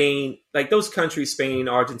Spain, like those countries, Spain,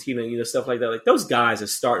 Argentina, stuff like that, like those guys are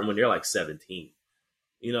starting when they're like 17.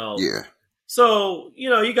 Yeah. So,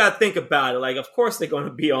 you got to think about it. Like, of course, they're going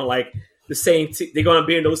to be on like the same they're going to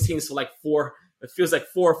be in those teams for like it feels like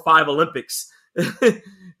 4 or 5 Olympics,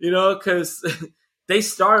 because they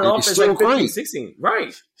started off as like 15, 16.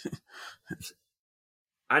 Right.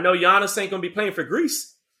 I know Giannis ain't going to be playing for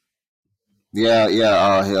Greece. Yeah.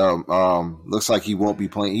 Looks like he won't be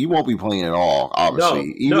playing. He won't be playing at all,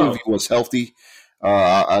 obviously. Even if he was healthy,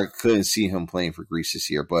 I couldn't see him playing for Greece this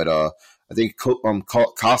year. But I think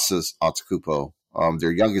Kostas Antetokounmpo,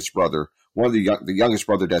 their youngest brother, one of the youngest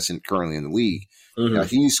brother that's currently in the league,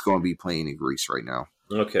 he's going to be playing in Greece right now.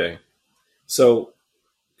 Okay. So,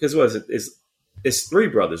 because what is it? It's 3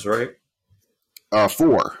 brothers, right? 4.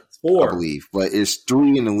 4, I believe, but it's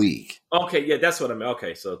 3 in the league. Okay, yeah, that's what I mean.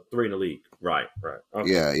 Okay, so 3 in the league, right?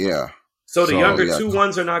 Okay. Yeah. So the younger 2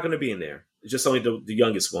 ones are not going to be in there. It's just only the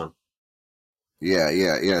youngest one. Yeah.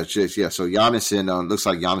 It's just, so Giannis and looks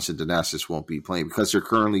like Giannis and Thanasis won't be playing because they're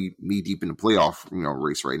currently knee deep in the playoff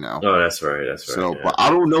race right now. Oh, that's right. So, but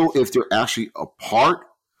I don't know if they're actually a part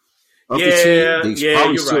of the team. They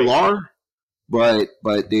probably still are, but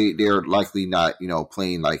they're likely not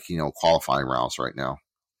playing like qualifying rounds right now.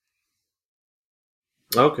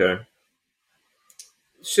 Okay.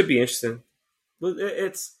 Should be interesting.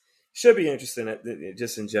 Should be interesting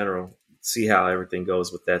just in general. See how everything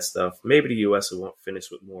goes with that stuff. Maybe the U.S. will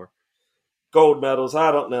finish with more gold medals.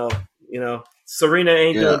 I don't know. Serena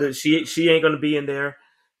ain't gonna. She ain't gonna be in there.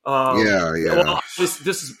 Well, this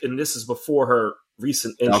is before her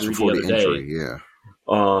recent injury the other day.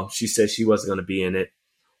 Yeah. She said she wasn't gonna be in it.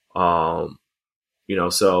 So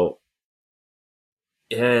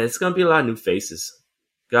it's gonna be a lot of new faces.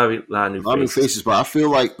 Gotta be a lot of new faces. But I feel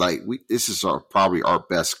like this is probably our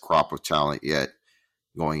best crop of talent yet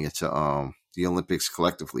going into the Olympics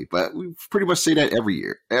collectively. But we pretty much say that every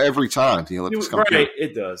year, every time the Olympics come right,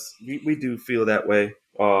 it does. We do feel that way.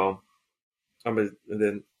 And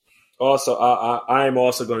then also I am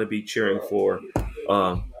also going to be cheering for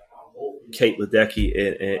Kate Ledecky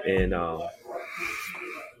and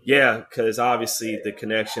because obviously the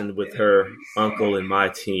connection with her uncle and my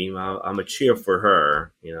team, I'm a cheer for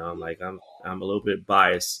her. I'm a little bit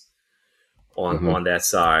biased on that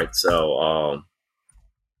side. So,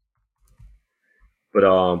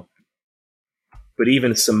 but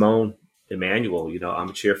even Simone Emanuel, I'm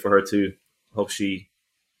a cheer for her too. I hope she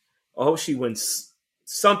wins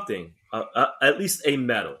something, at least a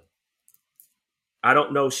medal. I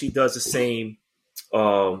don't know if she does the same.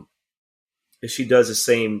 If she does the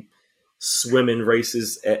same swimming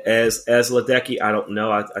races as Ledecky, I don't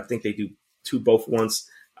know. I think they do both once.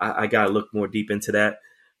 I got to look more deep into that.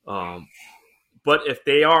 But if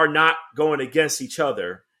they are not going against each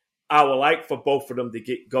other, I would like for both of them to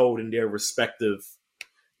get gold in their respective,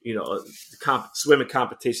 swimming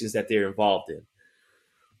competitions that they're involved in.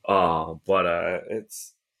 But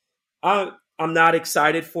I'm not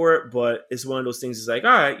excited for it, but it's one of those things. It's like,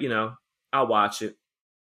 all right, I'll watch it.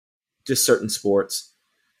 Just certain sports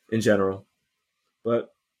in general.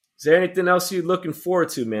 But is there anything else you're looking forward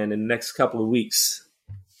to, man, in the next couple of weeks?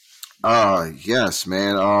 Yes,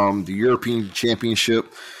 man. The European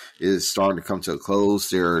Championship is starting to come to a close.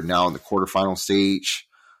 They're now in the quarterfinal stage.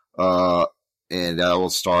 And that will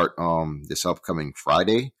start this upcoming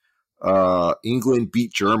Friday. England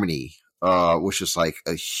beat Germany, which is like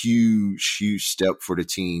a huge step for the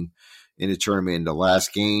team in the tournament in the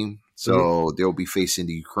last game. So they'll be facing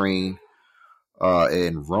the Ukraine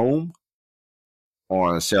in Rome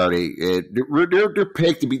on Saturday. They're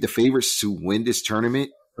pegged to be the favorites to win this tournament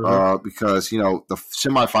because, the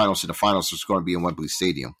semifinals and the finals is going to be in Wembley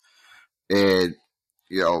Stadium. And,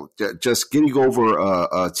 just getting over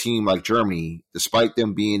a team like Germany, despite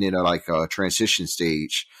them being in a transition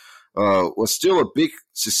stage, was still a big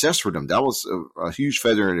success for them. That was a huge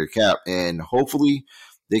feather in their cap. And hopefully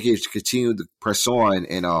they can continue to press on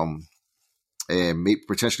and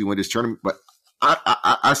potentially win this tournament. But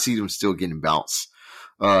I see them still getting bounced.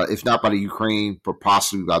 If not by the Ukraine, but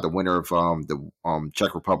possibly by the winner of the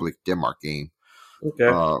Czech Republic Denmark game.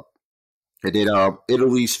 Okay. And then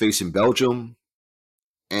Italy's facing Belgium,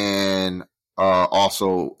 and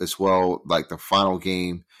also as well, like the final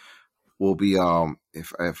game will be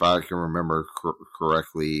if I can remember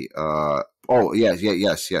correctly.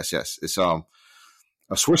 Yes. It's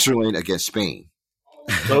Switzerland against Spain.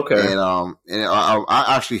 Okay. and I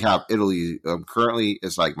actually have Italy currently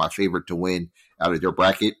as like my favorite to win out of their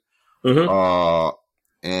bracket. Mm-hmm.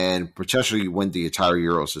 And potentially win the entire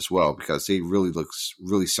Euros as well, because they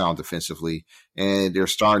really sound defensively, and they're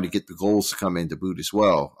starting to get the goals to come in to boot as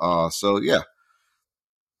well. So yeah.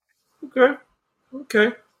 Okay.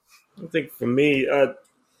 I think for me,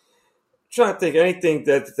 trying to think anything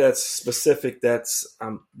that's specific that's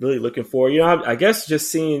I'm really looking for. I guess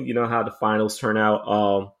just seeing how the finals turn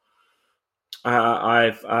out.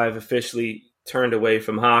 I've officially turned away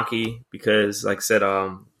from hockey because, like I said,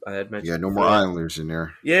 I had mentioned. Yeah, no more Islanders in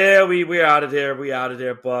there. Yeah, we're out of there. We're out of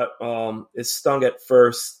there. But it stung at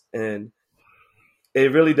first, and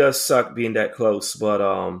it really does suck being that close. But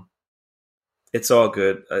it's all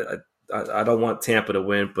good. I don't want Tampa to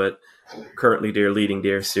win, but currently they're leading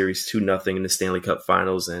their series 2-0 in the Stanley Cup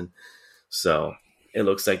Finals, and so it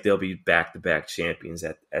looks like they'll be back-to-back champions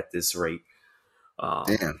at this rate.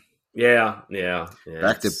 Damn. Yeah.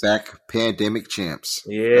 Back-to-back pandemic champs.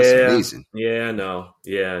 Yeah. That's amazing. Yeah, no.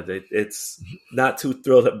 Yeah, it's not too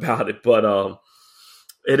thrilled about it, but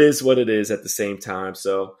it is what it is at the same time.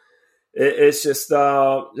 So it's just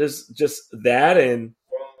that, and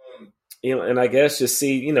and I guess just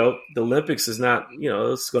see, the Olympics is not,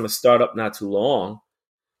 it's going to start up not too long.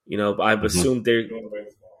 I've assumed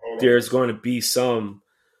there's going to be some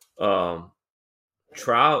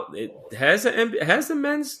trial. Has the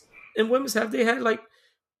men's and women's, have they had like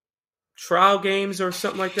trial games or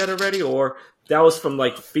something like that already, or that was from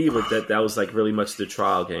like FIBA that was like really much the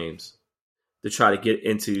trial games to try to get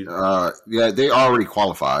into? Yeah, they already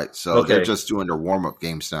qualified, so they're just doing their warm up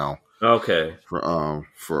games now. Okay.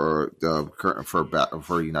 For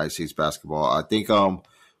United States basketball, I think the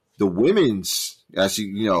women's, as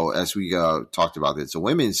we talked about this, the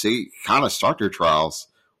women's, they kind of start their trials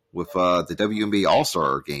with the WNBA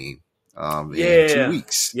All-Star game in 2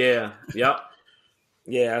 weeks. Yeah. Yep.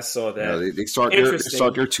 Yeah, I saw that. They start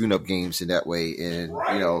their tune-up games in that way, and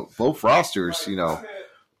both rosters,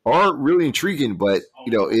 are really intriguing, but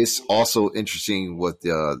it's also interesting with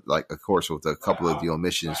the of course, with a couple of the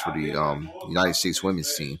omissions for the United States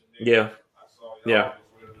women's team. Yeah.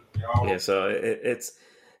 So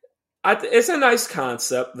it's a nice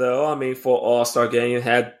concept, though. I mean, for All-Star game, you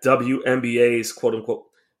had WNBA's quote unquote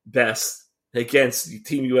best against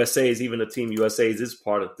Team USA's. Even the Team USA's is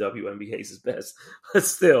part of WNBA's best, but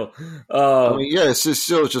still, it's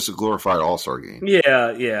still just a glorified All-Star game.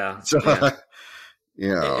 Yeah. So,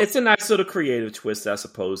 yeah. It's a nice sort of creative twist, I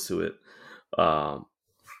suppose, to it.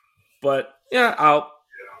 But yeah,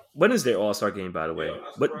 when is their All-Star game, by the way?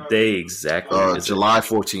 What day exactly? July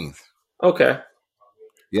 14th. Okay.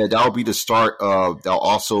 Yeah, that'll be the start. They'll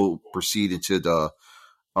also proceed into the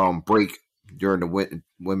break during the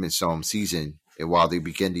women's season, and while they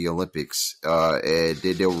begin the Olympics, and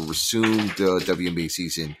then they will resume the WNBA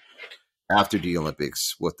season after the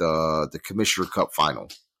Olympics with the Commissioner Cup final.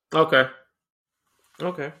 Okay.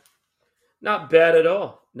 Not bad at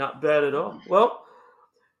all. Well,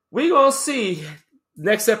 we're going to see.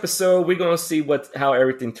 Next episode, we're going to see how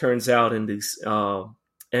everything turns out in these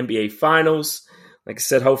NBA finals. Like I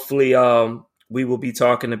said, hopefully we will be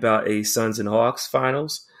talking about a Suns and Hawks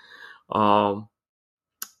finals.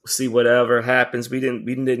 See whatever happens. We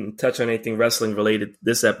didn't touch on anything wrestling related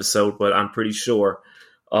this episode, but I'm pretty sure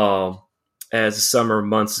as the summer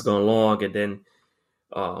months is going along, and then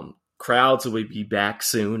crowds will be back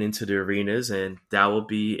soon into the arenas, and that will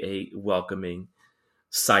be a welcoming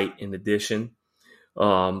sight in addition.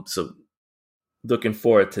 So looking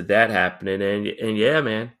forward to that happening. And yeah,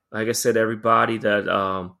 man, like I said, everybody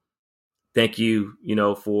that thank you,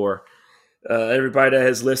 for everybody that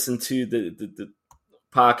has listened to the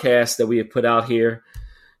podcast that we have put out here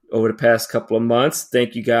over the past couple of months.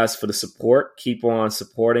 Thank you guys for the support. Keep on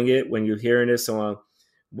supporting it. When you're hearing this on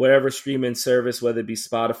whatever streaming service, whether it be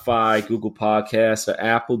Spotify, Google Podcasts, or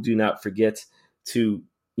Apple, do not forget to,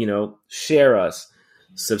 share us,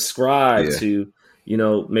 subscribe to,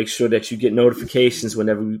 make sure that you get notifications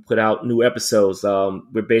whenever we put out new episodes.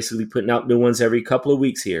 We're basically putting out new ones every couple of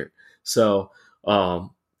weeks here. So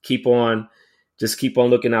keep on just keep on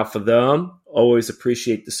looking out for them. Always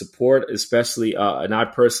appreciate the support, especially, and I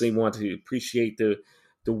personally want to appreciate the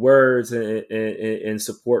words and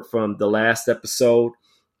support from the last episode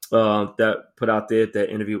that put out there,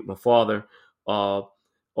 that interview with my father.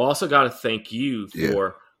 Also got to thank you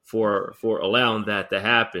for allowing that to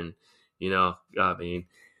happen. I mean,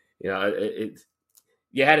 you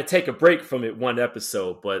had to take a break from it one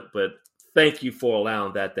episode, but thank you for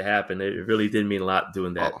allowing that to happen. It really did mean a lot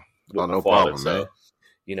doing that. No problem, man.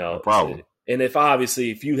 No problem. And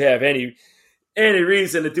if you have any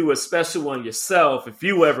reason to do a special one yourself, if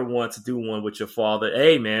you ever want to do one with your father,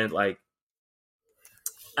 hey man, like,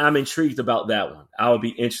 I'm intrigued about that one. I would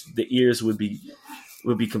be interested. The ears would be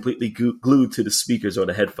completely glued to the speakers or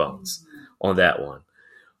the headphones on that one.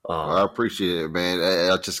 I appreciate it, man.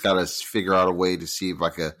 I just got to figure out a way to see if I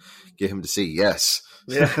could get him to say yes.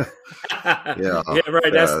 Yeah. Yeah,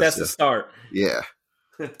 right. That's the start. Yeah.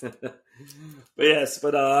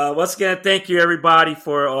 But once again, thank you everybody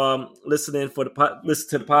for listening to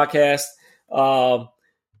the podcast.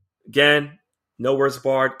 Again, No Words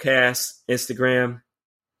Barredcast, Instagram.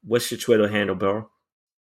 What's your Twitter handle, bro?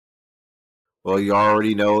 Well, you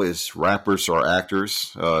already know it's rappers or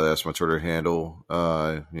actors. That's my Twitter handle.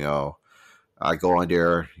 I go on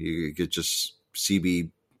there. You could just see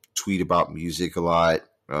me tweet about music a lot,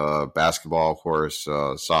 basketball, of course,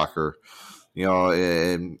 soccer,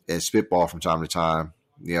 and spitball from time to time.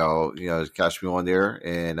 Catch me on there,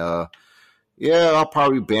 and I'll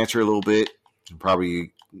probably banter a little bit, and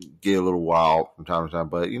probably get a little wild from time to time.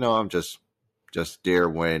 But I'm just there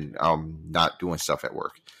when I'm not doing stuff at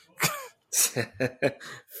work.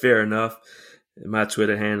 Fair enough. My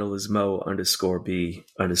Twitter handle is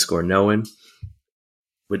Mo_B_knowing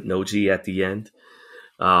with no G at the end.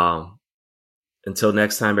 Until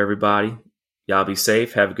next time, everybody, y'all be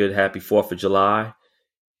safe. Have a good, happy 4th of July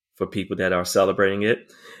for people that are celebrating it.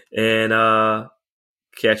 And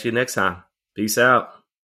catch you next time. Peace out.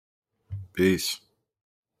 Peace.